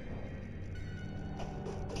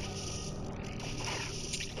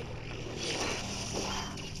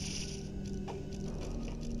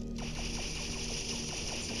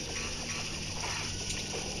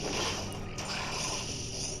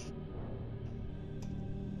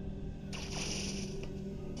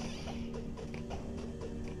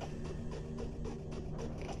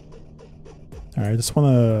 All right, I just want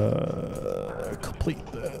to complete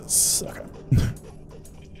this. Okay.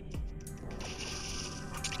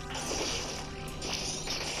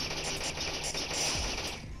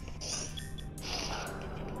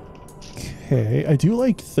 Okay, I do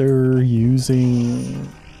like they're using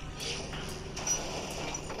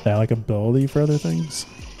that like ability for other things.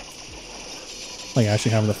 Like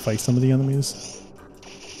actually having to fight some of the enemies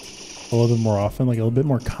a little bit more often, like a little bit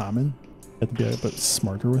more common. You have to be a bit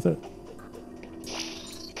smarter with it.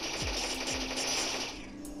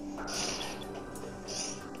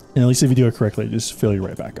 And at least if you do it correctly, it just fill you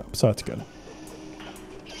right back up. So that's good.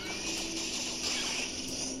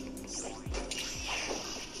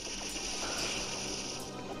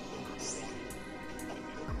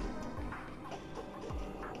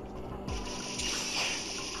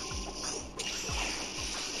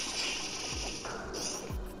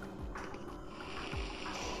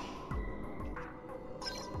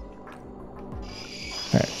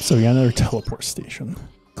 Alright, so we got another teleport station.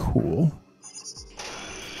 Cool.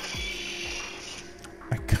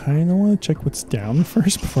 I kind of want to check what's down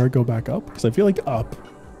first before I go back up, because I feel like up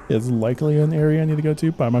is likely an area I need to go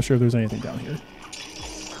to, but I'm not sure if there's anything down here.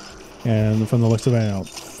 And from the looks of it, I don't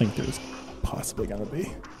think there's possibly going to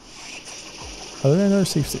be. Other than another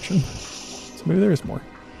safe station. So maybe there is more.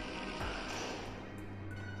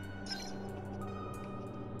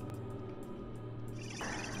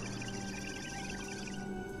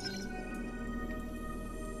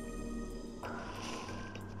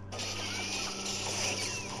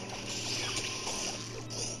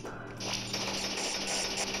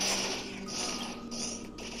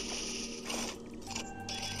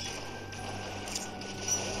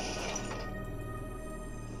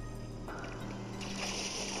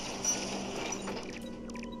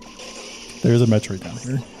 There's a Metroid down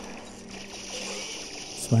here.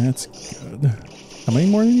 So that's good. How many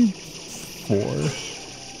more do you need? 4.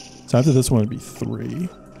 So after this one would be 3.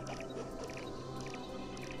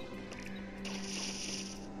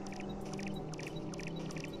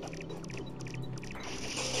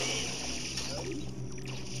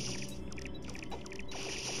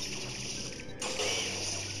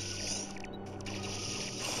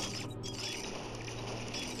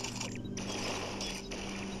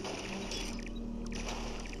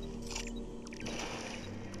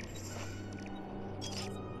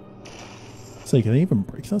 So can they even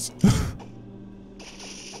break this?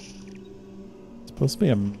 Supposed to be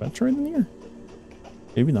a Metroid in here?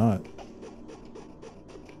 Maybe not.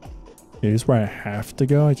 Maybe it's where I have to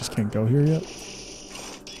go. I just can't go here yet.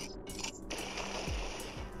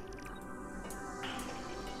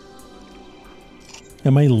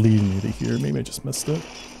 It might lead me to here. Maybe I just missed it.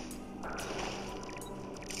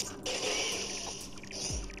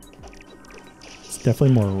 It's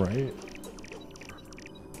definitely more right.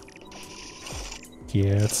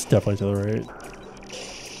 Yeah, it's definitely to the right.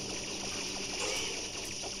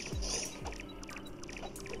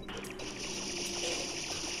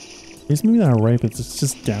 It's maybe not right, but it's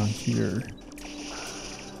just down here.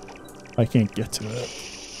 I can't get to it.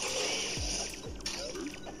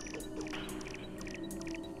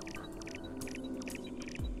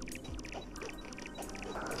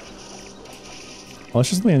 Well, it's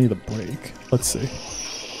just something I need to break. Let's see.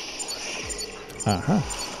 Aha.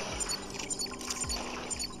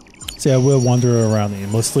 See, I will wander around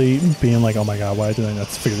aimlessly, being like, oh my god, why did I not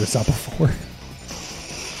figure this out before?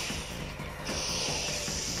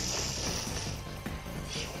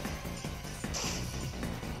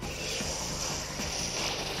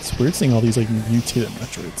 It's weird seeing all these like mutated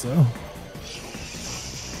Metroids though.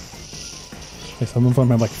 Like some of them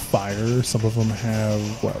have like fire, some of them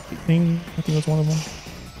have, what, lightning? I think was one of them.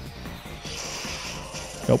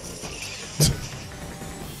 Nope.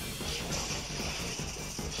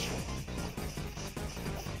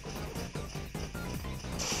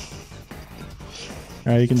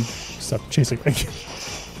 Alright, you can stop chasing me.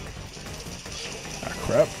 Ah,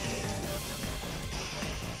 crap.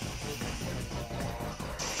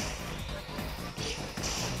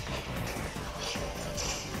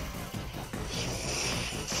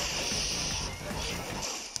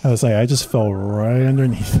 I was like, I just fell right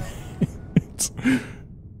underneath it.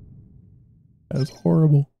 That was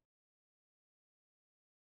horrible.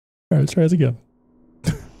 Alright, let's try this again.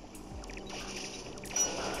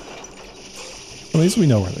 At least we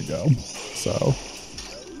know where to go, so.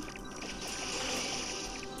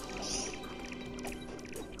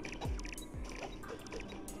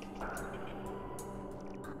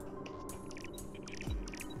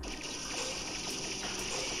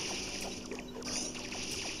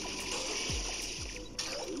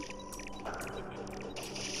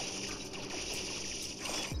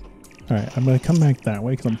 Alright, I'm going to come back that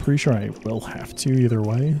way because I'm pretty sure I will have to either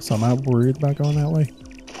way. So I'm not worried about going that way.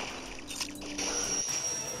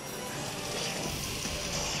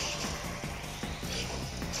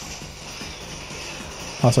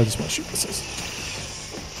 Also, I just want to shoot missiles.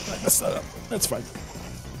 I messed that up. That's fine.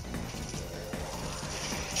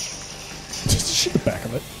 Just shoot the back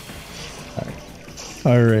of it.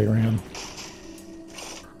 Alright, Ram.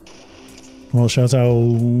 Well, shows how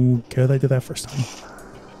good I did that first time.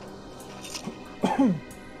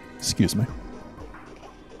 Excuse me.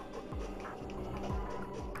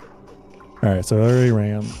 Alright, so I already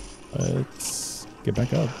ran. Let's get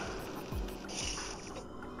back up.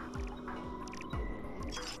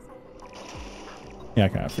 Yeah, I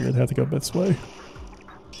kind of figured I had to go this way.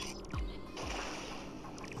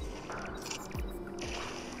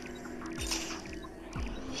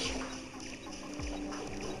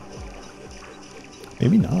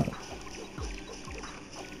 Maybe not.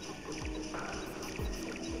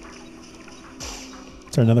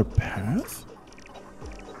 Is there another path?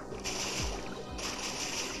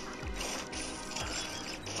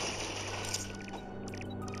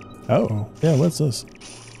 Oh, yeah, what's this?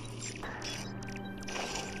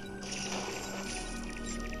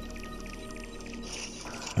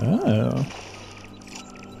 Oh.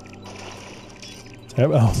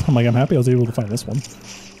 I'm like, I'm happy I was able to find this one.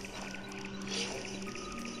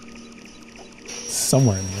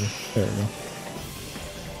 Somewhere in here. There we go.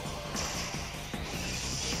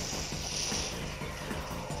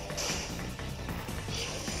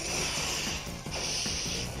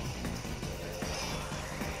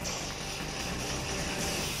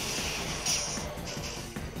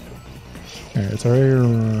 Alright, it's already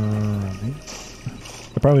running.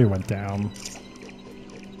 It probably went down.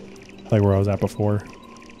 Like where I was at before.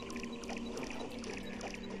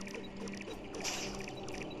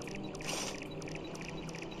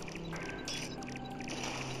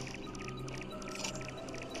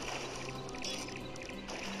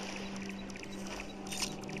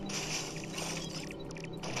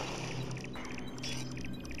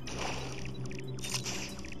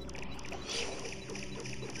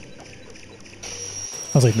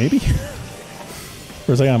 I was like, maybe?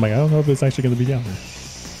 For a second, I'm like, I don't know if it's actually going to be down there.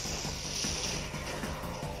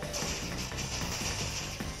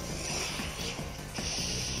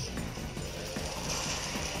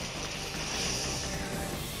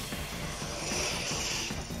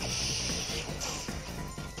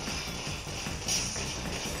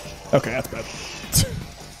 Okay, that's bad.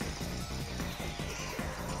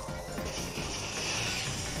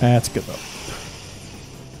 That's good though.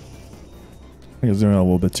 I think I was doing it a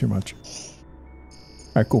little bit too much.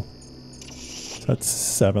 Alright, cool. So that's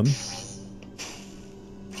 7.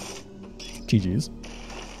 GG's.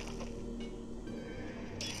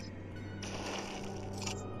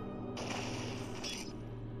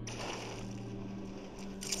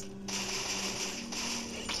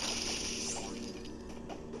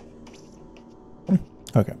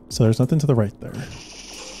 Okay, so there's nothing to the right there.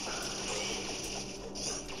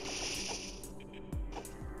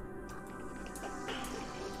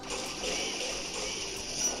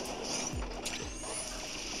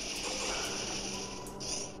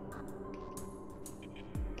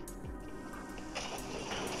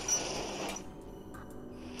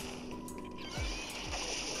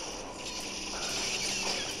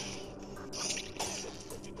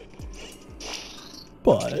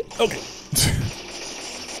 But, okay.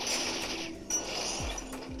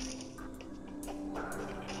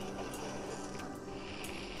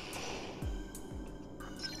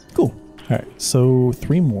 Cool. Alright, so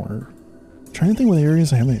 3 more. I'm trying to think what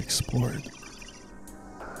areas I haven't explored.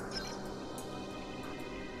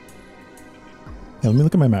 Yeah, let me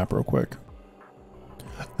look at my map real quick.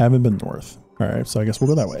 I haven't been north. Alright, so I guess we'll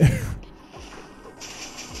go that way.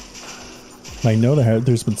 I know that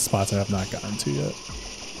there's been spots I have not gotten to yet.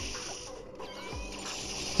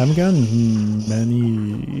 I haven't gotten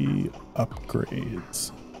many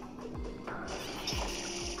upgrades.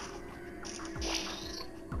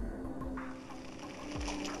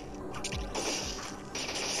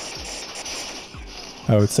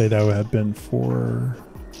 I would say that would have been for...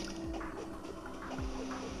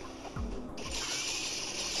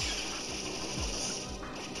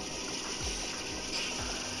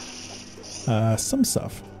 some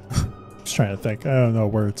stuff. Just trying to think. I don't know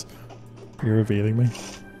words. You're evading me.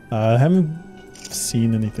 I haven't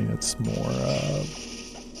seen anything that's more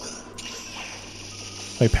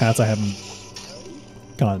like paths I haven't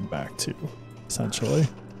gone back to, essentially.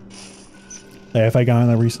 Like if I got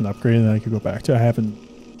a recent upgrade that I could go back to, I haven't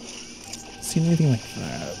seen anything like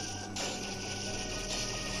that.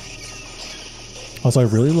 Also, I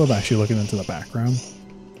really love actually looking into the background.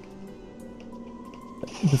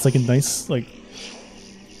 It's like a nice like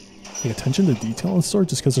attention to detail and sort,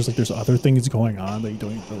 just because there's other things going on that you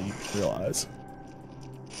don't really realize.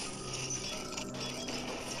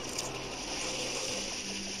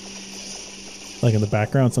 Like in the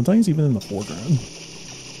background, sometimes even in the foreground,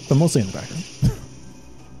 but mostly in the background.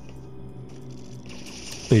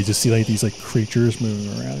 They just see like these like creatures moving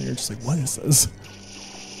around and you're just like, what is this?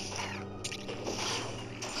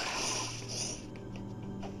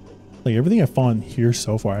 Like everything I found here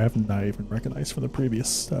so far, I have not even recognized from the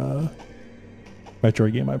previous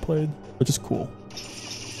Metroid game I played, which is cool.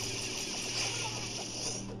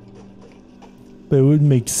 But it would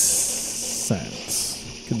make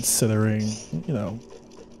sense considering, you know,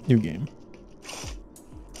 new game.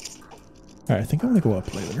 Alright, I think I'm gonna go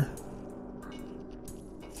up later.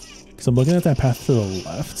 Because I'm looking at that path to the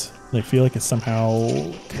left, and I feel like it somehow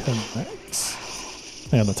connects.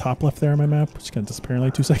 And on the top left there on my map, which is gonna disappear in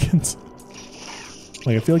like 2 seconds.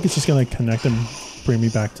 Like I feel like it's just gonna connect and bring me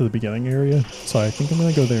back to the beginning area. So I think I'm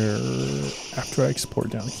gonna go there after I explore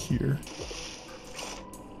down here.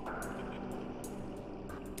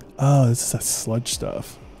 Oh, this is that sludge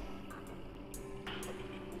stuff.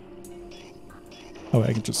 Oh,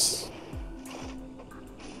 I can just...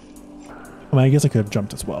 I mean, I guess I could have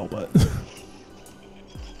jumped as well, but...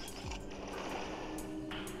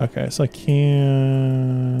 Okay, so I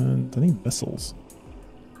can't... I need missiles.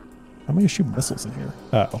 How am I gonna shoot missiles in here?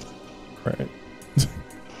 Oh, right.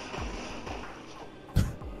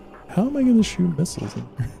 How am I gonna shoot missiles in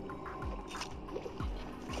here?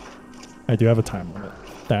 I do have a time limit.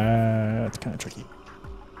 That's kind of tricky.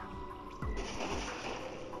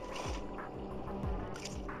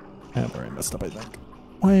 I've already messed up, I think.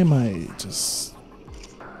 Why am I just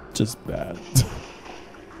bad?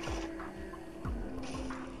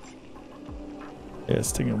 Yeah,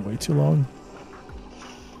 it's taking way too long.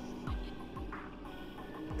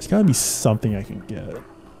 There's gotta be something I can get.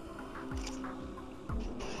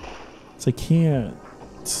 So I can't...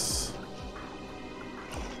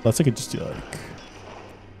 Unless I could just do like...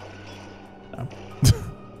 No.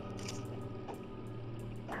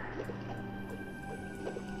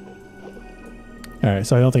 Alright,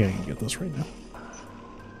 so I don't think I can get this right now.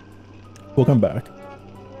 We'll come back.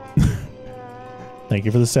 Thank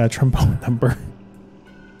you for the sad trombone number.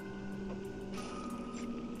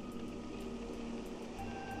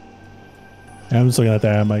 I'm just looking at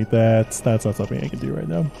that, I'm like, that's not something I can do right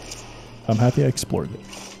now. I'm happy I explored it.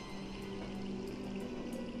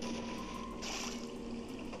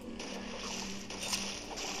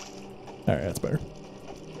 Alright, that's better.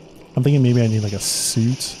 I'm thinking maybe I need like a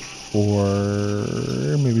suit, or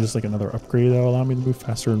maybe just like another upgrade that'll allow me to move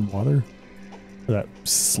faster in water. Or that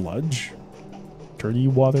sludge. Dirty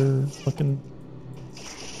water looking.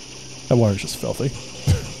 That water's just filthy.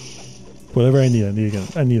 Whatever I need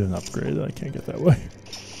an upgrade that I can't get that way.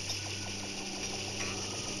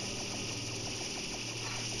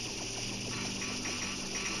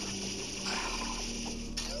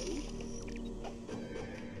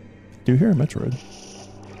 Do you hear a Metroid?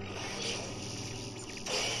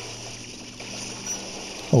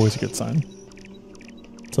 Always a good sign.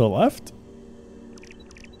 To the left?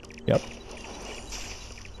 Yep.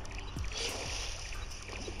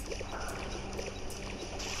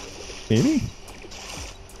 Maybe?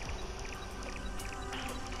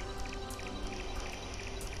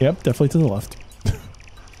 Yep, definitely to the left.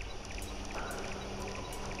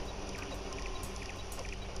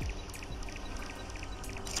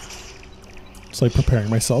 Just like preparing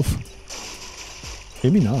myself.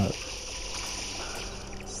 Maybe not.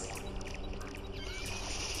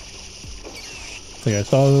 Like I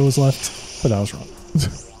thought it was left, but I was wrong.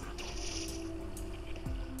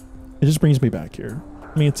 It just brings me back here.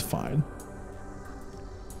 I mean, it's fine.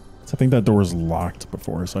 So I think that door was locked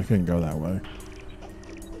before, so I couldn't go that way.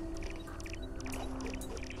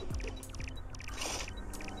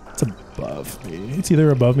 It's above me. It's either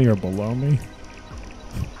above me or below me.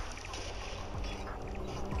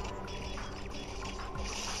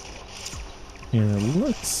 And it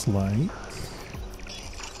looks like...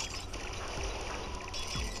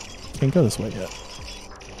 Can't go this way yet.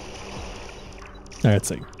 Alright, let's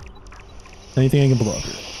see. Anything I can blow up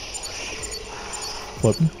here? Blow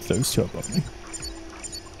up those two above me.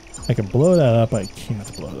 I can blow that up, I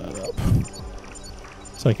can't blow that up.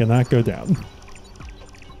 So I cannot go down.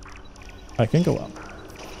 I can go up.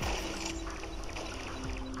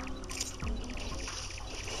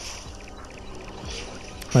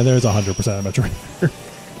 Right there's 100% of Metroid.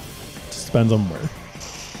 Just depends on where.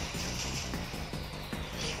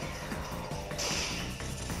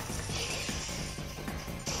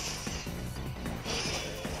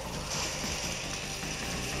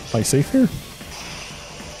 Am I safe here?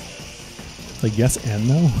 Like yes and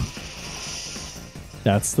no?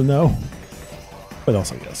 That's the no. But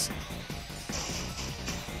also yes.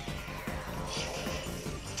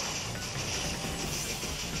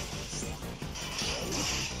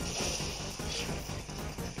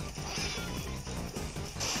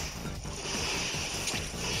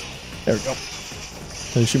 There we go.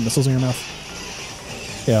 Can you shoot missiles in your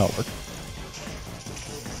mouth? Yeah, it'll work.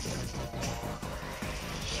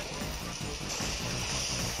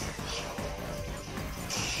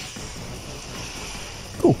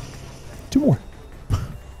 Cool. Two more.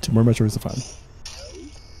 Two more Metroids to find.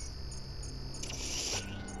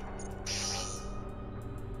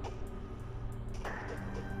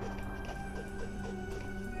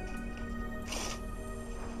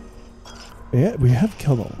 Yeah, we have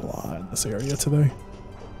killed a lot in this area today.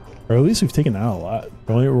 Or at least we've taken out a lot.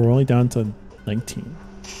 We're only down to 19.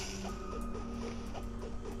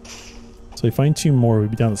 So we find 2 more,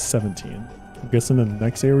 we'd be down to 17. I'm guessing the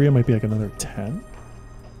next area might be like another 10.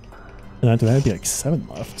 And after that, it'd be like 7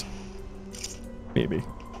 left. Maybe.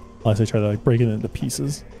 Unless I try to like break it into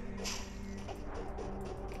pieces.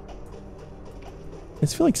 I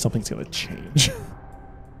just feel like something's gonna change.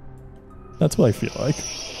 That's what I feel like.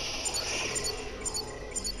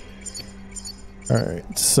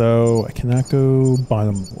 Alright, so I cannot go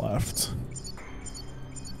bottom left.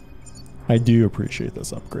 I do appreciate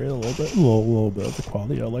this upgrade a little bit. A little bit of the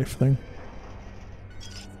quality of life thing.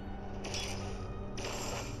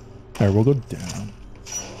 Alright, we'll go down.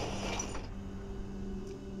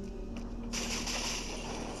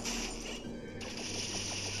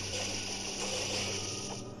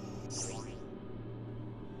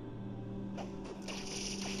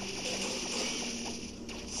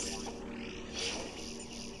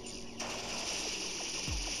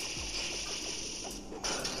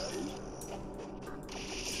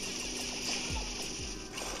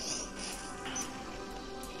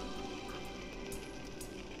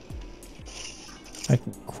 I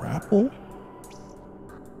can grapple?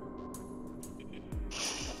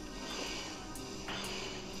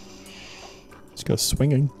 Let's go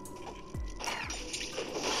swinging.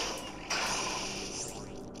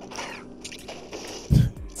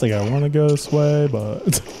 It's like I want to go this way,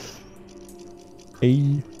 but...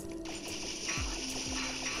 Hey.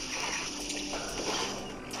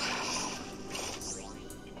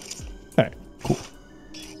 Alright, cool.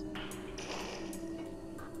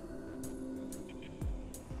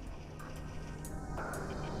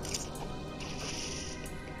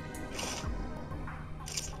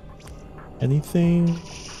 Anything?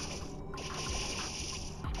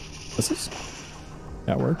 This is?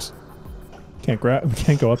 That works. Can't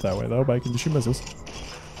go up that way though, but I can just shoot missiles.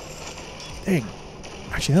 Dang.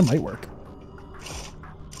 Actually, that might work.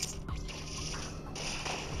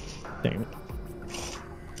 Dang it.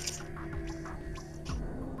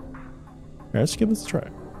 Alright, let's give this a try.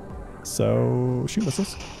 So, shoot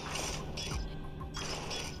missiles.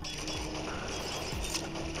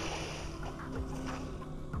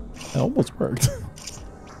 It almost worked.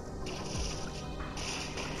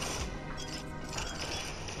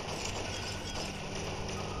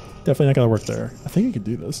 Definitely not gonna work there. I think I could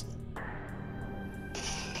do this.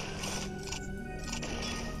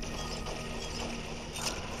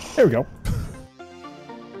 There we go.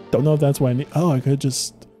 Don't know if that's what I need. Oh, I could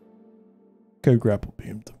just go grapple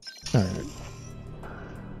beamed. Alright.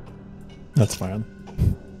 That's fine.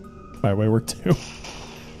 My way worked too.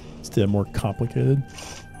 Just did it more complicated.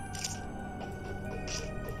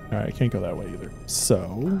 Alright, I can't go that way either.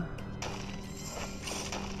 So...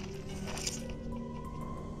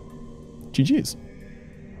 GG's.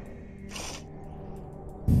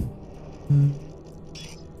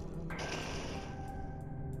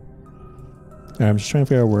 I'm just trying to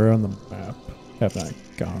figure out where on the map have I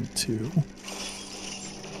gone to.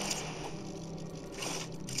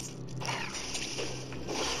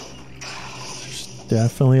 There's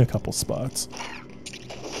definitely a couple spots.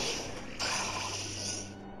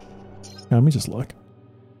 Now, let me just look.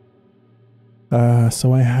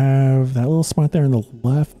 So I have that little spot there on the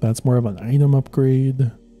left. That's more of an item upgrade.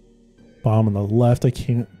 Bomb on the left I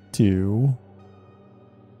can't do.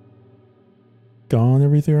 Gone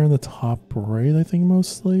everything on the top right, I think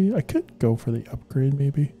mostly. I could go for the upgrade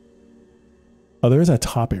maybe. Oh, there is that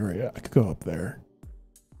top area. I could go up there.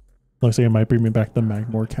 Looks like it might bring me back to the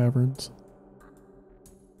Magmore Caverns.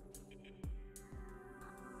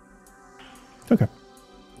 Okay.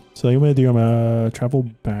 So what I'm gonna do, I'm gonna travel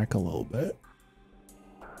back a little bit.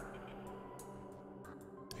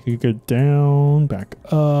 I could go down, back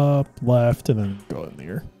up, left, and then go in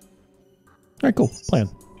here. Alright, cool. Plan.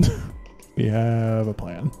 We have a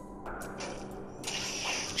plan.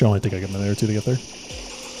 Should only take like a minute or two to get there.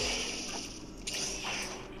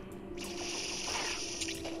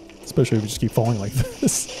 Especially if we just keep falling like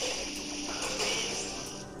this.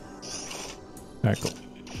 Alright, cool.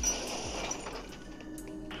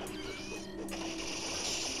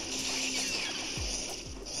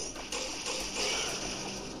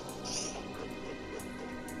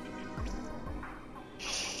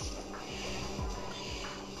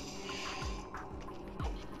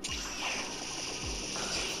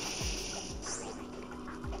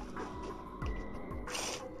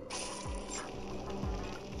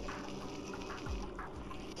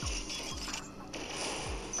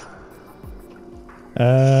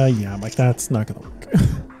 Yeah, I'm like, that's not gonna work.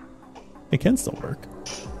 It can still work.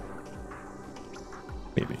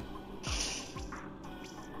 Maybe.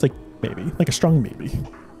 It's like, maybe. Like a strong maybe.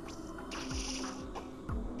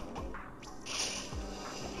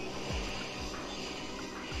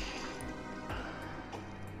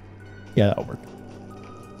 Yeah, that'll work.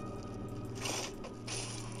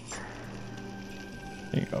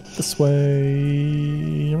 There you go. This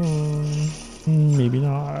way. Maybe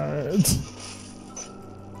not.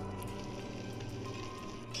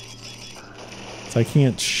 So I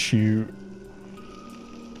can't shoot.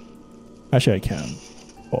 Actually, I can.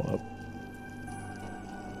 Hold up.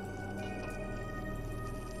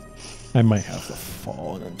 I might have to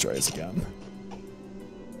fall and then try this again.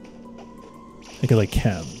 Because I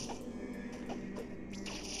can.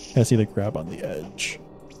 I just need to grab on the edge.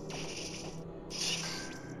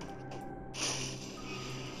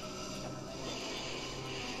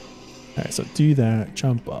 Alright, so do that.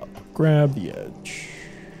 Jump up. Grab the edge.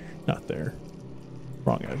 Not there.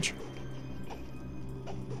 Wrong edge.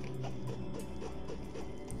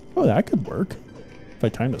 Oh, that could work. If I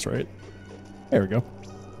time this right. There we go.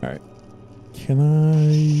 Alright. Can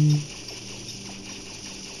I...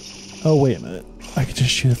 Oh, wait a minute. I could just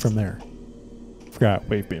shoot it from there. Forgot.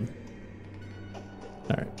 Wave beam.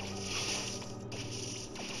 Alright.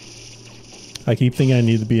 I keep thinking I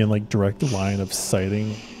need to be in like direct line of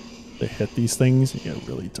sighting to hit these things. You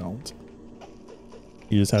really don't.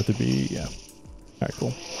 You just have to be, yeah. Alright,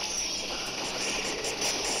 cool.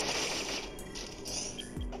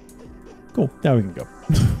 Cool, now we can go.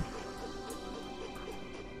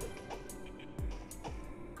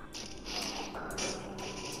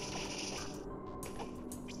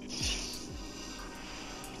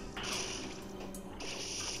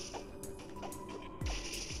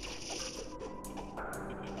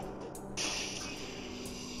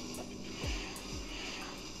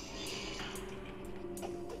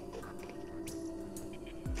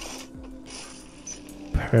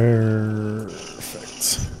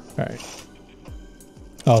 Perfect. All right.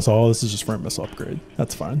 Oh, so all this is just for a missile upgrade.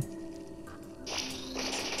 That's fine.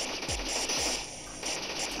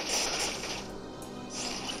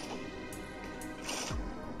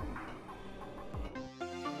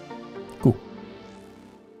 Cool.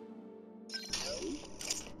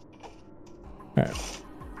 All right.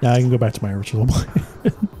 Now I can go back to my original plan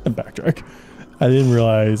and backtrack. I didn't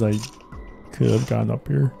realize I could have gone up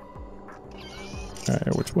here.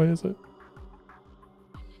 Alright, which way is it?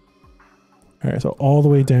 Alright, so all the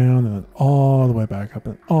way down and then all the way back up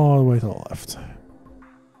and all the way to the left.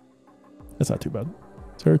 That's not too bad.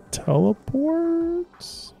 Is there a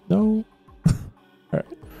teleport? No? Alright.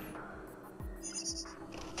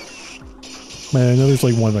 Man, I know there's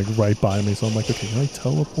like one like right by me, so I'm like, okay, can I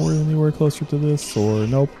teleport anywhere closer to this? Or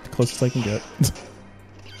nope, the closest I can get.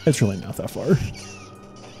 It's really not that far.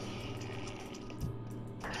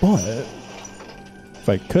 But if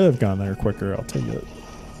I could have gone there quicker, I'll take it.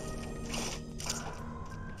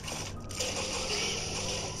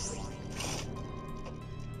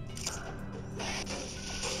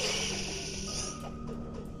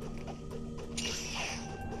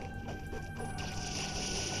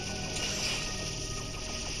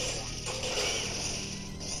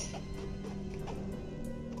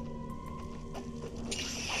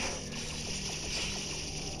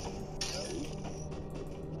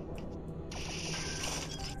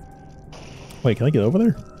 Wait, can I get over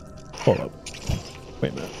there? Hold up.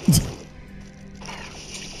 Wait a minute.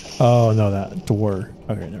 Oh, no, that door.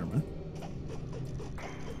 Okay, never mind.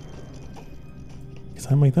 Because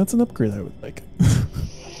I'm like, that's an upgrade I would like.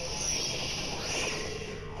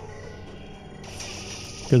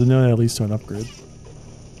 Good to know that leads to an upgrade.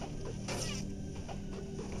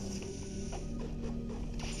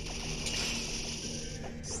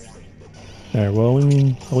 Alright, well, I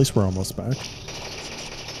mean, at least we're almost back.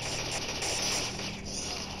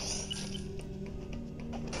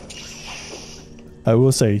 I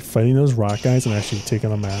will say, fighting those rock guys and actually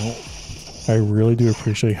taking them out I really do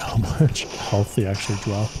appreciate how much health they actually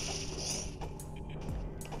drop.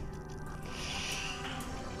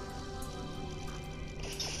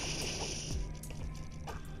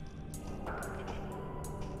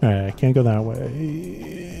 Alright, I can't go that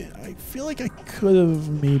way. I feel like I could have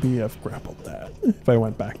maybe have grappled that if I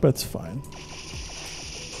went back, but it's fine.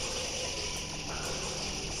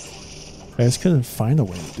 I just couldn't find a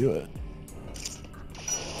way to do it.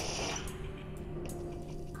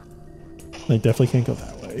 I definitely can't go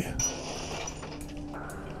that way.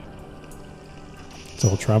 So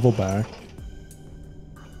we'll travel back.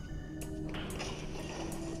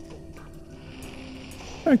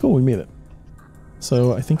 Alright, cool, we made it.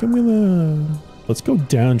 So I think I'm gonna... Let's go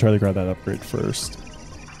down and try to grab that upgrade first.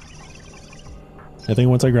 I think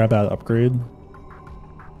once I grab that upgrade,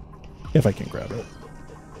 if I can grab it,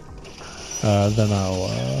 then I'll...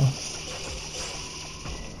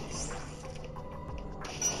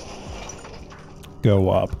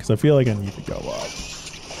 go up, because I feel like I need to go up.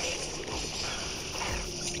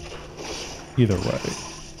 Either way.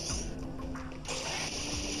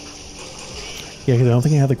 Yeah, because I don't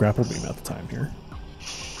think I had the grapple beam at the time here.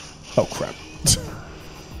 Oh crap.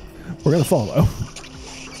 We're gonna fall though.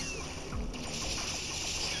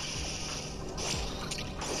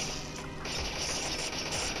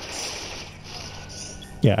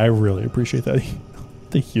 Yeah, I really appreciate that.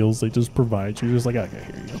 The heals they just provide. You're just like, okay,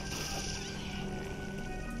 here you go.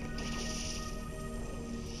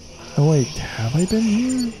 Oh wait, have I been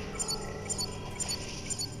here?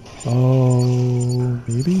 Oh,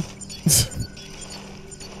 maybe?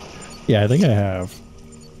 Yeah, I think I have.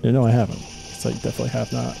 Yeah, no, I haven't. So I definitely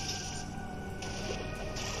have not.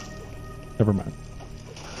 Never mind.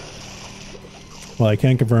 Well, I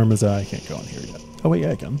can confirm is that I can't go in here yet. Oh wait,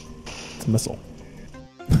 yeah, I can. It's a missile.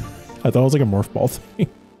 I thought it was like a morph ball thing.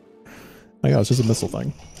 Oh yeah, it's just a missile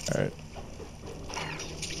thing. Alright.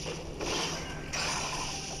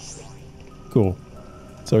 Cool.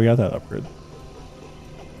 So we got that upgrade.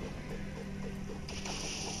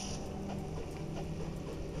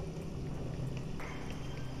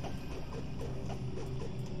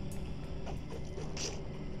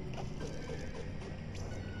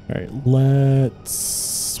 Alright,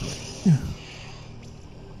 let's...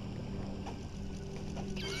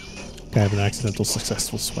 I have an accidental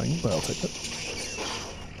successful swing, but I'll take it.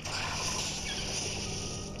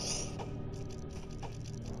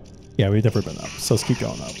 Yeah, we've never been up, so let's keep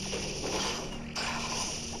going up.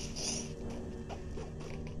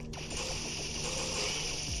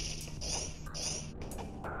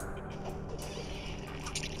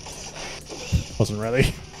 Wasn't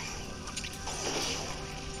ready.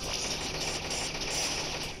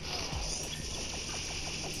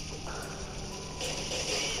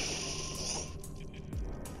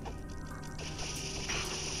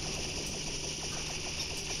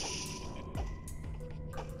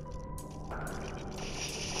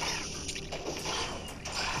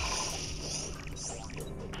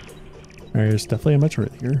 There's definitely a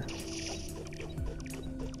Metroid here.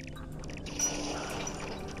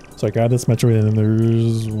 So I got this Metroid and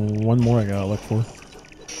there's one more I gotta look for.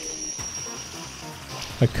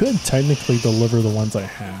 I could technically deliver the ones I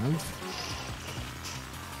have.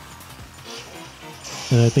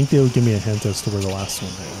 And I think they would give me a hint as to where the last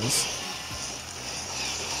one is.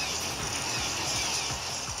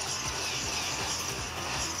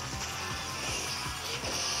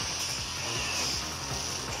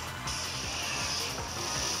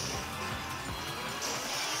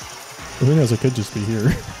 Who knows, it could just be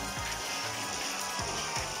here.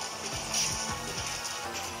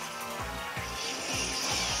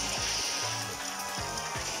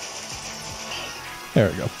 There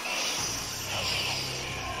we go.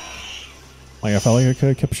 Like, I felt like I could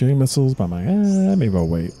have kept shooting missiles, but I'm like, maybe I'll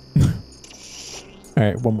wait.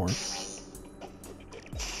 Alright, one more.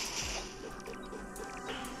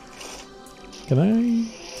 Can I?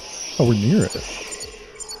 Oh, we're near it.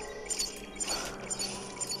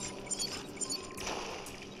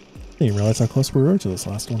 I didn't realize how close we were to this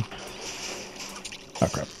last one. Oh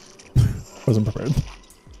crap. Wasn't prepared.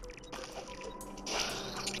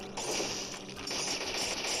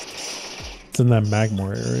 It's in that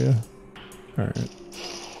Magmore area. Alright.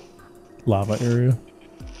 Lava area.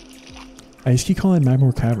 I just keep calling it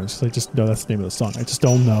Magmore Caverns because I just know that's the name of the song. I just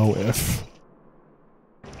don't know if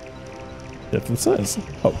it says.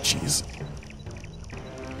 Oh jeez.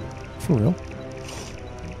 For real?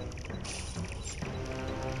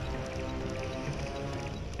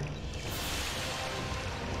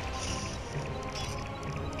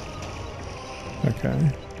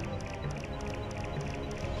 Okay.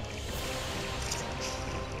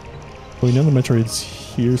 We know the Metroid's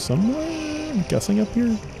here somewhere? I'm guessing up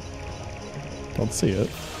here. Don't see it.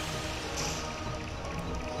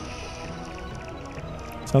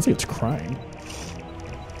 Sounds like it's crying.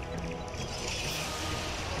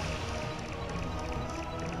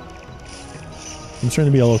 I'm trying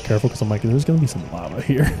to be a little careful because I'm like, there's going to be some lava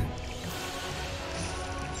here.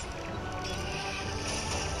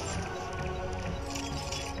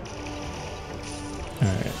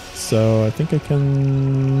 Alright, so I think I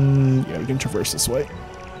can... Yeah, we can traverse this way.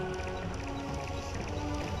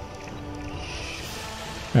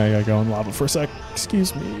 I gotta go in lava for a sec.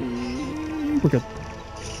 Excuse me. We're good.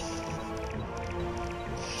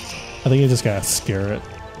 I think you just gotta scare it.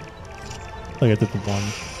 Like I did the one.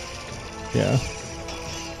 Yeah.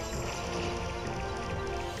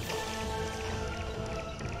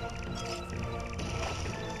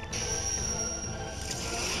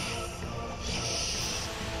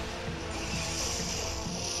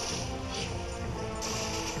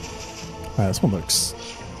 Alright, this one looks...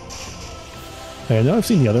 I know I've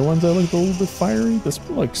seen the other ones that look a little bit fiery. This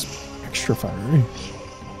one looks extra fiery.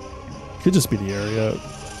 Could just be the area.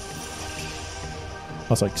 I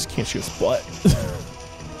was like, just can't shoot his butt.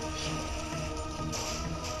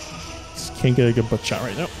 Just can't get a good butt shot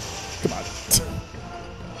right now. Come on.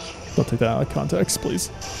 Don't take that out of context, please.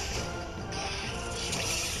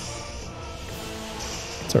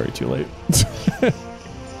 It's already too late.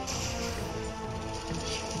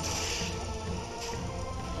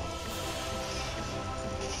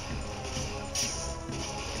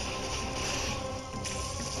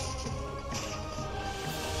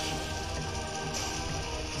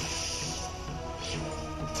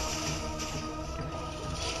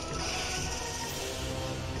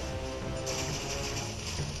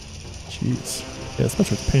 Jeez. Yeah, it's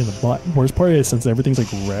much of a pain in the butt. Worst part is, since everything's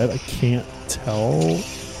like red, I can't tell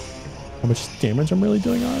how much damage I'm really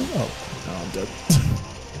doing on it. Oh, no, I'm dead.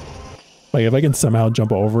 Like, if I can somehow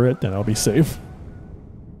jump over it, then I'll be safe.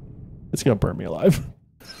 It's gonna burn me alive.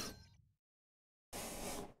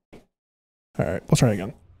 Alright, we'll try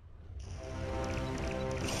again.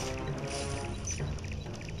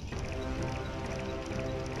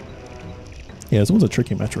 Yeah, this one's a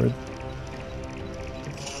tricky Metroid.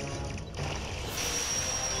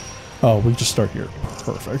 Oh, we just start here.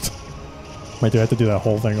 Perfect. Might do I have to do that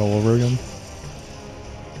whole thing all over again?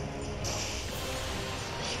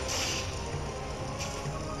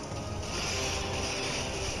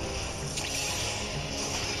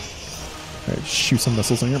 Alright, shoot some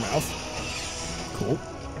missiles in your mouth. Cool.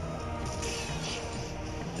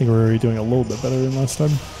 I think we're already doing a little bit better than last time.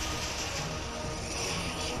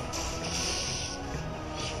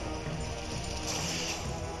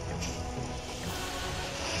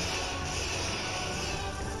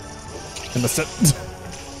 I missed it.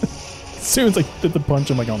 As soon as I did the punch,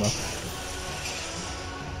 I'm like, oh no. I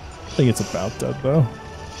think it's about dead though.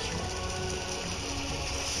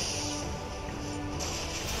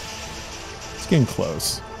 It's getting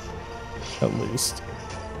close. At least.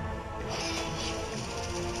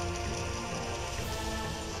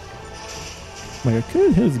 I'm like, I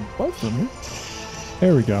could hit his butt from here.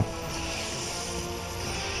 There we go.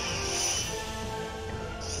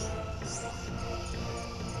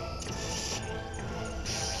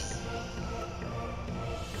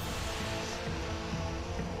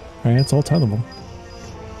 Alright, it's all 10 of them.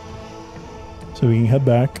 So we can head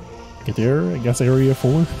back, get there, I guess area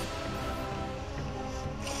 4.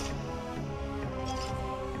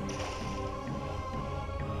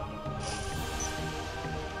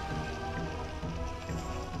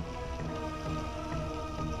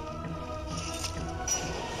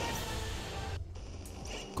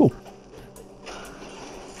 Cool.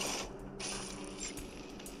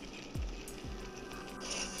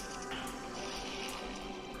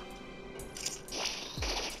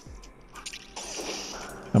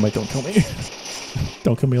 I might, don't kill me.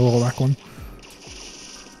 Don't kill me, a little rock one.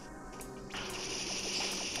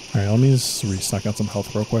 Alright, let me just restock on some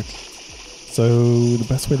health real quick. So, the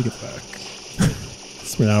best way to get back.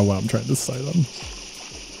 That's now what I'm trying to decide on.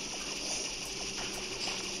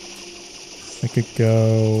 I could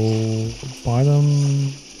go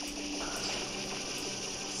bottom.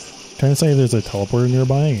 Trying to say if there's a teleporter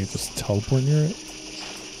nearby, and you just teleport near it.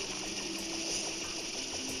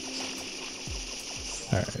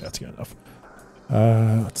 Alright, that's good enough.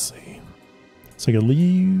 Let's see. So I could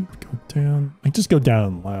leave, go down. I just go down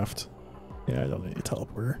and left. Yeah, I don't need a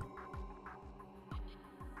teleporter.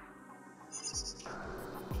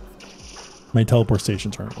 My teleport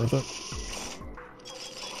stations aren't worth it.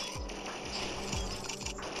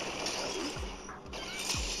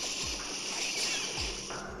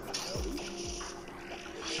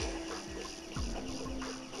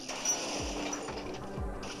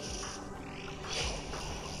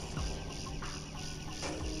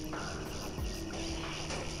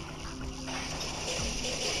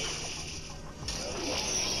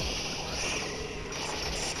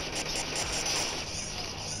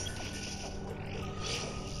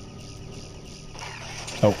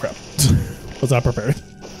 Oh crap. Was not prepared. I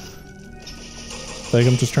think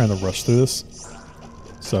I'm just trying to rush through this.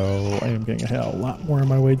 So I am getting a lot more on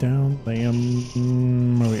my way down than I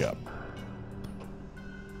am my way up.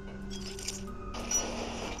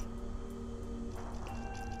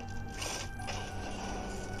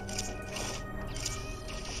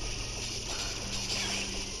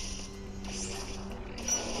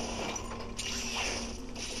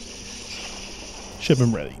 Should have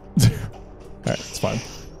been ready. Alright, it's fine.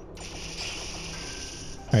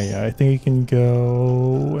 Alright, yeah, I think you can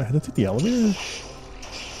go... I had to take the elevator?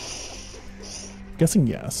 I'm guessing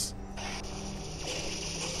yes.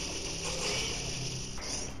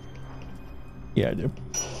 Yeah, I do.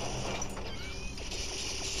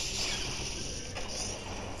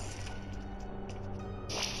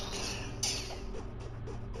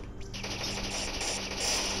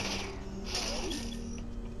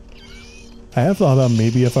 I have thought about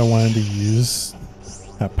maybe if I wanted to use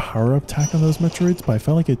that power-up attack on those Metroids, but I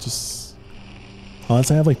felt like it just...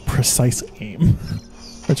 Unless I have like precise aim,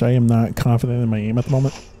 which I am not confident in my aim at the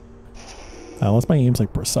moment. Unless my aim's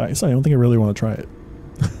like precise, I don't think I really want to try it.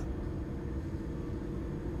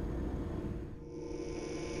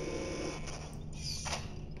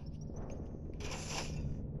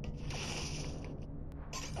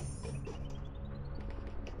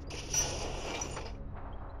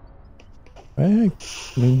 Hey,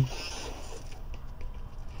 I mean,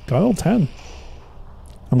 got all 10.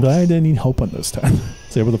 I'm glad I didn't need help on those 10. I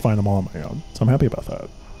was able to find them all on my own, so I'm happy about that.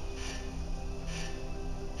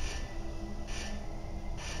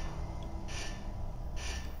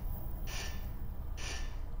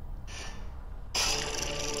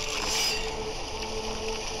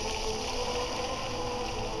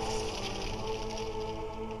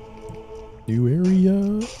 New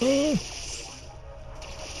area.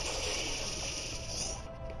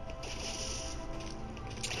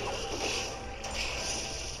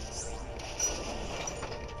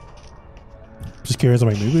 Just curious,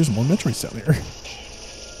 like, maybe there's more Metroids down here.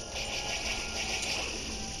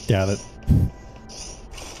 Doubt it.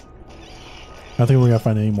 I don't think we're gonna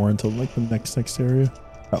find any more until like the next area.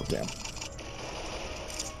 Oh damn.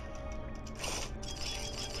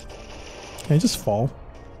 Can I just fall?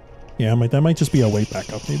 Yeah, that might just be a way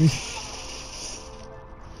back up, maybe.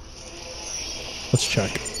 Let's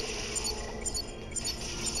check.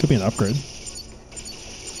 Could be an upgrade.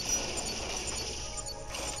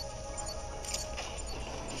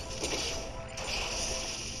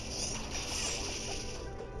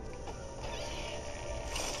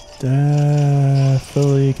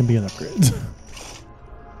 Definitely can be an upgrade.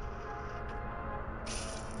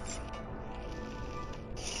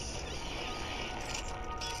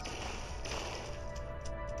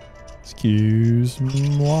 Excuse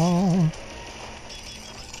moi.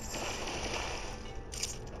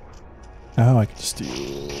 Oh, I can just do...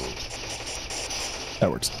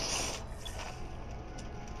 That works.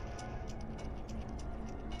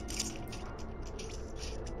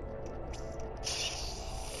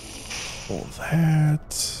 All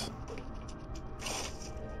that.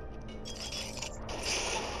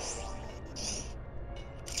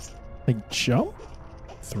 Like jump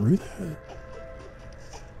through that?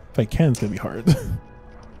 If I can, it's gonna be hard.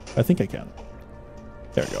 I think I can.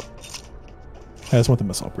 There we go. I just want the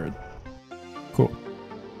missile upgrade. Cool.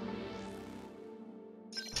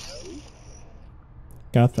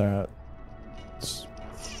 Got that.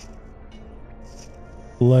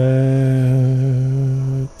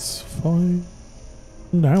 Let's find...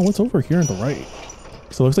 Now what's over here on the right?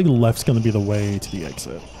 So it looks like left's gonna be the way to the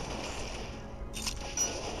exit.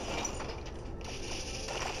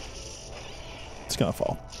 It's gonna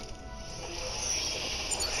fall.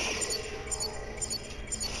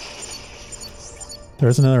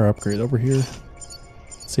 There's another upgrade over here.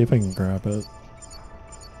 Let's see if I can grab it.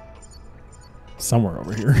 Somewhere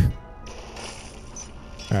over here.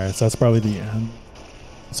 Alright, so that's probably the end.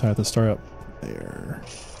 So I have to start up there.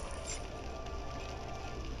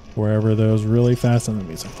 Wherever those really fast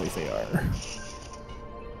enemies look like they are.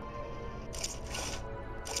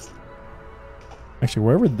 Actually,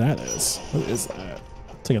 wherever that is. What is that?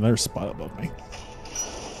 It's like another spot above me.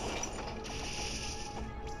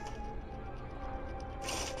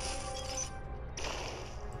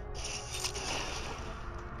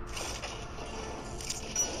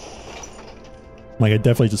 Like, I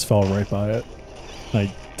definitely just fell right by it.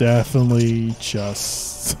 I definitely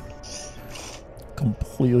just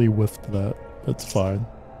completely whiffed that. That's fine.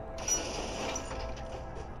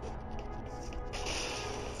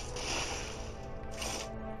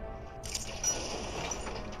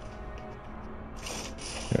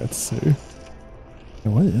 Let's see.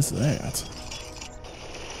 What is that?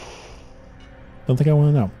 Don't think I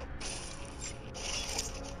want to know.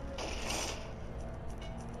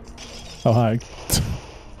 Oh, hi.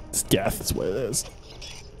 It's death, that's what it is.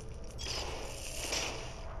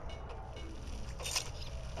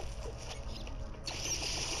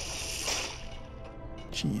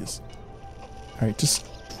 Jeez. Alright, just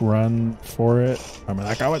run for it. I'm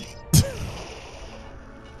not going.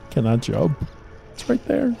 Cannot jump. It's right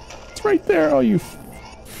there. It's right there. Oh, you.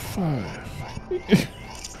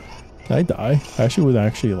 Can I die? I actually would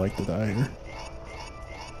actually like to die here.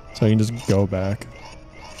 So I can just go back.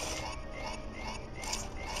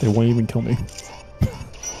 They won't even kill me.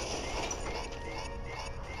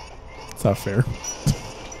 It's not fair.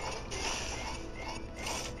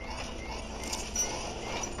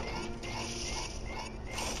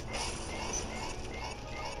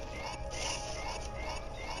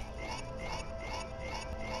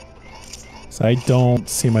 So I don't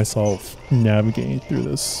see myself navigating through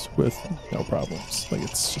this with no problems. Like,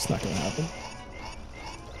 it's just not going to happen.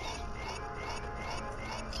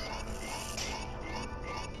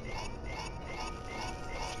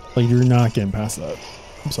 Like, you're not getting past that.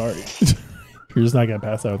 I'm sorry. You're just not getting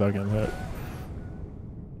past that without getting hit.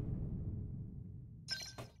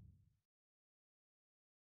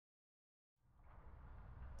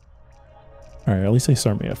 Alright, at least they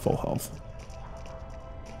start me at full health.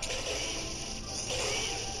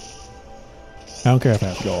 I don't care if I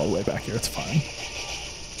have to go all the way back here, it's fine.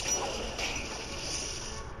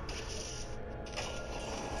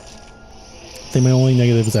 I think my only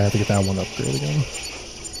negative is I have to get that one upgrade again.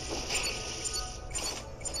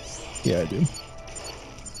 Yeah, I do.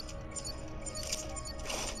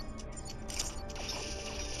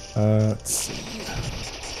 Let's see.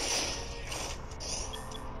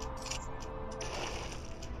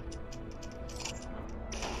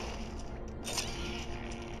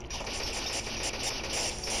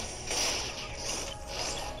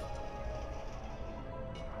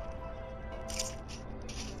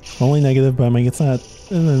 Only negative, but I mean, it's not,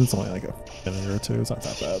 and then it's only like a minute or two. It's not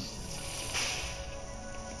that bad.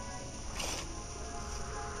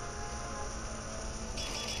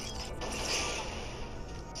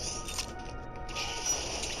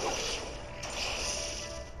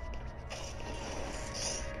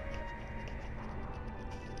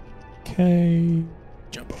 Okay,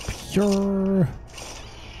 jump up here.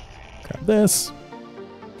 Grab this.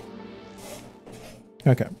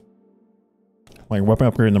 Okay. Like weapon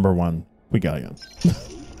upgrade number 1, we got it.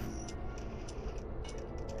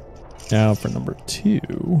 Now for number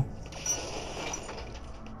 2.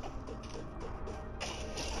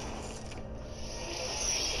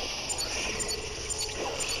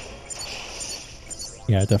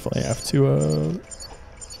 Yeah, I definitely have to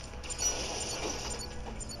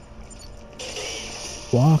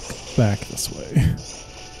walk back this way.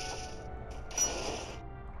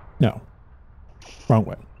 No. Wrong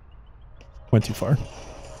way. Went too far.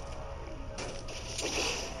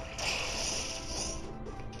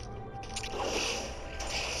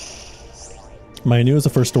 I knew it was the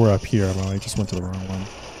first door up here, but I just went to the wrong one.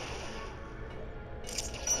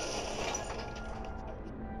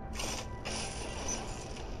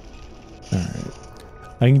 Alright.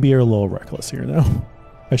 I can be a little reckless here now.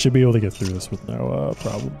 I should be able to get through this with no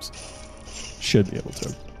problems. Should be able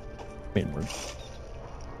to. Mainward.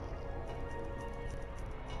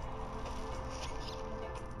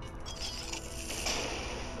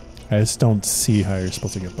 I just don't see how you're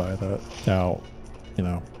supposed to get by that without, you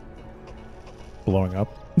know, blowing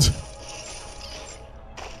up.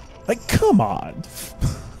 Like, come on.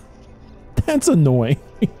 That's annoying.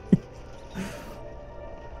 You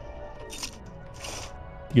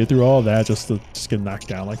get through all of that just to get knocked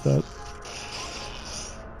down like that.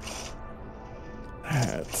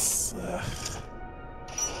 That's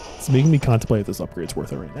it's making me contemplate if this upgrade's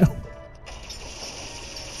worth it right now.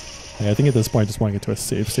 I think at this point I just want to get to a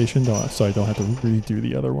save station so I don't have to redo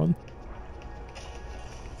the other one.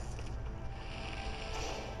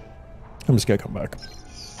 I'm just gonna come back.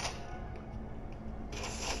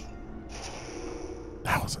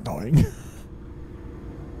 That was annoying.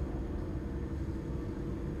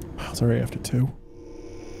 Wow, it's already after 2.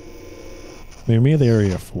 Maybe the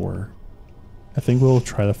area 4. I think we'll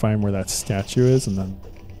try to find where that statue is and then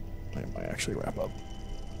I might actually wrap up.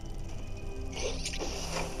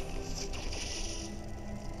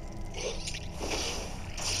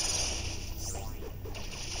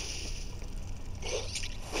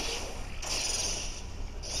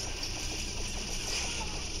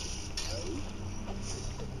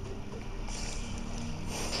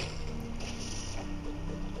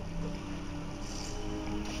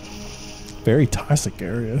 Very toxic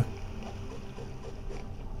area.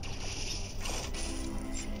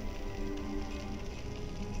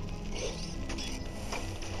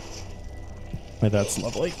 Wait, that's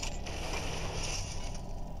lovely.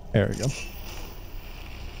 There we go.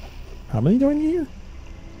 How many do I need here?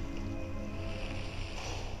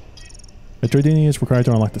 Metroid is required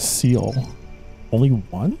to unlock the seal. Only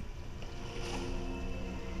one?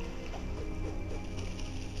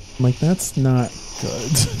 I'm like, that's not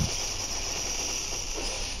good.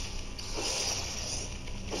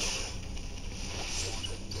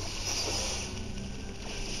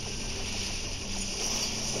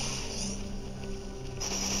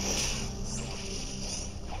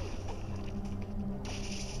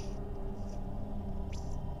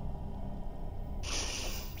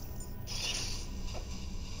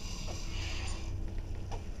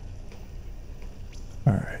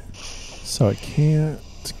 Alright, so I can't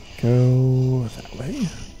go that way.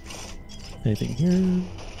 Anything here?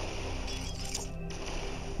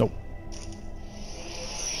 Nope.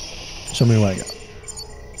 Show me what I got.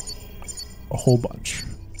 A whole bunch.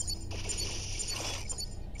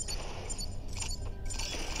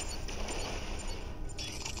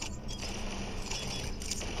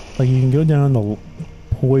 Like, you can go down the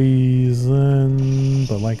poison,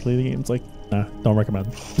 but likely the game's like, nah, don't recommend.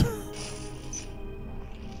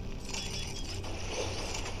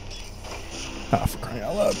 Ah, for crying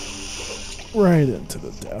out loud. Right into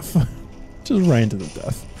the death. Just right into the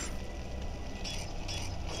death.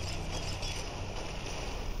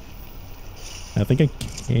 I think I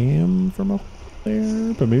came from up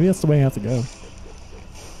there, but maybe that's the way I have to go.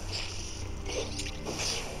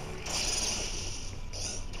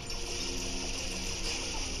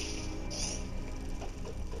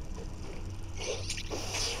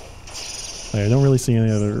 I don't really see any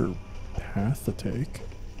other path to take.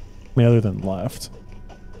 I mean, other than left.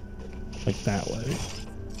 Like that way.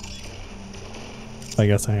 I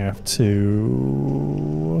guess I have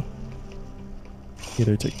to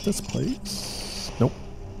either take this place. Nope.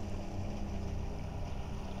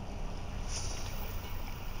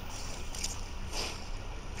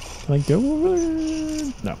 Can I go over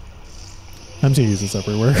there? No. I'm just gonna use this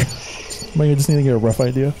everywhere. I just need to get a rough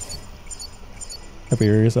idea of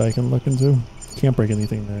areas I can look into. Can't break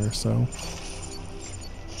anything there, so.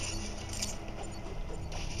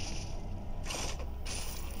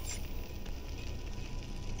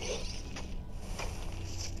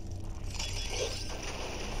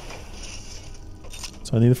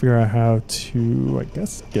 So I need to figure out how to, I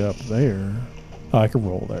guess, get up there. Oh, I can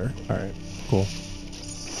roll there. All right, cool.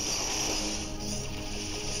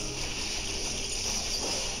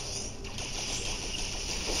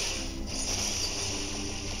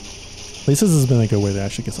 At least this has been a good way to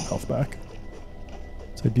actually get some health back.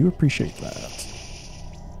 So I do appreciate that.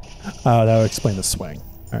 That would explain the swing.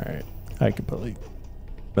 All right, I completely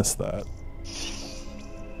missed that.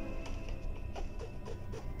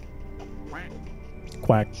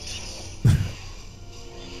 Quack.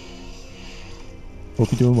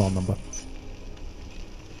 Hope you're doing well, number.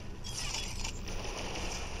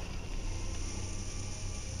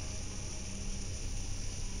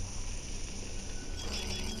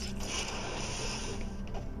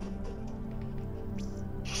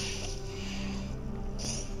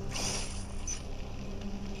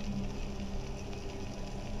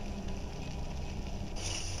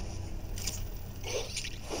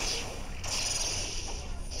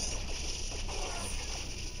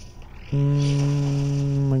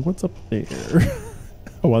 Like, what's up there?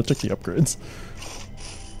 I want to check the upgrades.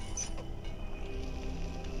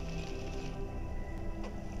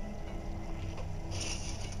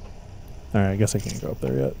 Alright, I guess I can't go up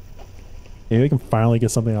there yet. Maybe I can finally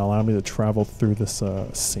get something that'll allow me to travel through this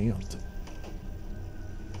sand.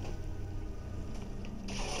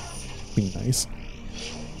 Be nice.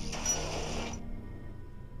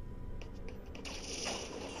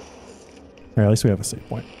 Alright, at least we have a save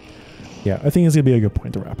point. Yeah, I think it's going to be a good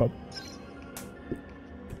point to wrap up.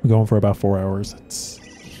 We're going for about 4 hours. It's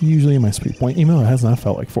usually my sweet point, even though it has not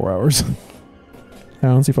felt like 4 hours. I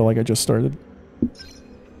honestly felt like I just started.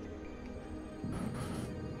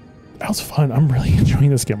 That was fun. I'm really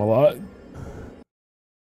enjoying this game a lot.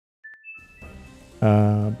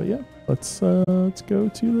 But yeah, let's go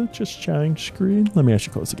to the just chatting screen. Let me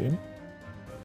actually close the game.